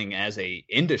wrestling as a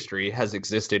industry has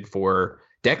existed for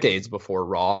decades before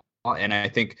Raw. And I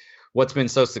think what's been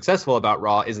so successful about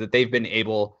Raw is that they've been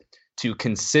able to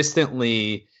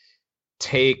consistently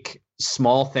take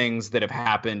small things that have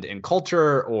happened in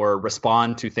culture or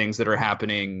respond to things that are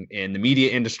happening in the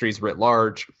media industries writ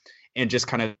large and just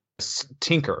kind of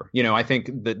tinker. I think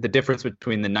the difference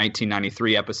between the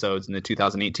 1993 episodes and the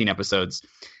 2018 episodes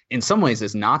in some ways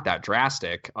is not that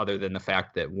drastic, other than the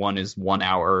fact that one is 1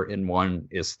 hour and one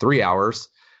is 3 hours.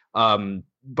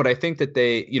 But I think that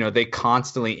they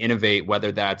constantly innovate,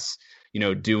 whether that's,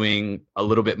 doing a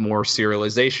little bit more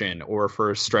serialization, or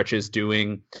for stretches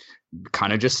doing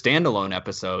kind of just standalone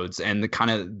episodes. And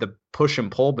the push and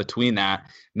pull between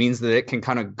that means that it can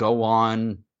kind of go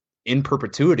on in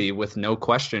perpetuity with no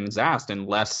questions asked,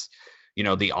 unless,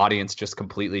 the audience just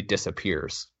completely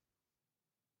disappears.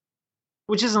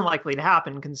 Which isn't likely to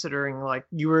happen, considering, like,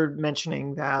 you were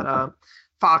mentioning that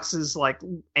Fox is like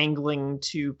angling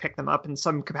to pick them up in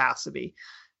some capacity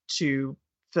to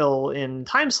fill in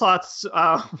time slots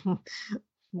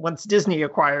once Disney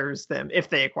acquires them, if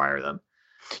they acquire them.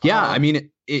 Yeah, I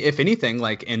mean, if anything,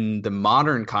 like in the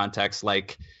modern context,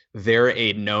 like they're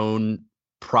a known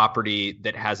property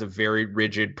that has a very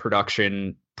rigid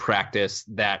production practice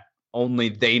that only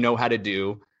they know how to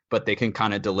do, but they can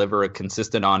kind of deliver a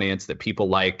consistent audience that people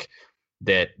like,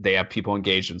 that they have people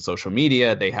engaged in social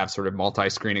media, they have sort of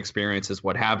multi-screen experiences,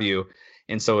 what have you.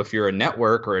 And so if you're a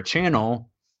network or a channel,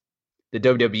 the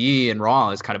WWE and Raw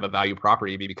is kind of a value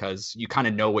property because you kind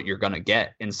of know what you're going to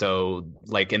get. And so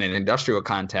like in an industrial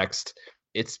context,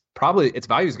 its value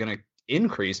is going to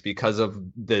increase because of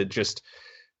the just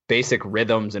basic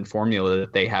rhythms and formula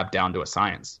that they have down to a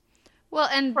science. Well,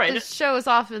 and right. This show is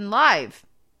often live.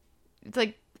 It's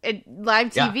like live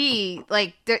TV,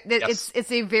 like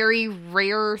it's a very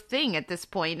rare thing at this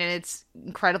point, and it's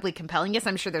incredibly compelling. Yes,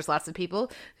 I'm sure there's lots of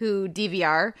people who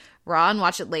DVR Raw and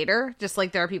watch it later, just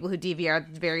like there are people who DVR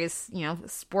various,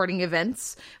 sporting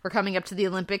events. We're coming up to the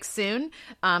Olympics soon.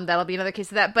 That'll be another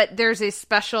case of that. But there's a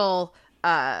special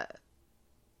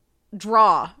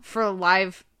draw for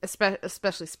live,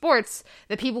 especially sports,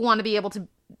 that people want to be able to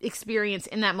experience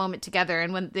in that moment together.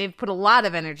 And when they've put a lot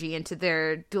of energy into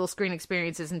their dual screen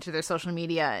experiences, into their social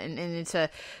media, and into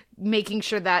making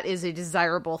sure that is a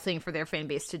desirable thing for their fan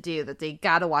base to do, that they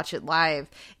got to watch it live.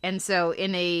 And so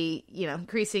in a,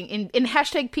 increasing in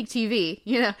hashtag peak TV,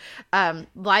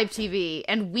 live TV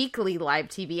and weekly live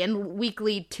TV and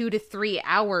weekly 2 to 3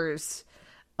 hours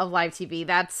of live TV,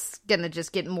 that's going to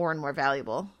just get more and more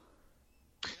valuable.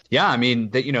 Yeah, I mean,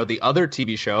 the other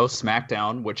TV show,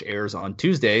 SmackDown, which airs on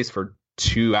Tuesdays for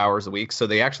 2 hours a week, so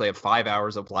they actually have 5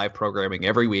 hours of live programming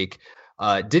every week.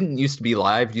 Didn't used to be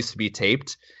live, used to be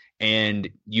taped. And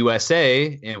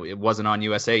USA, it wasn't on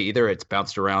USA either. It's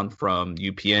bounced around from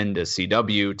UPN to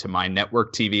CW to My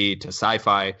Network TV to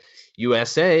Sci-Fi.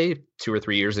 USA, 2 or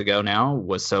 3 years ago now,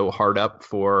 was so hard up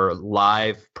for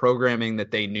live programming that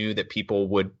they knew that people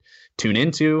would tune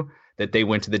into, that they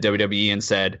went to the WWE and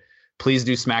said, please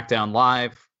do SmackDown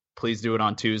live. Please do it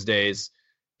on Tuesdays,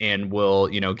 and we'll,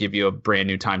 give you a brand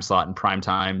new time slot in prime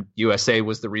time. USA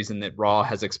was the reason that Raw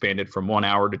has expanded from 1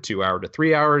 hour to 2 hour to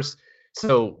 3 hours.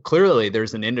 So clearly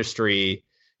there's an industry,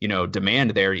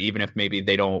 demand there, even if maybe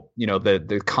they don't,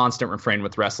 the constant refrain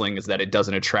with wrestling is that it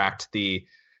doesn't attract the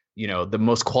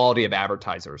most quality of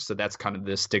advertisers. So that's kind of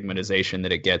the stigmatization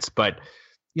that it gets. But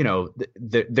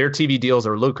their TV deals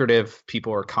are lucrative.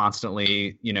 People are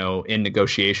constantly, in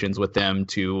negotiations with them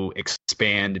to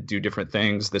expand, do different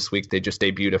things. This week, they just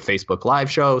debuted a Facebook Live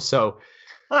show. So,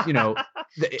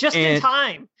 just in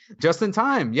time. Just in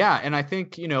time. Yeah. And I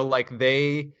think,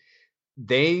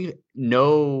 they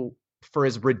know, for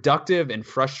as reductive and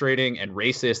frustrating and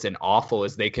racist and awful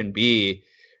as they can be,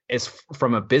 as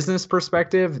from a business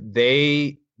perspective,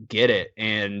 they get it.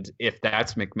 And if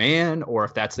that's McMahon or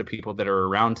if that's the people that are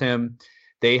around him,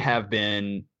 they have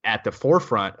been at the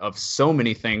forefront of so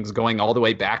many things, going all the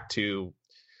way back to,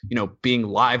 being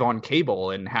live on cable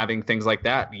and having things like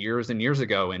that years and years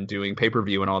ago, and doing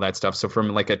pay-per-view and all that stuff. So from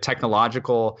like a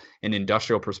technological and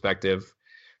industrial perspective,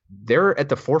 they're at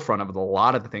the forefront of a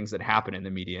lot of the things that happen in the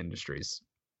media industries.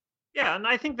 Yeah, and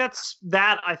I think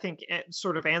I think it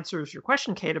sort of answers your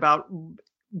question, Kate, about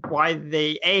why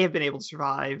they have been able to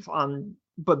survive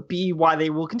but B, why they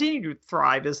will continue to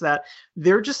thrive, is that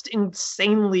they're just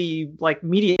insanely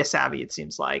media savvy, it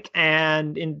seems like,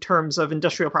 and in terms of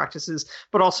industrial practices,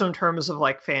 but also in terms of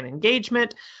fan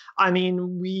engagement. I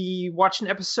mean, we watched an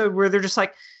episode where they're just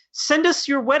send us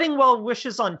your wedding well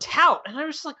wishes on Tout, and I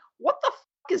was just what the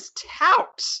fuck is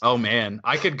Tout? Oh man,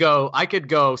 I could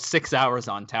go 6 hours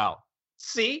on Tout.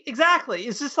 See, exactly.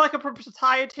 Is this a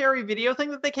proprietary video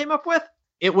thing that they came up with?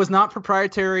 It was not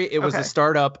proprietary. It was a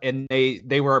startup, and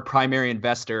they were a primary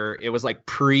investor. It was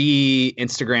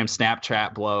pre-Instagram,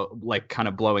 Snapchat kind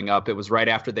of blowing up. It was right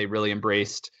after they really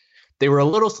embraced. They were a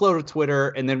little slow to Twitter,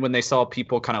 and then when they saw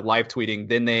people kind of live tweeting,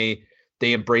 then they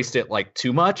embraced it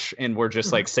too much, and were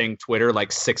just saying Twitter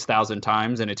 6,000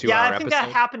 times in a 2 hour episode. Yeah, I think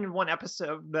that happened in one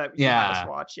episode that we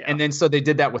watched. Yeah, and then so they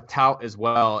did that with Tout as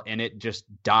well, and it just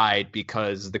died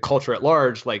because the culture at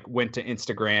large went to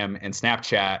Instagram and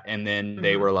Snapchat, and then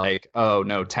they were oh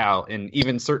no, Tout, and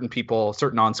even certain people,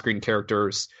 certain on-screen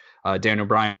characters, Daniel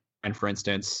Bryan, for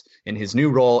instance, in his new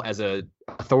role as a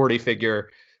authority figure,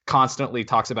 constantly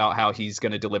talks about how he's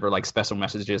going to deliver special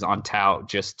messages on Tout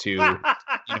just to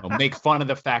make fun of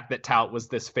the fact that Tout was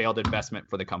this failed investment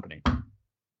for the company.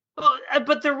 Well,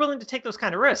 but they're willing to take those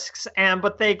kind of risks,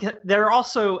 but they're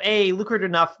also A, lucrative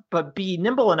enough, but B,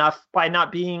 nimble enough by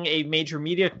not being a major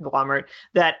media conglomerate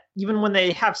that even when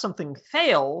they have something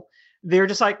fail, they're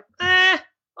just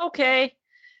okay,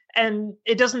 and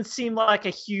it doesn't seem like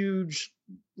a huge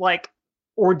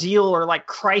ordeal or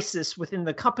crisis within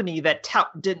the company that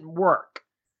Tout didn't work.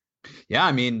 Yeah,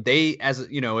 I mean, they, as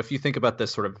if you think about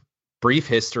this sort of brief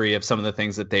history of some of the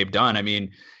things that they've done, I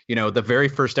mean, the very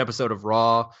first episode of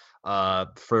Raw,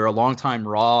 for a long time,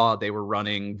 Raw, they were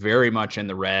running very much in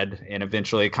the red, and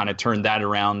eventually kind of turned that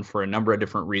around for a number of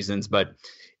different reasons. But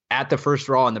at the first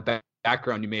Raw, in the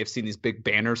background, you may have seen these big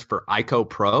banners for ICO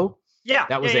Pro. Yeah,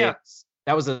 that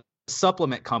was a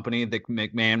supplement company that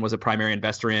McMahon was a primary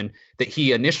investor in, that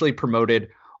he initially promoted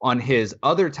on his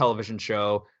other television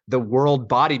show, the World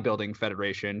Bodybuilding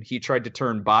Federation. He tried to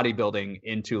turn bodybuilding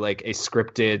into a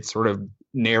scripted sort of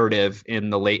narrative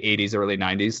in the late 80s, early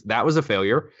 90s. That was a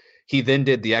failure. He then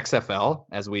did the XFL,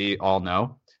 as we all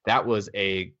know. that was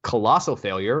a colossal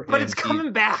failure. But it's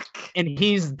coming back. And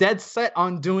he's dead set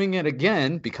on doing it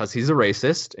again because he's a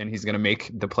racist and he's going to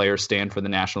make the players stand for the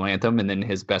national anthem. And then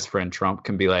his best friend Trump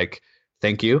can be like,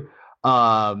 thank you.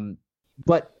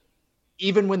 But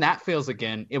even when that fails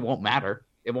again, it won't matter.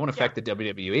 It won't affect the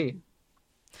WWE.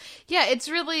 Yeah, it's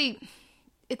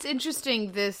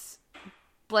interesting, this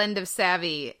blend of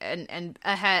savvy and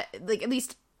ahead, like at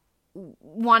least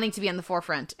wanting to be on the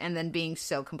forefront and then being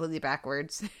so completely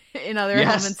backwards in other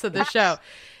elements of the show.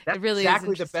 That's it really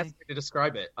exactly is the best way to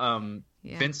describe it.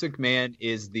 Vince McMahon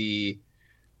is the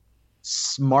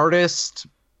smartest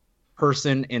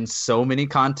person in so many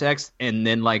contexts, and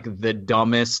then like the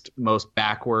dumbest, most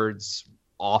backwards,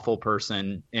 awful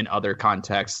person in other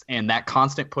contexts. And that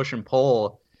constant push and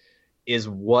pull is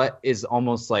what is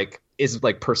almost like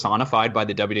personified by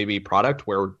the WWE product,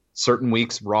 where certain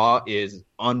weeks Raw is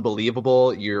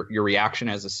unbelievable. Your reaction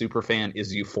as a super fan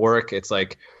is euphoric. It's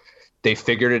like they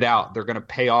figured it out. They're going to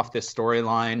pay off this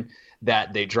storyline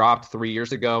that they dropped 3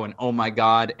 years ago, and oh my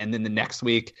God. And then the next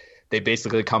week they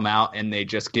basically come out and they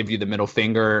just give you the middle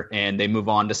finger and they move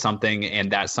on to something.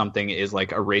 And that something is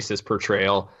like a racist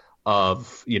portrayal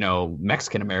of,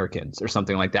 Mexican Americans or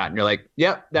something like that. And you're like,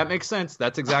 yep, that makes sense.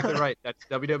 That's exactly right. That's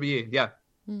WWE. Yeah.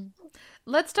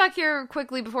 Let's talk here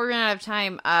quickly before we run out of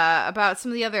time about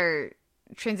some of the other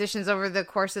transitions over the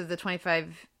course of the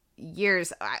 25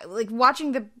 years. Like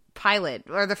watching the pilot,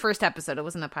 or the first episode, it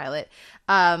wasn't a pilot,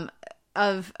 of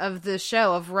the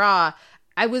show of Raw,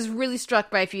 I was really struck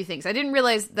by a few things. I didn't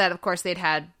realize that, of course, they'd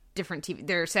had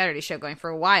their Saturday show going for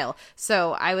a while.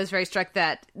 So I was very struck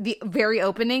that the very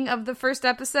opening of the first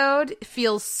episode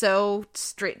feels so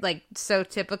straight, like so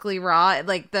typically Raw.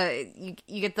 Like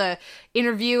you get the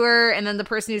interviewer and then the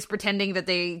person who's pretending that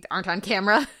they aren't on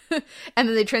camera. And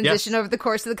then they transition over the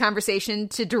course of the conversation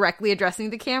to directly addressing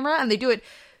the camera, and they do it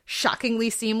shockingly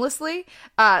seamlessly.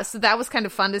 So that was kind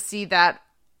of fun to see that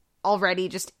already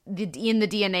just in the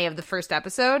DNA of the first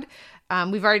episode.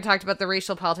 We've already talked about the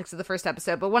racial politics of the first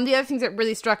episode, but one of the other things that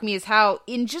really struck me is how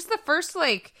in just the first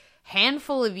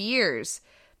handful of years,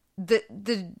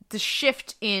 the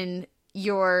shift in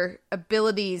your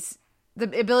abilities,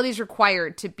 the abilities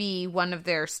required to be one of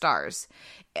their stars,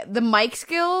 the mic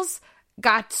skills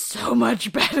got so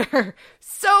much better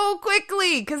so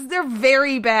quickly because they're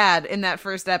very bad in that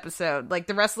first episode. Like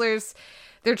the wrestlers,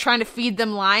 they're trying to feed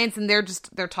them lines and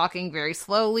they're talking very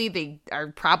slowly. They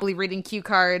are probably reading cue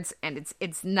cards and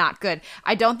it's not good.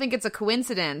 I don't think it's a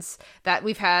coincidence that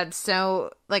we've had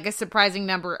a surprising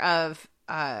number of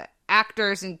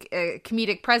actors and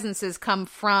comedic presences come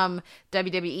from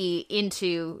WWE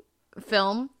into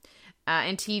film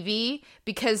and TV,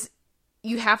 because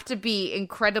you have to be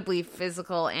incredibly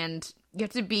physical and you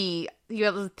have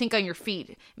to think on your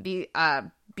feet, be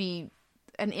an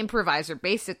improviser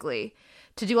basically,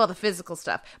 to do all the physical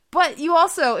stuff. But you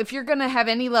also, if you're going to have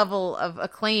any level of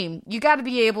acclaim, you got to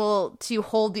be able to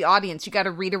hold the audience. You got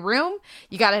to read a room.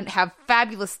 You got to have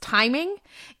fabulous timing,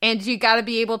 and you got to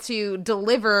be able to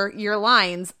deliver your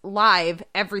lines live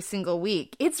every single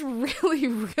week. It's really,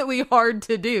 really hard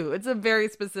to do. It's a very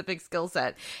specific skill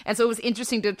set. And so it was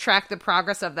interesting to track the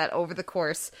progress of that over the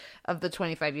course of the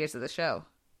 25 years of the show.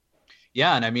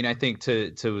 Yeah, and I mean, I think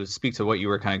to speak to what you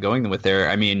were kind of going with there,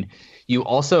 I mean, you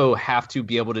also have to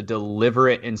be able to deliver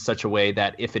it in such a way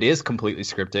that if it is completely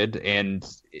scripted, and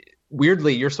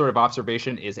weirdly, your sort of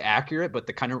observation is accurate, but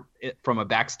the kind of from a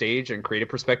backstage and creative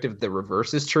perspective, the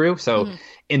reverse is true. So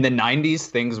in the 90s,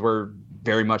 things were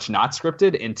very much not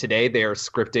scripted, and today they are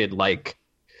scripted like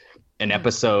an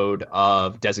episode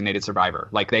of Designated Survivor.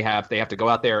 Like they have to go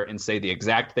out there and say the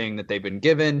exact thing that they've been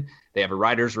given. They have a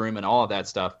writer's room and all of that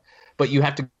stuff. But you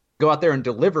have to go out there and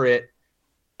deliver it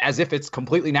as if it's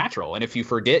completely natural. And if you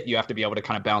forget, you have to be able to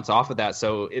kind of bounce off of that.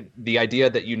 So the idea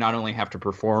that you not only have to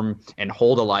perform and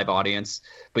hold a live audience,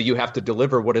 but you have to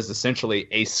deliver what is essentially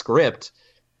a script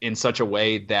in such a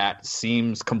way that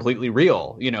seems completely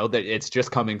real, that it's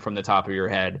just coming from the top of your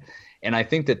head. And I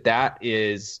think that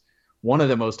is one of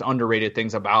the most underrated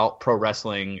things about pro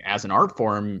wrestling as an art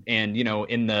form. And,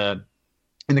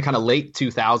 in the kind of late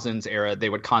 2000s era, they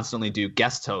would constantly do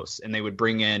guest hosts, and they would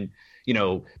bring in,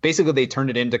 basically they turned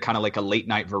it into kind of like a late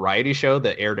night variety show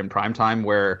that aired in primetime,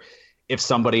 where if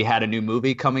somebody had a new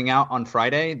movie coming out on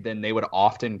Friday, then they would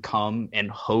often come and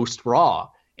host Raw,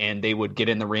 and they would get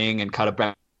in the ring and cut a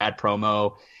bad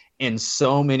promo. And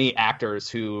so many actors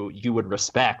who you would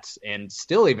respect and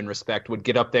still even respect would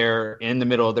get up there in the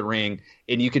middle of the ring,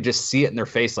 and you could just see it in their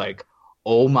face like,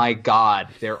 oh my God,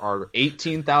 there are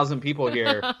 18,000 people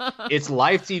here. It's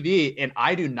live TV, and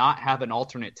I do not have an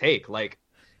alternate take. Like,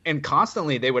 And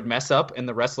constantly they would mess up and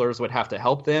the wrestlers would have to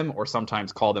help them or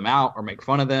sometimes call them out or make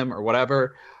fun of them or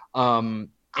whatever. I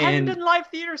haven't done live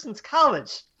theater since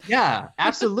college. Yeah,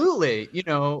 absolutely. You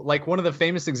know, like one of the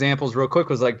famous examples real quick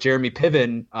was like Jeremy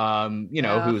Piven,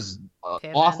 who's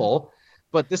awful.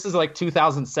 But this is like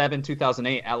 2007,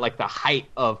 2008 at like the height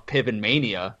of Piven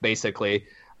mania, basically.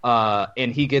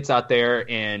 And he gets out there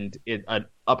and an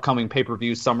upcoming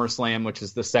pay-per-view, SummerSlam, which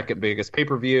is the second biggest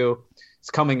pay-per-view. It's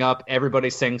coming up.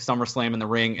 Everybody's saying SummerSlam in the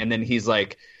ring. And then he's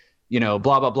like, blah,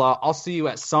 blah, blah. I'll see you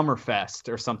at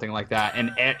Summerfest or something like that.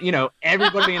 And,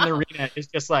 everybody in the arena is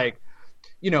just like,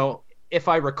 if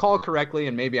I recall correctly,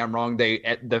 and maybe I'm wrong,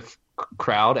 the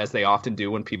crowd, as they often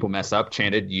do when people mess up,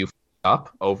 chanted, "You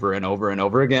up," over and over and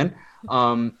over again.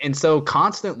 And so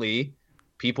constantly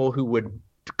people who would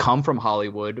come from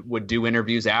Hollywood would do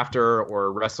interviews after,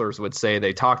 or wrestlers would say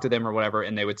they talked to them or whatever.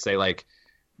 And they would say like,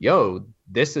 yo,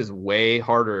 this is way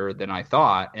harder than I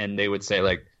thought. And they would say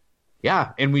like,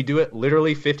 yeah. And we do it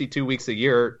literally 52 weeks a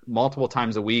year, multiple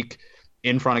times a week,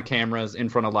 in front of cameras, in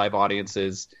front of live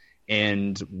audiences.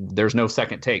 And there's no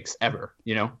second takes ever,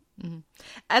 Mm-hmm.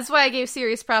 That's why I gave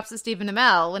serious props to Stephen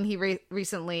Amell when he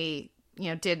recently,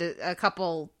 did a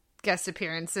couple guest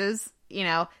appearances,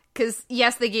 because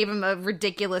yes, they gave him a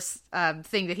ridiculous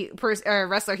thing that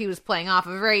wrestler he was playing off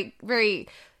of, a very, very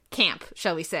camp,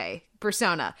 shall we say,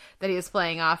 persona that he was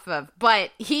playing off of.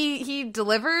 But he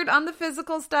delivered on the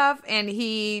physical stuff, and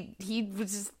he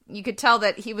was just, you could tell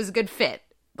that he was a good fit.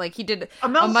 Like he did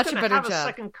Amel's a much better have job. A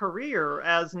second career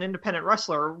as an independent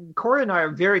wrestler. Corey and I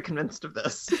are very convinced of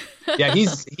this. Yeah,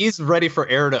 he's ready for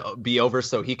Air to be over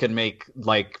so he can make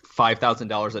like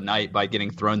 $5,000 a night by getting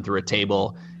thrown through a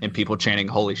table and people chanting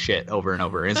 "Holy shit" over and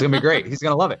over. And it's gonna be great. He's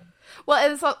gonna love it.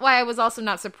 Well, it's why I was also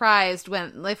not surprised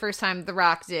when the first time The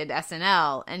Rock did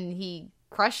SNL and he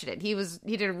crushed it. He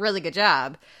did a really good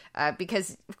job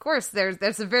because of course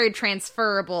there's a very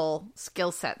transferable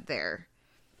skill set there.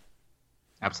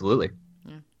 Absolutely.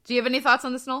 Yeah. Do you have any thoughts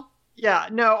on this, Noel? Yeah,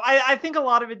 no, I think a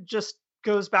lot of it just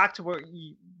goes back to what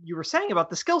you were saying about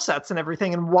the skill sets and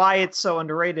everything and why it's so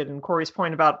underrated. And Corey's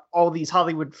point about all these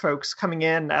Hollywood folks coming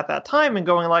in at that time and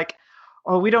going like,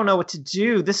 oh, we don't know what to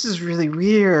do. This is really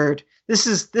weird. This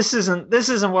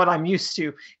isn't what I'm used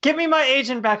to. Get me my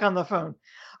agent back on the phone.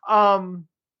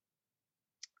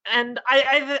 And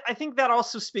I think that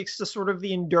also speaks to sort of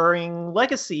the enduring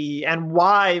legacy and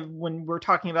why, when we're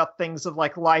talking about things of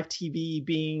like live TV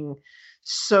being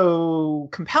so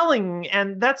compelling,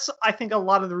 and that's, I think, a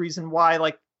lot of the reason why,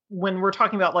 like, when we're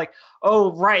talking about like,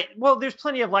 oh, right, well, there's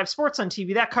plenty of live sports on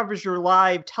TV that covers your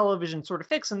live television sort of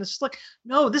fix. And it's like,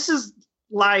 no, this is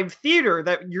live theater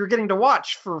that you're getting to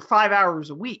watch for 5 hours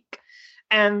a week.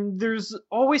 And there's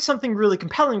always something really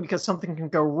compelling because something can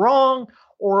go wrong,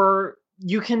 or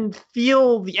you can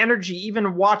feel the energy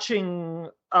even watching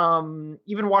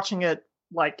it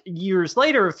like years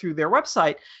later through their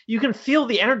website. You can feel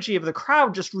the energy of the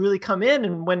crowd just really come in.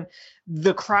 And when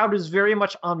the crowd is very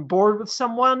much on board with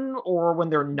someone, or when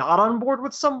they're not on board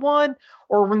with someone,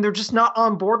 or when they're just not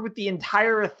on board with the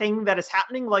entire thing that is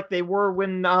happening, like they were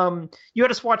when you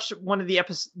had us watch one of the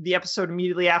episode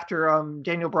immediately after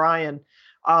Daniel Bryan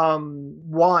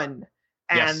won.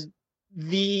 And yes.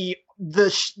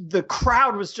 The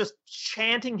crowd was just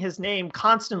chanting his name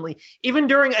constantly, even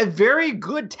during a very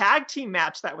good tag team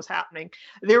match that was happening.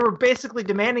 They were basically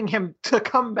demanding him to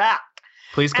come back.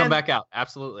 Please come back out.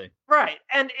 Absolutely. Right.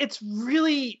 And it's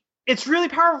really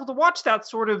powerful to watch that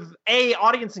sort of A,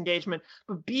 audience engagement,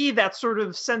 but B, that sort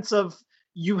of sense of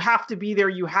you have to be there,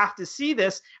 you have to see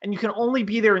this, and you can only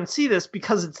be there and see this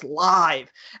because it's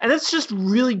live. And that's just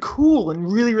really cool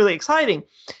and really, really exciting.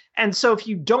 And so if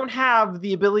you don't have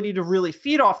the ability to really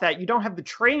feed off that, you don't have the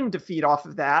training to feed off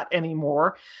of that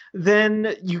anymore,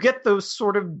 then you get those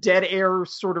sort of dead air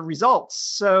sort of results.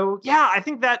 So yeah, I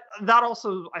think that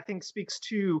also, I think, speaks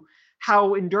to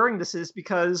how enduring this is,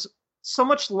 because so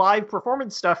much live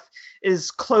performance stuff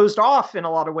is closed off in a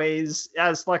lot of ways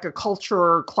as like a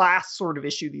culture class sort of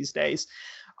issue these days.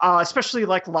 Especially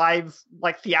like live,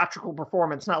 like theatrical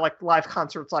performance, not like live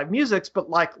concerts, live musics, but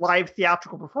like live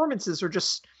theatrical performances are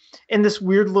just in this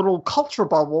weird little culture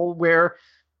bubble where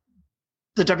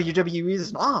the WWE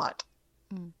is not.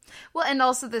 Well, and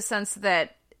also the sense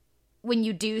that when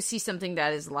you do see something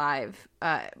that is live,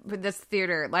 that's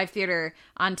theater, live theater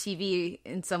on TV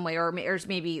in some way, or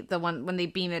maybe the one when they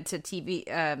beam it to TV,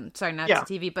 to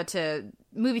TV, but to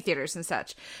movie theaters and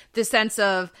such, the sense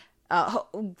of,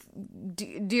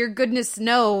 dear goodness,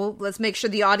 no, let's make sure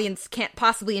the audience can't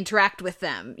possibly interact with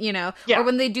them, Or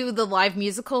when they do the live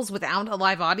musicals without a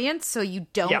live audience, so you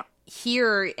don't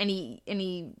hear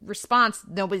any response.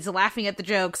 Nobody's laughing at the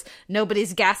jokes.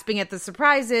 Nobody's gasping at the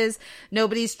surprises.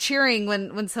 Nobody's cheering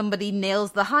when somebody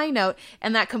nails the high note,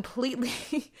 and that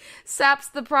completely saps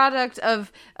the product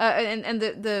of and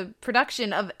the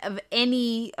production of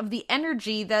any of the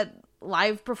energy that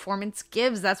live performance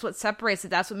gives. That's what separates it.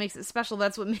 That's what makes it special.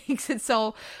 That's what makes it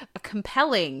so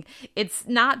compelling. It's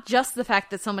not just the fact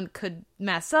that someone could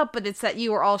mess up, but it's that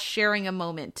you are all sharing a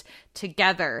moment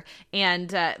together.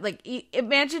 And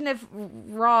imagine if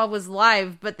Raw was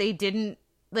live, but they didn't,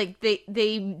 like,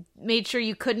 they made sure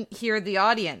you couldn't hear the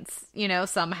audience,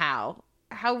 somehow.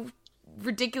 How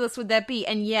ridiculous would that be?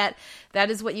 And yet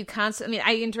that is what you constantly,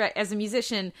 I interact as a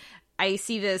musician. I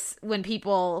see this when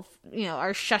people,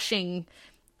 are shushing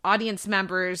audience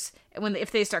members if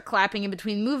they start clapping in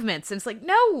between movements. And it's like,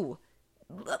 no,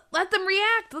 let them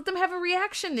react. Let them have a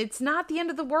reaction. It's not the end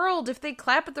of the world if they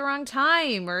clap at the wrong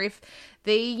time, or if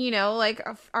they,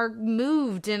 are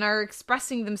moved and are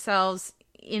expressing themselves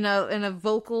in a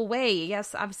vocal way.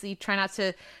 Yes, obviously try not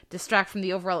to distract from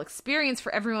the overall experience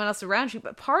for everyone else around you,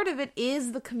 but part of it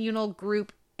is the communal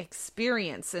group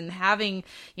experience, and having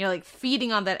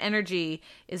feeding on that energy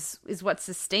is what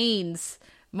sustains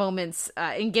moments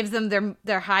and gives them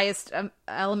their highest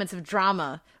elements of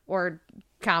drama or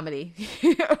comedy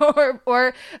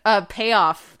or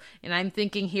payoff. And I'm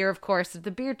thinking here, of course, of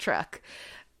the beer truck.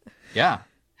 Yeah,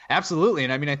 absolutely.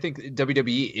 And I mean, I think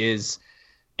WWE is,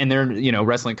 and they're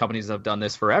wrestling companies have done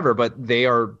this forever, but they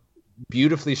are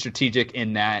beautifully strategic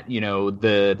in that,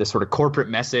 the sort of corporate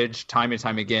message time and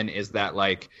time again is that,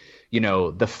 like,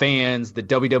 the fans, the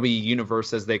WWE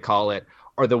universe, as they call it,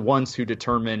 are the ones who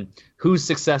determine who's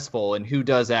successful and who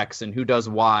does X and who does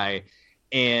Y.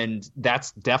 And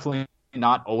that's definitely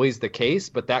not always the case,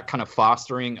 but that kind of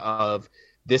fostering of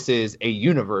this is a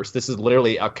universe, this is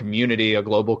literally a community, a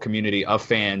global community of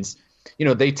fans.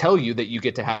 They tell you that you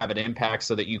get to have an impact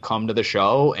so that you come to the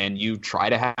show and you try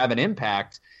to have an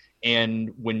impact.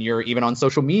 And when you're even on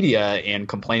social media and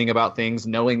complaining about things,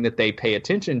 knowing that they pay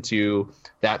attention to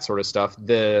that sort of stuff,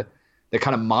 the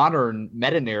kind of modern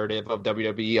meta narrative of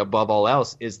WWE above all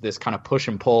else is this kind of push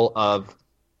and pull of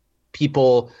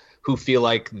people who feel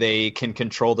like they can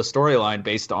control the storyline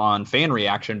based on fan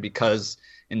reaction, because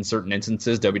in certain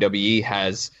instances, WWE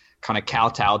has kind of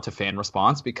kowtowed to fan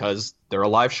response because they're a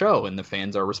live show and the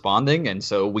fans are responding. And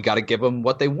so we got to give them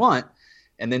what they want.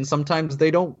 And then sometimes they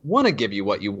don't want to give you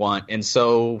what you want. And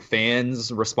so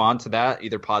fans respond to that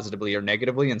either positively or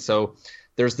negatively. And so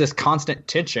there's this constant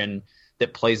tension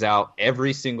that plays out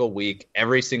every single week,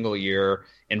 every single year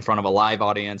in front of a live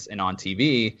audience and on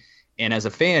TV. And as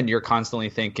a fan, you're constantly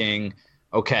thinking,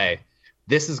 okay,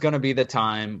 this is going to be the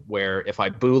time where if I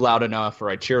boo loud enough or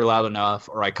I cheer loud enough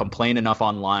or I complain enough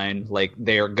online, like,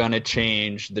 they are going to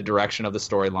change the direction of the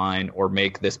storyline or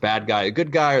make this bad guy a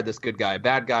good guy or this good guy a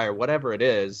bad guy or whatever it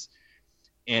is.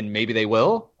 And maybe they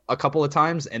will a couple of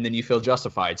times, and then you feel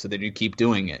justified. So then you keep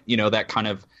doing it. That kind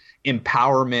of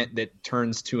empowerment that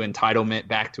turns to entitlement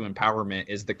back to empowerment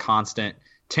is the constant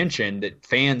tension that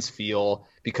fans feel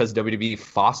because WWE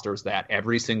fosters that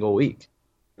every single week.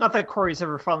 Not that Corey's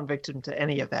ever fallen victim to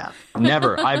any of that.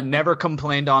 Never. I've never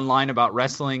complained online about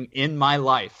wrestling in my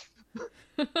life.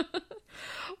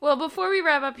 Well, before we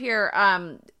wrap up here,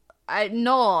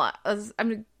 Noel, I'm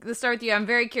going to start with you. I'm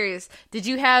very curious. Did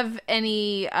you have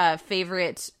any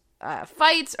favorite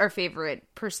fights or favorite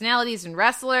personalities and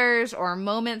wrestlers or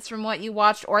moments from what you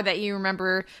watched or that you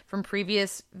remember from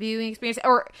previous viewing experience,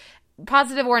 or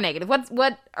positive or negative?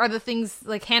 What are the things,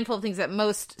 like handful of things that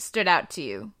most stood out to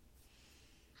you?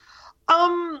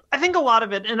 I think a lot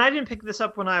of it, and I didn't pick this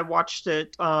up when I watched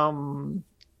it,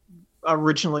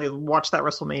 originally watched that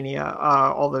WrestleMania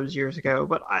all those years ago,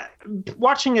 but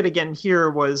watching it again here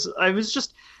I was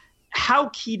just how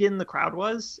keyed in the crowd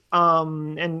was.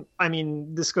 And I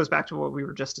mean, this goes back to what we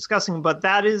were just discussing, but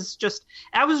that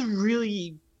was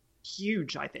really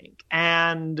huge, I think.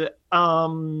 And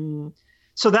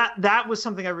so that was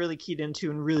something I really keyed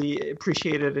into and really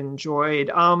appreciated and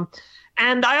enjoyed.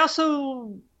 And I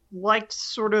also liked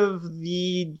sort of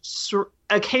the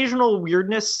occasional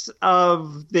weirdness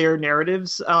of their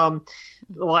narratives.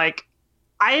 Like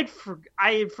I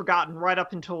had forgotten right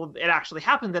up until it actually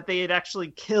happened that they had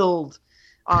actually killed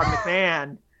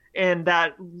McMahon in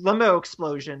that limo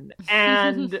explosion.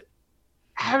 And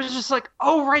I was just like,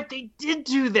 oh, right, they did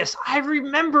do this. I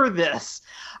remember this.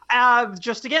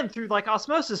 Just again through like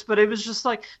osmosis, but it was just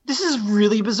like, this is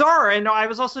really bizarre. And I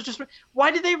was also just,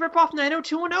 why did they rip off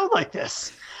 90210 like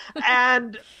this?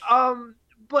 And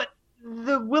but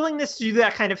the willingness to do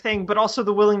that kind of thing, but also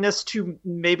the willingness to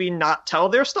maybe not tell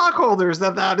their stockholders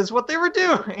that is what they were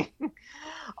doing.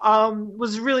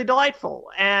 was really delightful.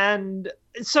 And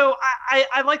so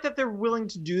I like that they're willing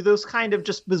to do those kind of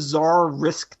just bizarre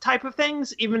risk type of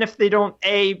things, even if they don't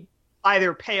A,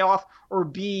 either pay off, or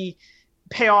B,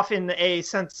 pay off in a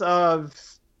sense of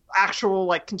actual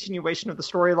like continuation of the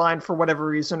storyline for whatever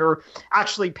reason, or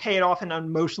actually pay it off in an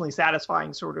emotionally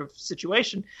satisfying sort of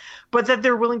situation. But that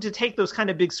they're willing to take those kind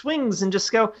of big swings and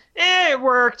just go, it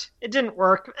worked, it didn't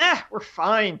work, we're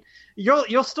fine.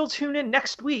 You'll still tune in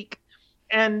next week.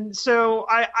 And so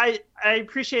I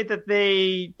appreciate that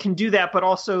they can do that, but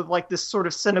also like this sort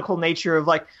of cynical nature of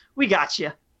like, we got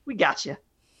you.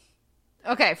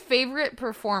 Okay, favorite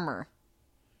performer?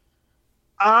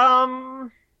 I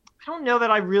don't know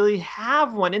that I really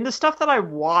have one. In the stuff that I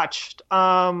watched,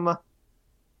 who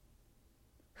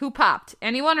popped?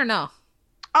 Anyone or no?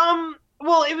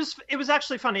 Well, it was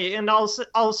actually funny, and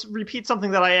I'll repeat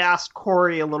something that I asked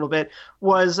Corey a little bit,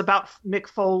 was about Mick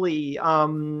Foley,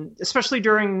 especially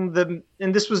during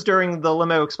and this was during the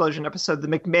limo explosion episode, the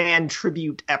McMahon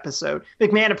tribute episode,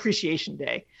 McMahon Appreciation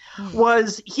Day,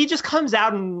 was he just comes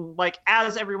out and, like,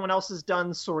 as everyone else has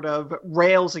done, sort of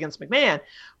rails against McMahon,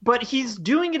 but he's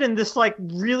doing it in this, like,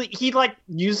 really, he, like,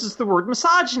 uses the word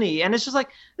misogyny, and it's just like,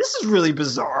 this is really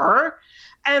bizarre.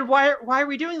 And why are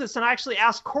we doing this? And I actually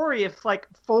asked Corey if, like,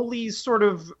 Foley's sort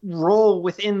of role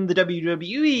within the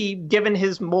WWE, given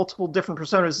his multiple different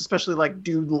personas, especially like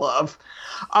Dude Love,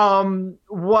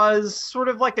 was sort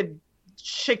of like a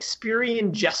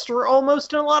Shakespearean jester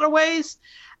almost in a lot of ways.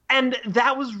 And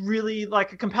that was really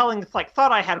like a compelling like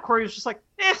thought I had. Corey was just like,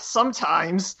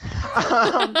 sometimes.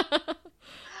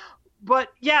 But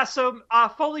yeah, so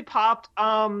Foley popped,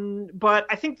 but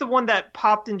I think the one that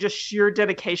popped in just sheer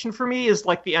dedication for me is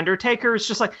like The Undertaker. It's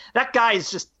just like, that guy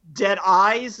is just dead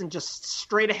eyes and just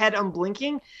straight ahead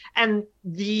unblinking. And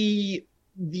the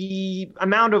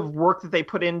amount of work that they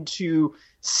put into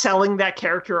selling that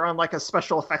character on like a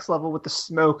special effects level with the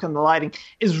smoke and the lighting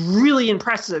is really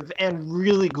impressive and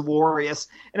really glorious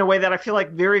in a way that I feel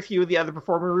like very few of the other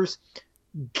performers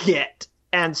get.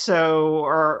 And so,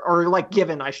 or like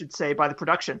given, I should say, by the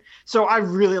production. So I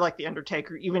really like The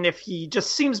Undertaker, even if he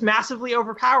just seems massively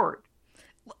overpowered.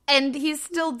 And he's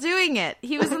still doing it.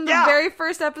 He was in the very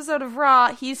first episode of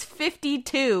Raw. He's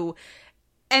 52,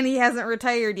 and he hasn't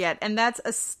retired yet. And that's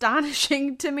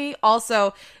astonishing to me.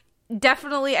 Also,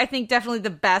 I think definitely the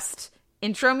best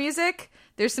intro music.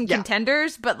 There's some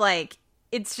contenders, but like,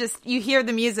 it's just, you hear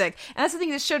the music. And that's the thing,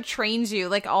 this show trains you,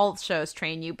 like all shows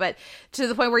train you, but to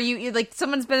the point where you like,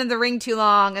 someone's been in the ring too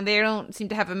long and they don't seem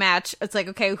to have a match. It's like,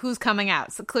 okay, who's coming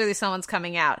out? So clearly someone's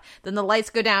coming out. Then the lights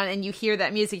go down and you hear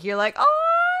that music. You're like,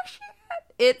 oh, shit.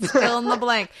 It's fill in the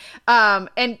blank.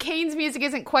 And Kane's music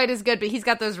isn't quite as good, but he's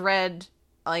got those red,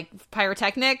 like,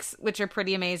 pyrotechnics, which are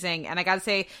pretty amazing. And I gotta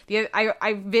say,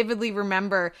 I vividly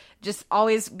remember just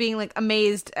always being like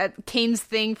amazed at Kane's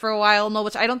thing for a while,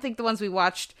 which I don't think the ones we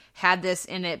watched had this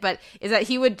in it, but is that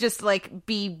he would just like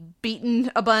be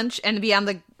beaten a bunch and be on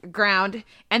the ground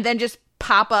and then just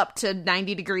pop up to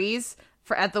 90 degrees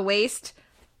at the waist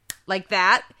like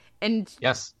that. And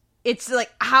yes, it's like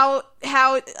how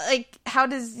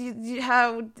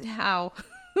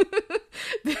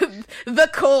the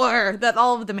core that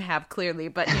all of them have, clearly,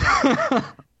 but you know.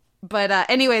 But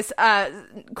anyways,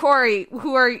 Corey,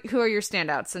 who are your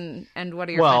standouts and what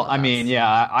are your I mean,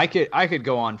 yeah, I could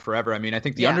go on forever. I mean, I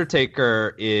think the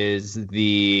Undertaker is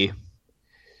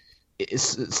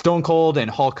Stone Cold and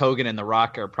Hulk Hogan and The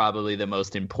Rock are probably the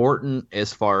most important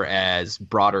as far as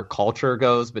broader culture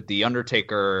goes, but the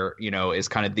Undertaker, you know, is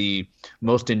kind of the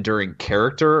most enduring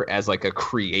character as like a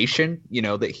creation, you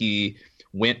know, that he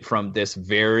went from this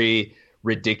very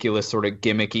ridiculous sort of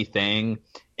gimmicky thing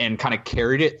and kind of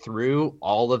carried it through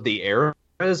all of the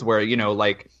eras where, you know,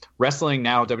 like wrestling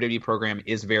now, WWE program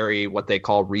is very what they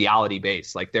call reality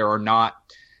based. Like there are not,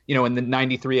 you know, in the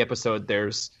 93 episode,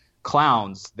 there's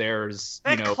clowns. There's,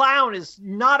 that clown is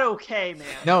not okay, man.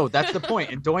 No, that's the point.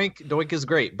 And Doink is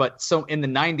great. But so in the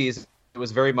 90s, it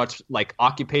was very much like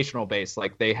occupational based.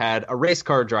 Like they had a race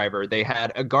car driver. They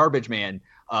had a garbage man.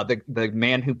 The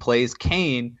man who plays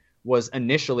Kane was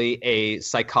initially a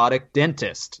psychotic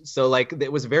dentist. So like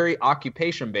it was very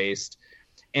occupation based.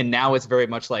 And now it's very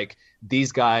much like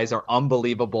these guys are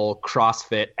unbelievable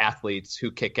CrossFit athletes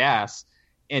who kick ass.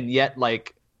 And yet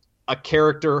like a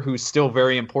character who's still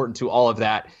very important to all of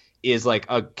that is like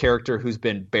a character who's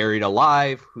been buried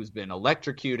alive, who's been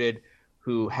electrocuted,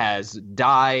 who has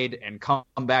died and come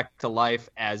back to life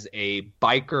as a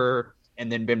biker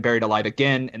and then been buried alive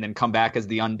again and then come back as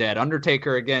the undead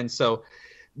Undertaker again. So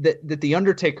that the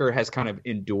Undertaker has kind of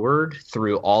endured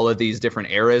through all of these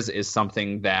different eras is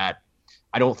something that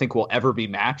I don't think will ever be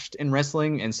matched in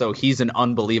wrestling. And so he's an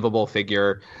unbelievable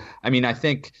figure. I mean, I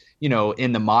think,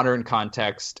 in the modern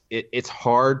context, it's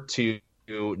hard to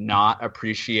not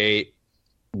appreciate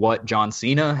what John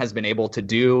Cena has been able to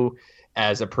do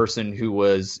as a person who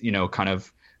was, kind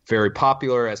of very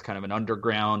popular as kind of an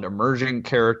underground emerging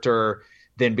character,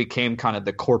 then became kind of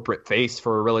the corporate face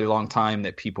for a really long time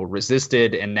that people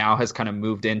resisted, and now has kind of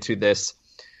moved into this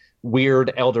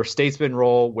weird elder statesman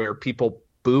role where people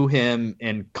boo him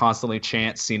and constantly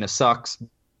chant Cena sucks,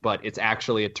 but it's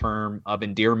actually a term of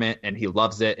endearment and he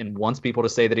loves it and wants people to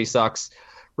say that he sucks.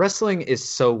 Wrestling is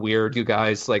so weird, you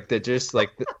guys. Like the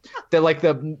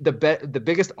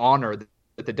biggest honor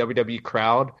that the WWE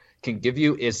crowd can give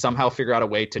you is somehow figure out a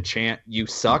way to chant "you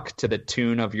suck" to the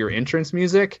tune of your entrance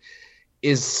music.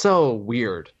 Is so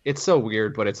weird. It's so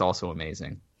weird, but it's also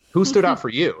amazing. Who stood out for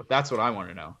you? That's what I want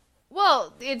to know.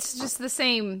 Well, it's just the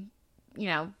same,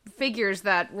 figures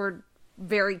that were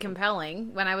very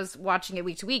compelling when I was watching it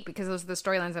week to week, because those are the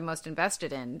storylines I'm most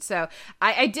invested in. So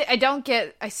I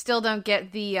still don't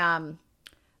get the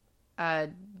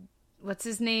what's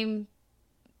his name?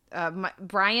 Michael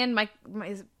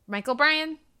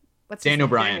Bryan? Daniel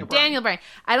Bryan. Daniel Bryan.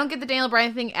 I don't get the Daniel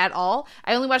Bryan thing at all.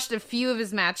 I only watched a few of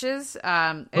his matches.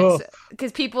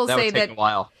 Because people say that a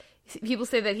while. People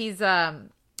say that he's a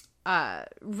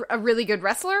really good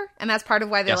wrestler, and that's part of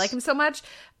why they like him so much.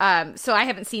 So I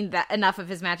haven't seen that enough of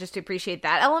his matches to appreciate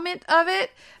that element of it.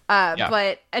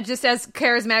 But just as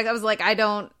charismatic, I was like,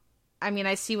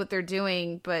 I see what they're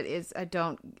doing, but I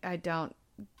don't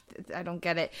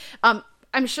get it.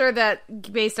 I'm sure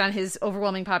that based on his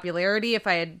overwhelming popularity, if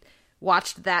I had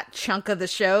watched that chunk of the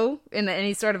show in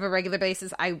any sort of a regular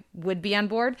basis, I would be on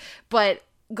board. But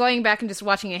going back and just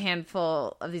watching a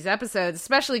handful of these episodes,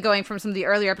 especially going from some of the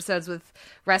earlier episodes with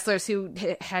wrestlers who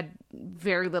had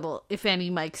very little, if any,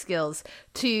 mic skills,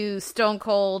 to Stone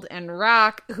Cold and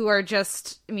Rock, who are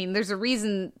just, there's a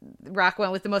reason Rock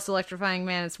went with the most electrifying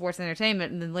man in sports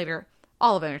entertainment, and then later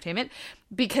all of entertainment,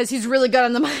 because he's really good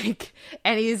on the mic,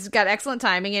 and he's got excellent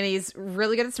timing, and he's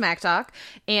really good at smack talk,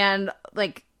 and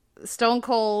Stone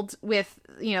Cold with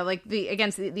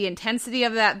the intensity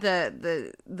of that,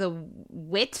 the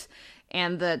wit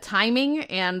and the timing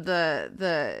and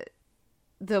the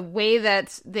way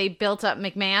that they built up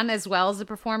McMahon as well as a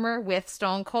performer with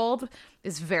Stone Cold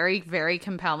is very, very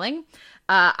compelling.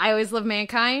 I always love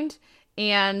Mankind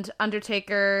and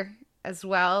Undertaker as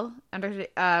well.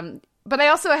 But I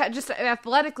also just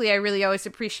athletically, I really always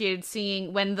appreciated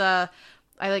seeing when I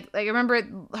remember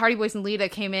Hardy Boys and Lita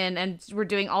came in and were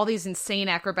doing all these insane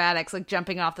acrobatics, like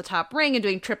jumping off the top ring and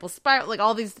doing triple spiral, like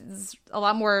all these, a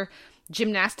lot more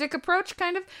gymnastic approach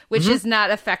kind of, which is not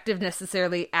effective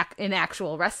necessarily in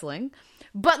actual wrestling,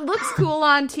 but looks cool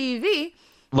on TV.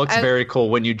 Looks very cool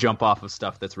when you jump off of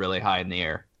stuff that's really high in the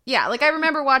air. Yeah, I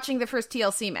remember watching the first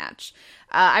TLC match.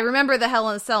 I remember the Hell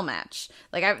in a Cell match.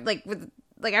 I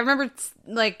remember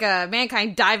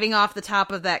Mankind diving off the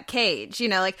top of that cage.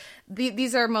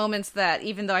 These are moments that,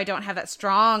 even though I don't have that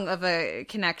strong of a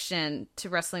connection to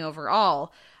wrestling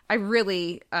overall, I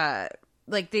really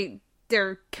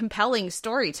they're compelling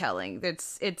storytelling.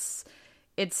 It's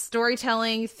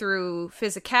storytelling through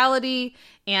physicality,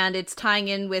 and it's tying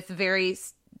in with very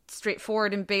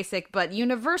straightforward and basic but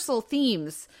universal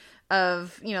themes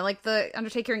of, the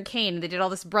Undertaker and Kane. They did all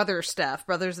this Brothers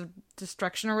of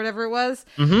Destruction or whatever it was.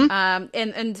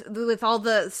 And with all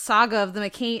the saga of the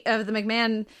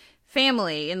McMahon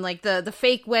family, and the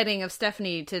fake wedding of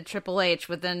Stephanie to Triple H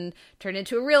would then turn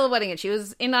into a real wedding, and she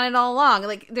was in on it all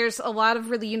along. There's a lot of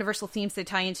really universal themes they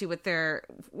tie into with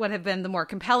what have been the more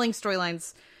compelling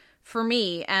storylines for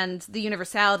me, and the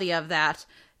universality of that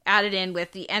added in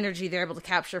with the energy they're able to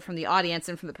capture from the audience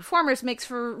and from the performers makes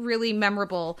for really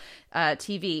memorable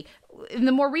TV. In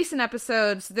the more recent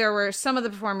episodes, there were some of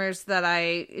the performers that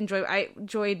I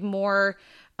enjoyed more.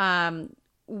 I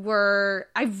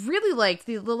really liked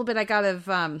the little bit I got of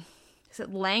is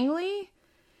it Langley,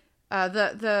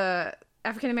 the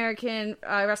African American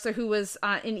wrestler who was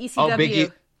in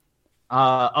ECW.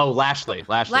 Lashley.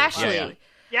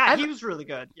 Yeah, he was really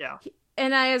good. Yeah,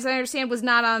 and as I understand, was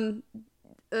not on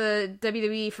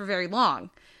WWE for very long.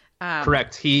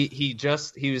 Correct.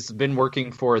 He's been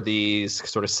working for the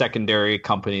sort of secondary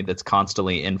company that's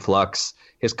constantly in flux.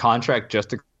 His contract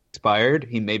just expired.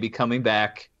 He may be coming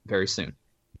back very soon.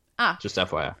 Just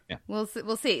FYI. Yeah. We'll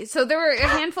see. So there were a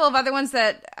handful of other ones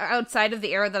that outside of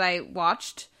the era that I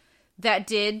watched that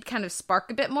did kind of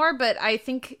spark a bit more, but I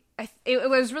think it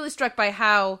was really struck by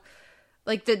how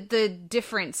the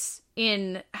difference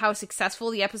in how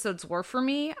successful the episodes were for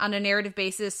me on a narrative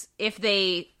basis, if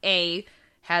they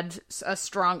had a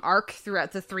strong arc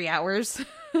throughout the 3 hours.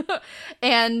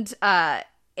 and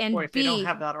Boy, if B, they don't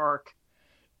have that arc.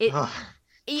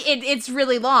 It's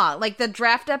really long. Like the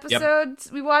draft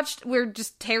episodes we watched were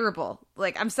just terrible.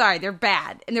 Like, I'm sorry, they're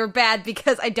bad. And they're bad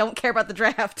because I don't care about the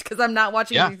draft because I'm not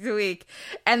watching it week to week.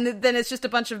 And then it's just a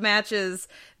bunch of matches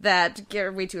that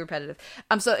get way too repetitive.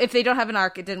 So if they don't have an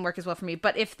arc, it didn't work as well for me.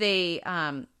 But if they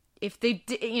had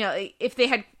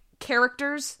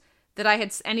characters that I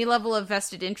had any level of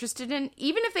vested interest in,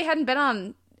 even if they hadn't been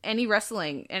on any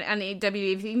wrestling and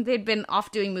WWE, if they'd been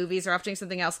off doing movies or off doing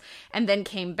something else and then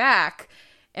came back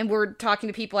and were talking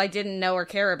to people I didn't know or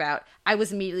care about, I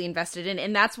was immediately invested in.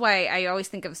 And that's why I always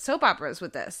think of soap operas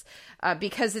with this,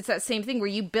 because it's that same thing where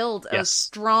you build a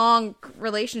strong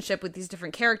relationship with these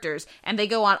different characters and they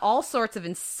go on all sorts of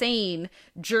insane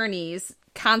journeys,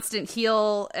 constant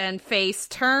heel and face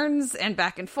turns and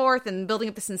back and forth and building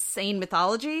up this insane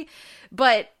mythology.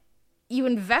 But you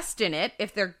invest in it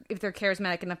if they're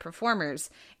charismatic enough performers,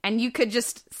 and you could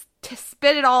just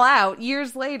spit it all out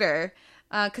years later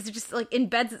because it just like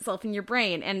embeds itself in your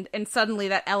brain, and suddenly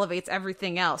that elevates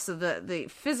everything else. So the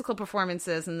physical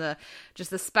performances and the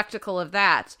spectacle of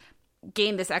that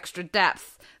gain this extra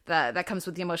depth that comes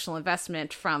with the emotional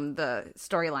investment from the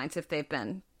storylines if they've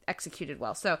been executed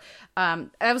well. So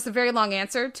that was a very long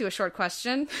answer to a short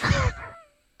question.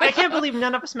 I can't believe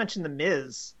none of us mentioned The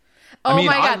Miz. Oh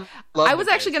my God. I was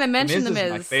actually going to mention The Miz.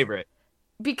 Is my favorite.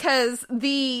 Because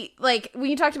when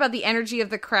you talked about the energy of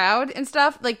the crowd and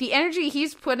stuff, like the energy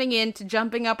he's putting into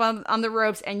jumping up on the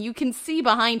ropes, and you can see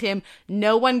behind him,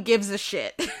 no one gives a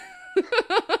shit.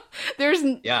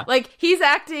 Like he's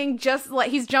acting just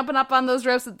like he's jumping up on those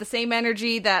ropes with the same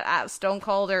energy that Stone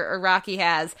Cold or Rocky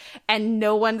has, and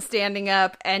no one's standing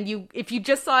up. And if you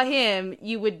just saw him,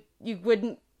 you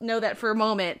wouldn't know that for a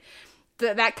moment.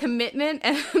 That commitment,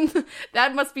 and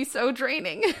that must be so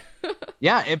draining.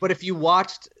 Yeah, but if you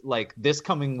watched like this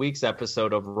coming week's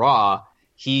episode of Raw,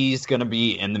 he's going to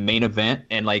be in the main event,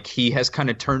 and like he has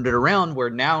kind of turned it around where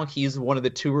now he's one of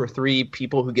the 2 or 3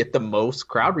 people who get the most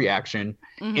crowd reaction.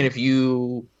 Mm-hmm. And if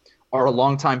you are a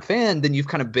longtime fan, then you've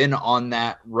kind of been on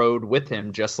that road with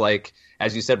him, just like,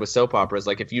 as you said, with soap operas.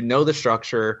 Like if you know the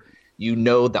structure, you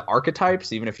know the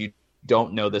archetypes, even if you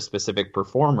don't know the specific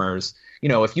performers. You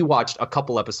know, if you watched a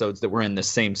couple episodes that were in the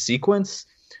same sequence,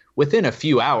 within a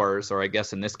few hours, or I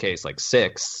guess in this case like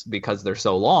 6 because they're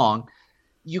so long,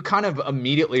 you kind of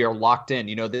immediately are locked in.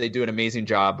 You know, they do an amazing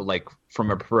job, like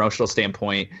from a promotional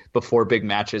standpoint, before big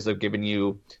matches of giving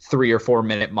you 3 or 4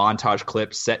 minute montage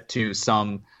clips set to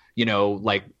some, you know,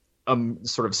 like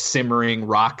sort of simmering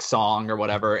rock song or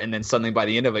whatever, and then suddenly by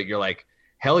the end of it you're like,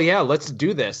 hell yeah, let's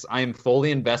do this. I am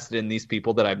fully invested in these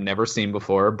people that I've never seen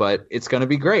before, but it's going to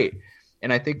be great.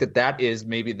 And I think that is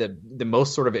maybe the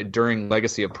most sort of enduring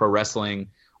legacy of pro wrestling,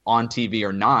 on TV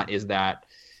or not, is that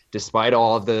despite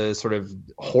all of the sort of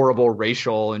horrible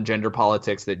racial and gender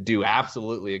politics that do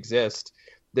absolutely exist,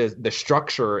 the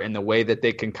structure and the way that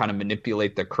they can kind of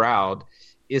manipulate the crowd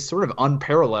is sort of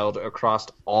unparalleled across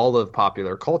all of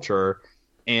popular culture.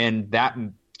 And that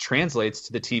translates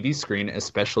to the TV screen,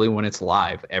 especially when it's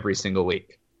live every single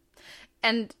week.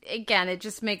 And again, it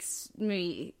just makes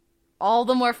me all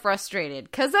the more frustrated,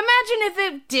 because imagine if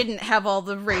it didn't have all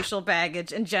the racial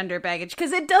baggage and gender baggage,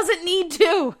 because it doesn't need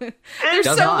to. There's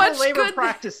so much labor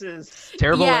practices,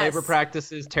 terrible labor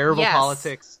practices, terrible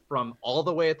politics from all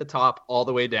the way at the top all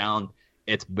the way down.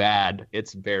 It's bad.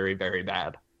 It's very, very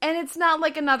bad. And it's not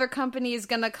like another company is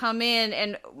going to come in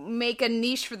and make a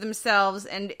niche for themselves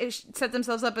and set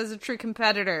themselves up as a true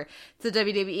competitor to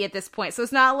WWE at this point. So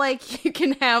it's not like you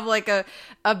can have like a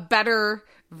better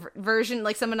version,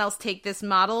 like someone else take this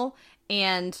model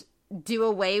and do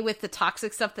away with the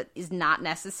toxic stuff that is not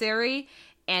necessary,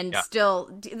 and still,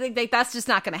 like, that's just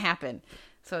not going to happen.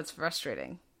 So it's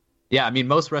frustrating. Yeah, I mean,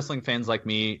 most wrestling fans like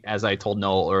me, as I told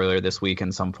Noel earlier this week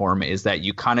in some form, is that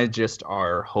you kind of just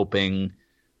are hoping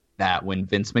that when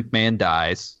Vince McMahon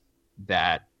dies,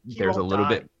 that there's a little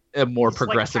bit more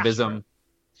progressivism.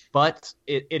 But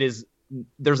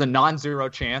there's a non-zero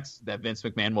chance that Vince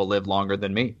McMahon will live longer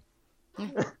than me.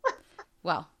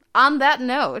 Well, on that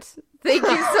note, thank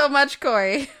you so much,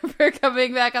 Corey, for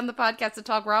coming back on the podcast to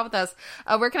talk Raw with us.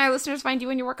 Where can our listeners find you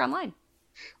and your work online?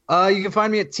 You can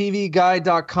find me at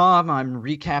tvguide.com. I'm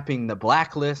recapping The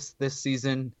Blacklist this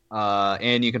season.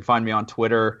 And you can find me on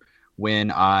Twitter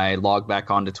when I log back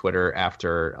onto Twitter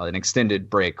after an extended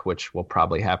break, which will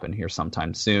probably happen here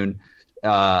sometime soon.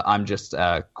 I'm just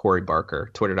Corey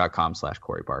Barker,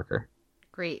 twitter.com/Corey Barker.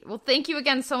 Great. Well, thank you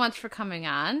again so much for coming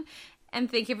on. And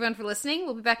thank you everyone for listening.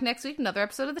 We'll be back next week, another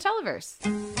episode of The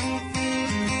Televerse.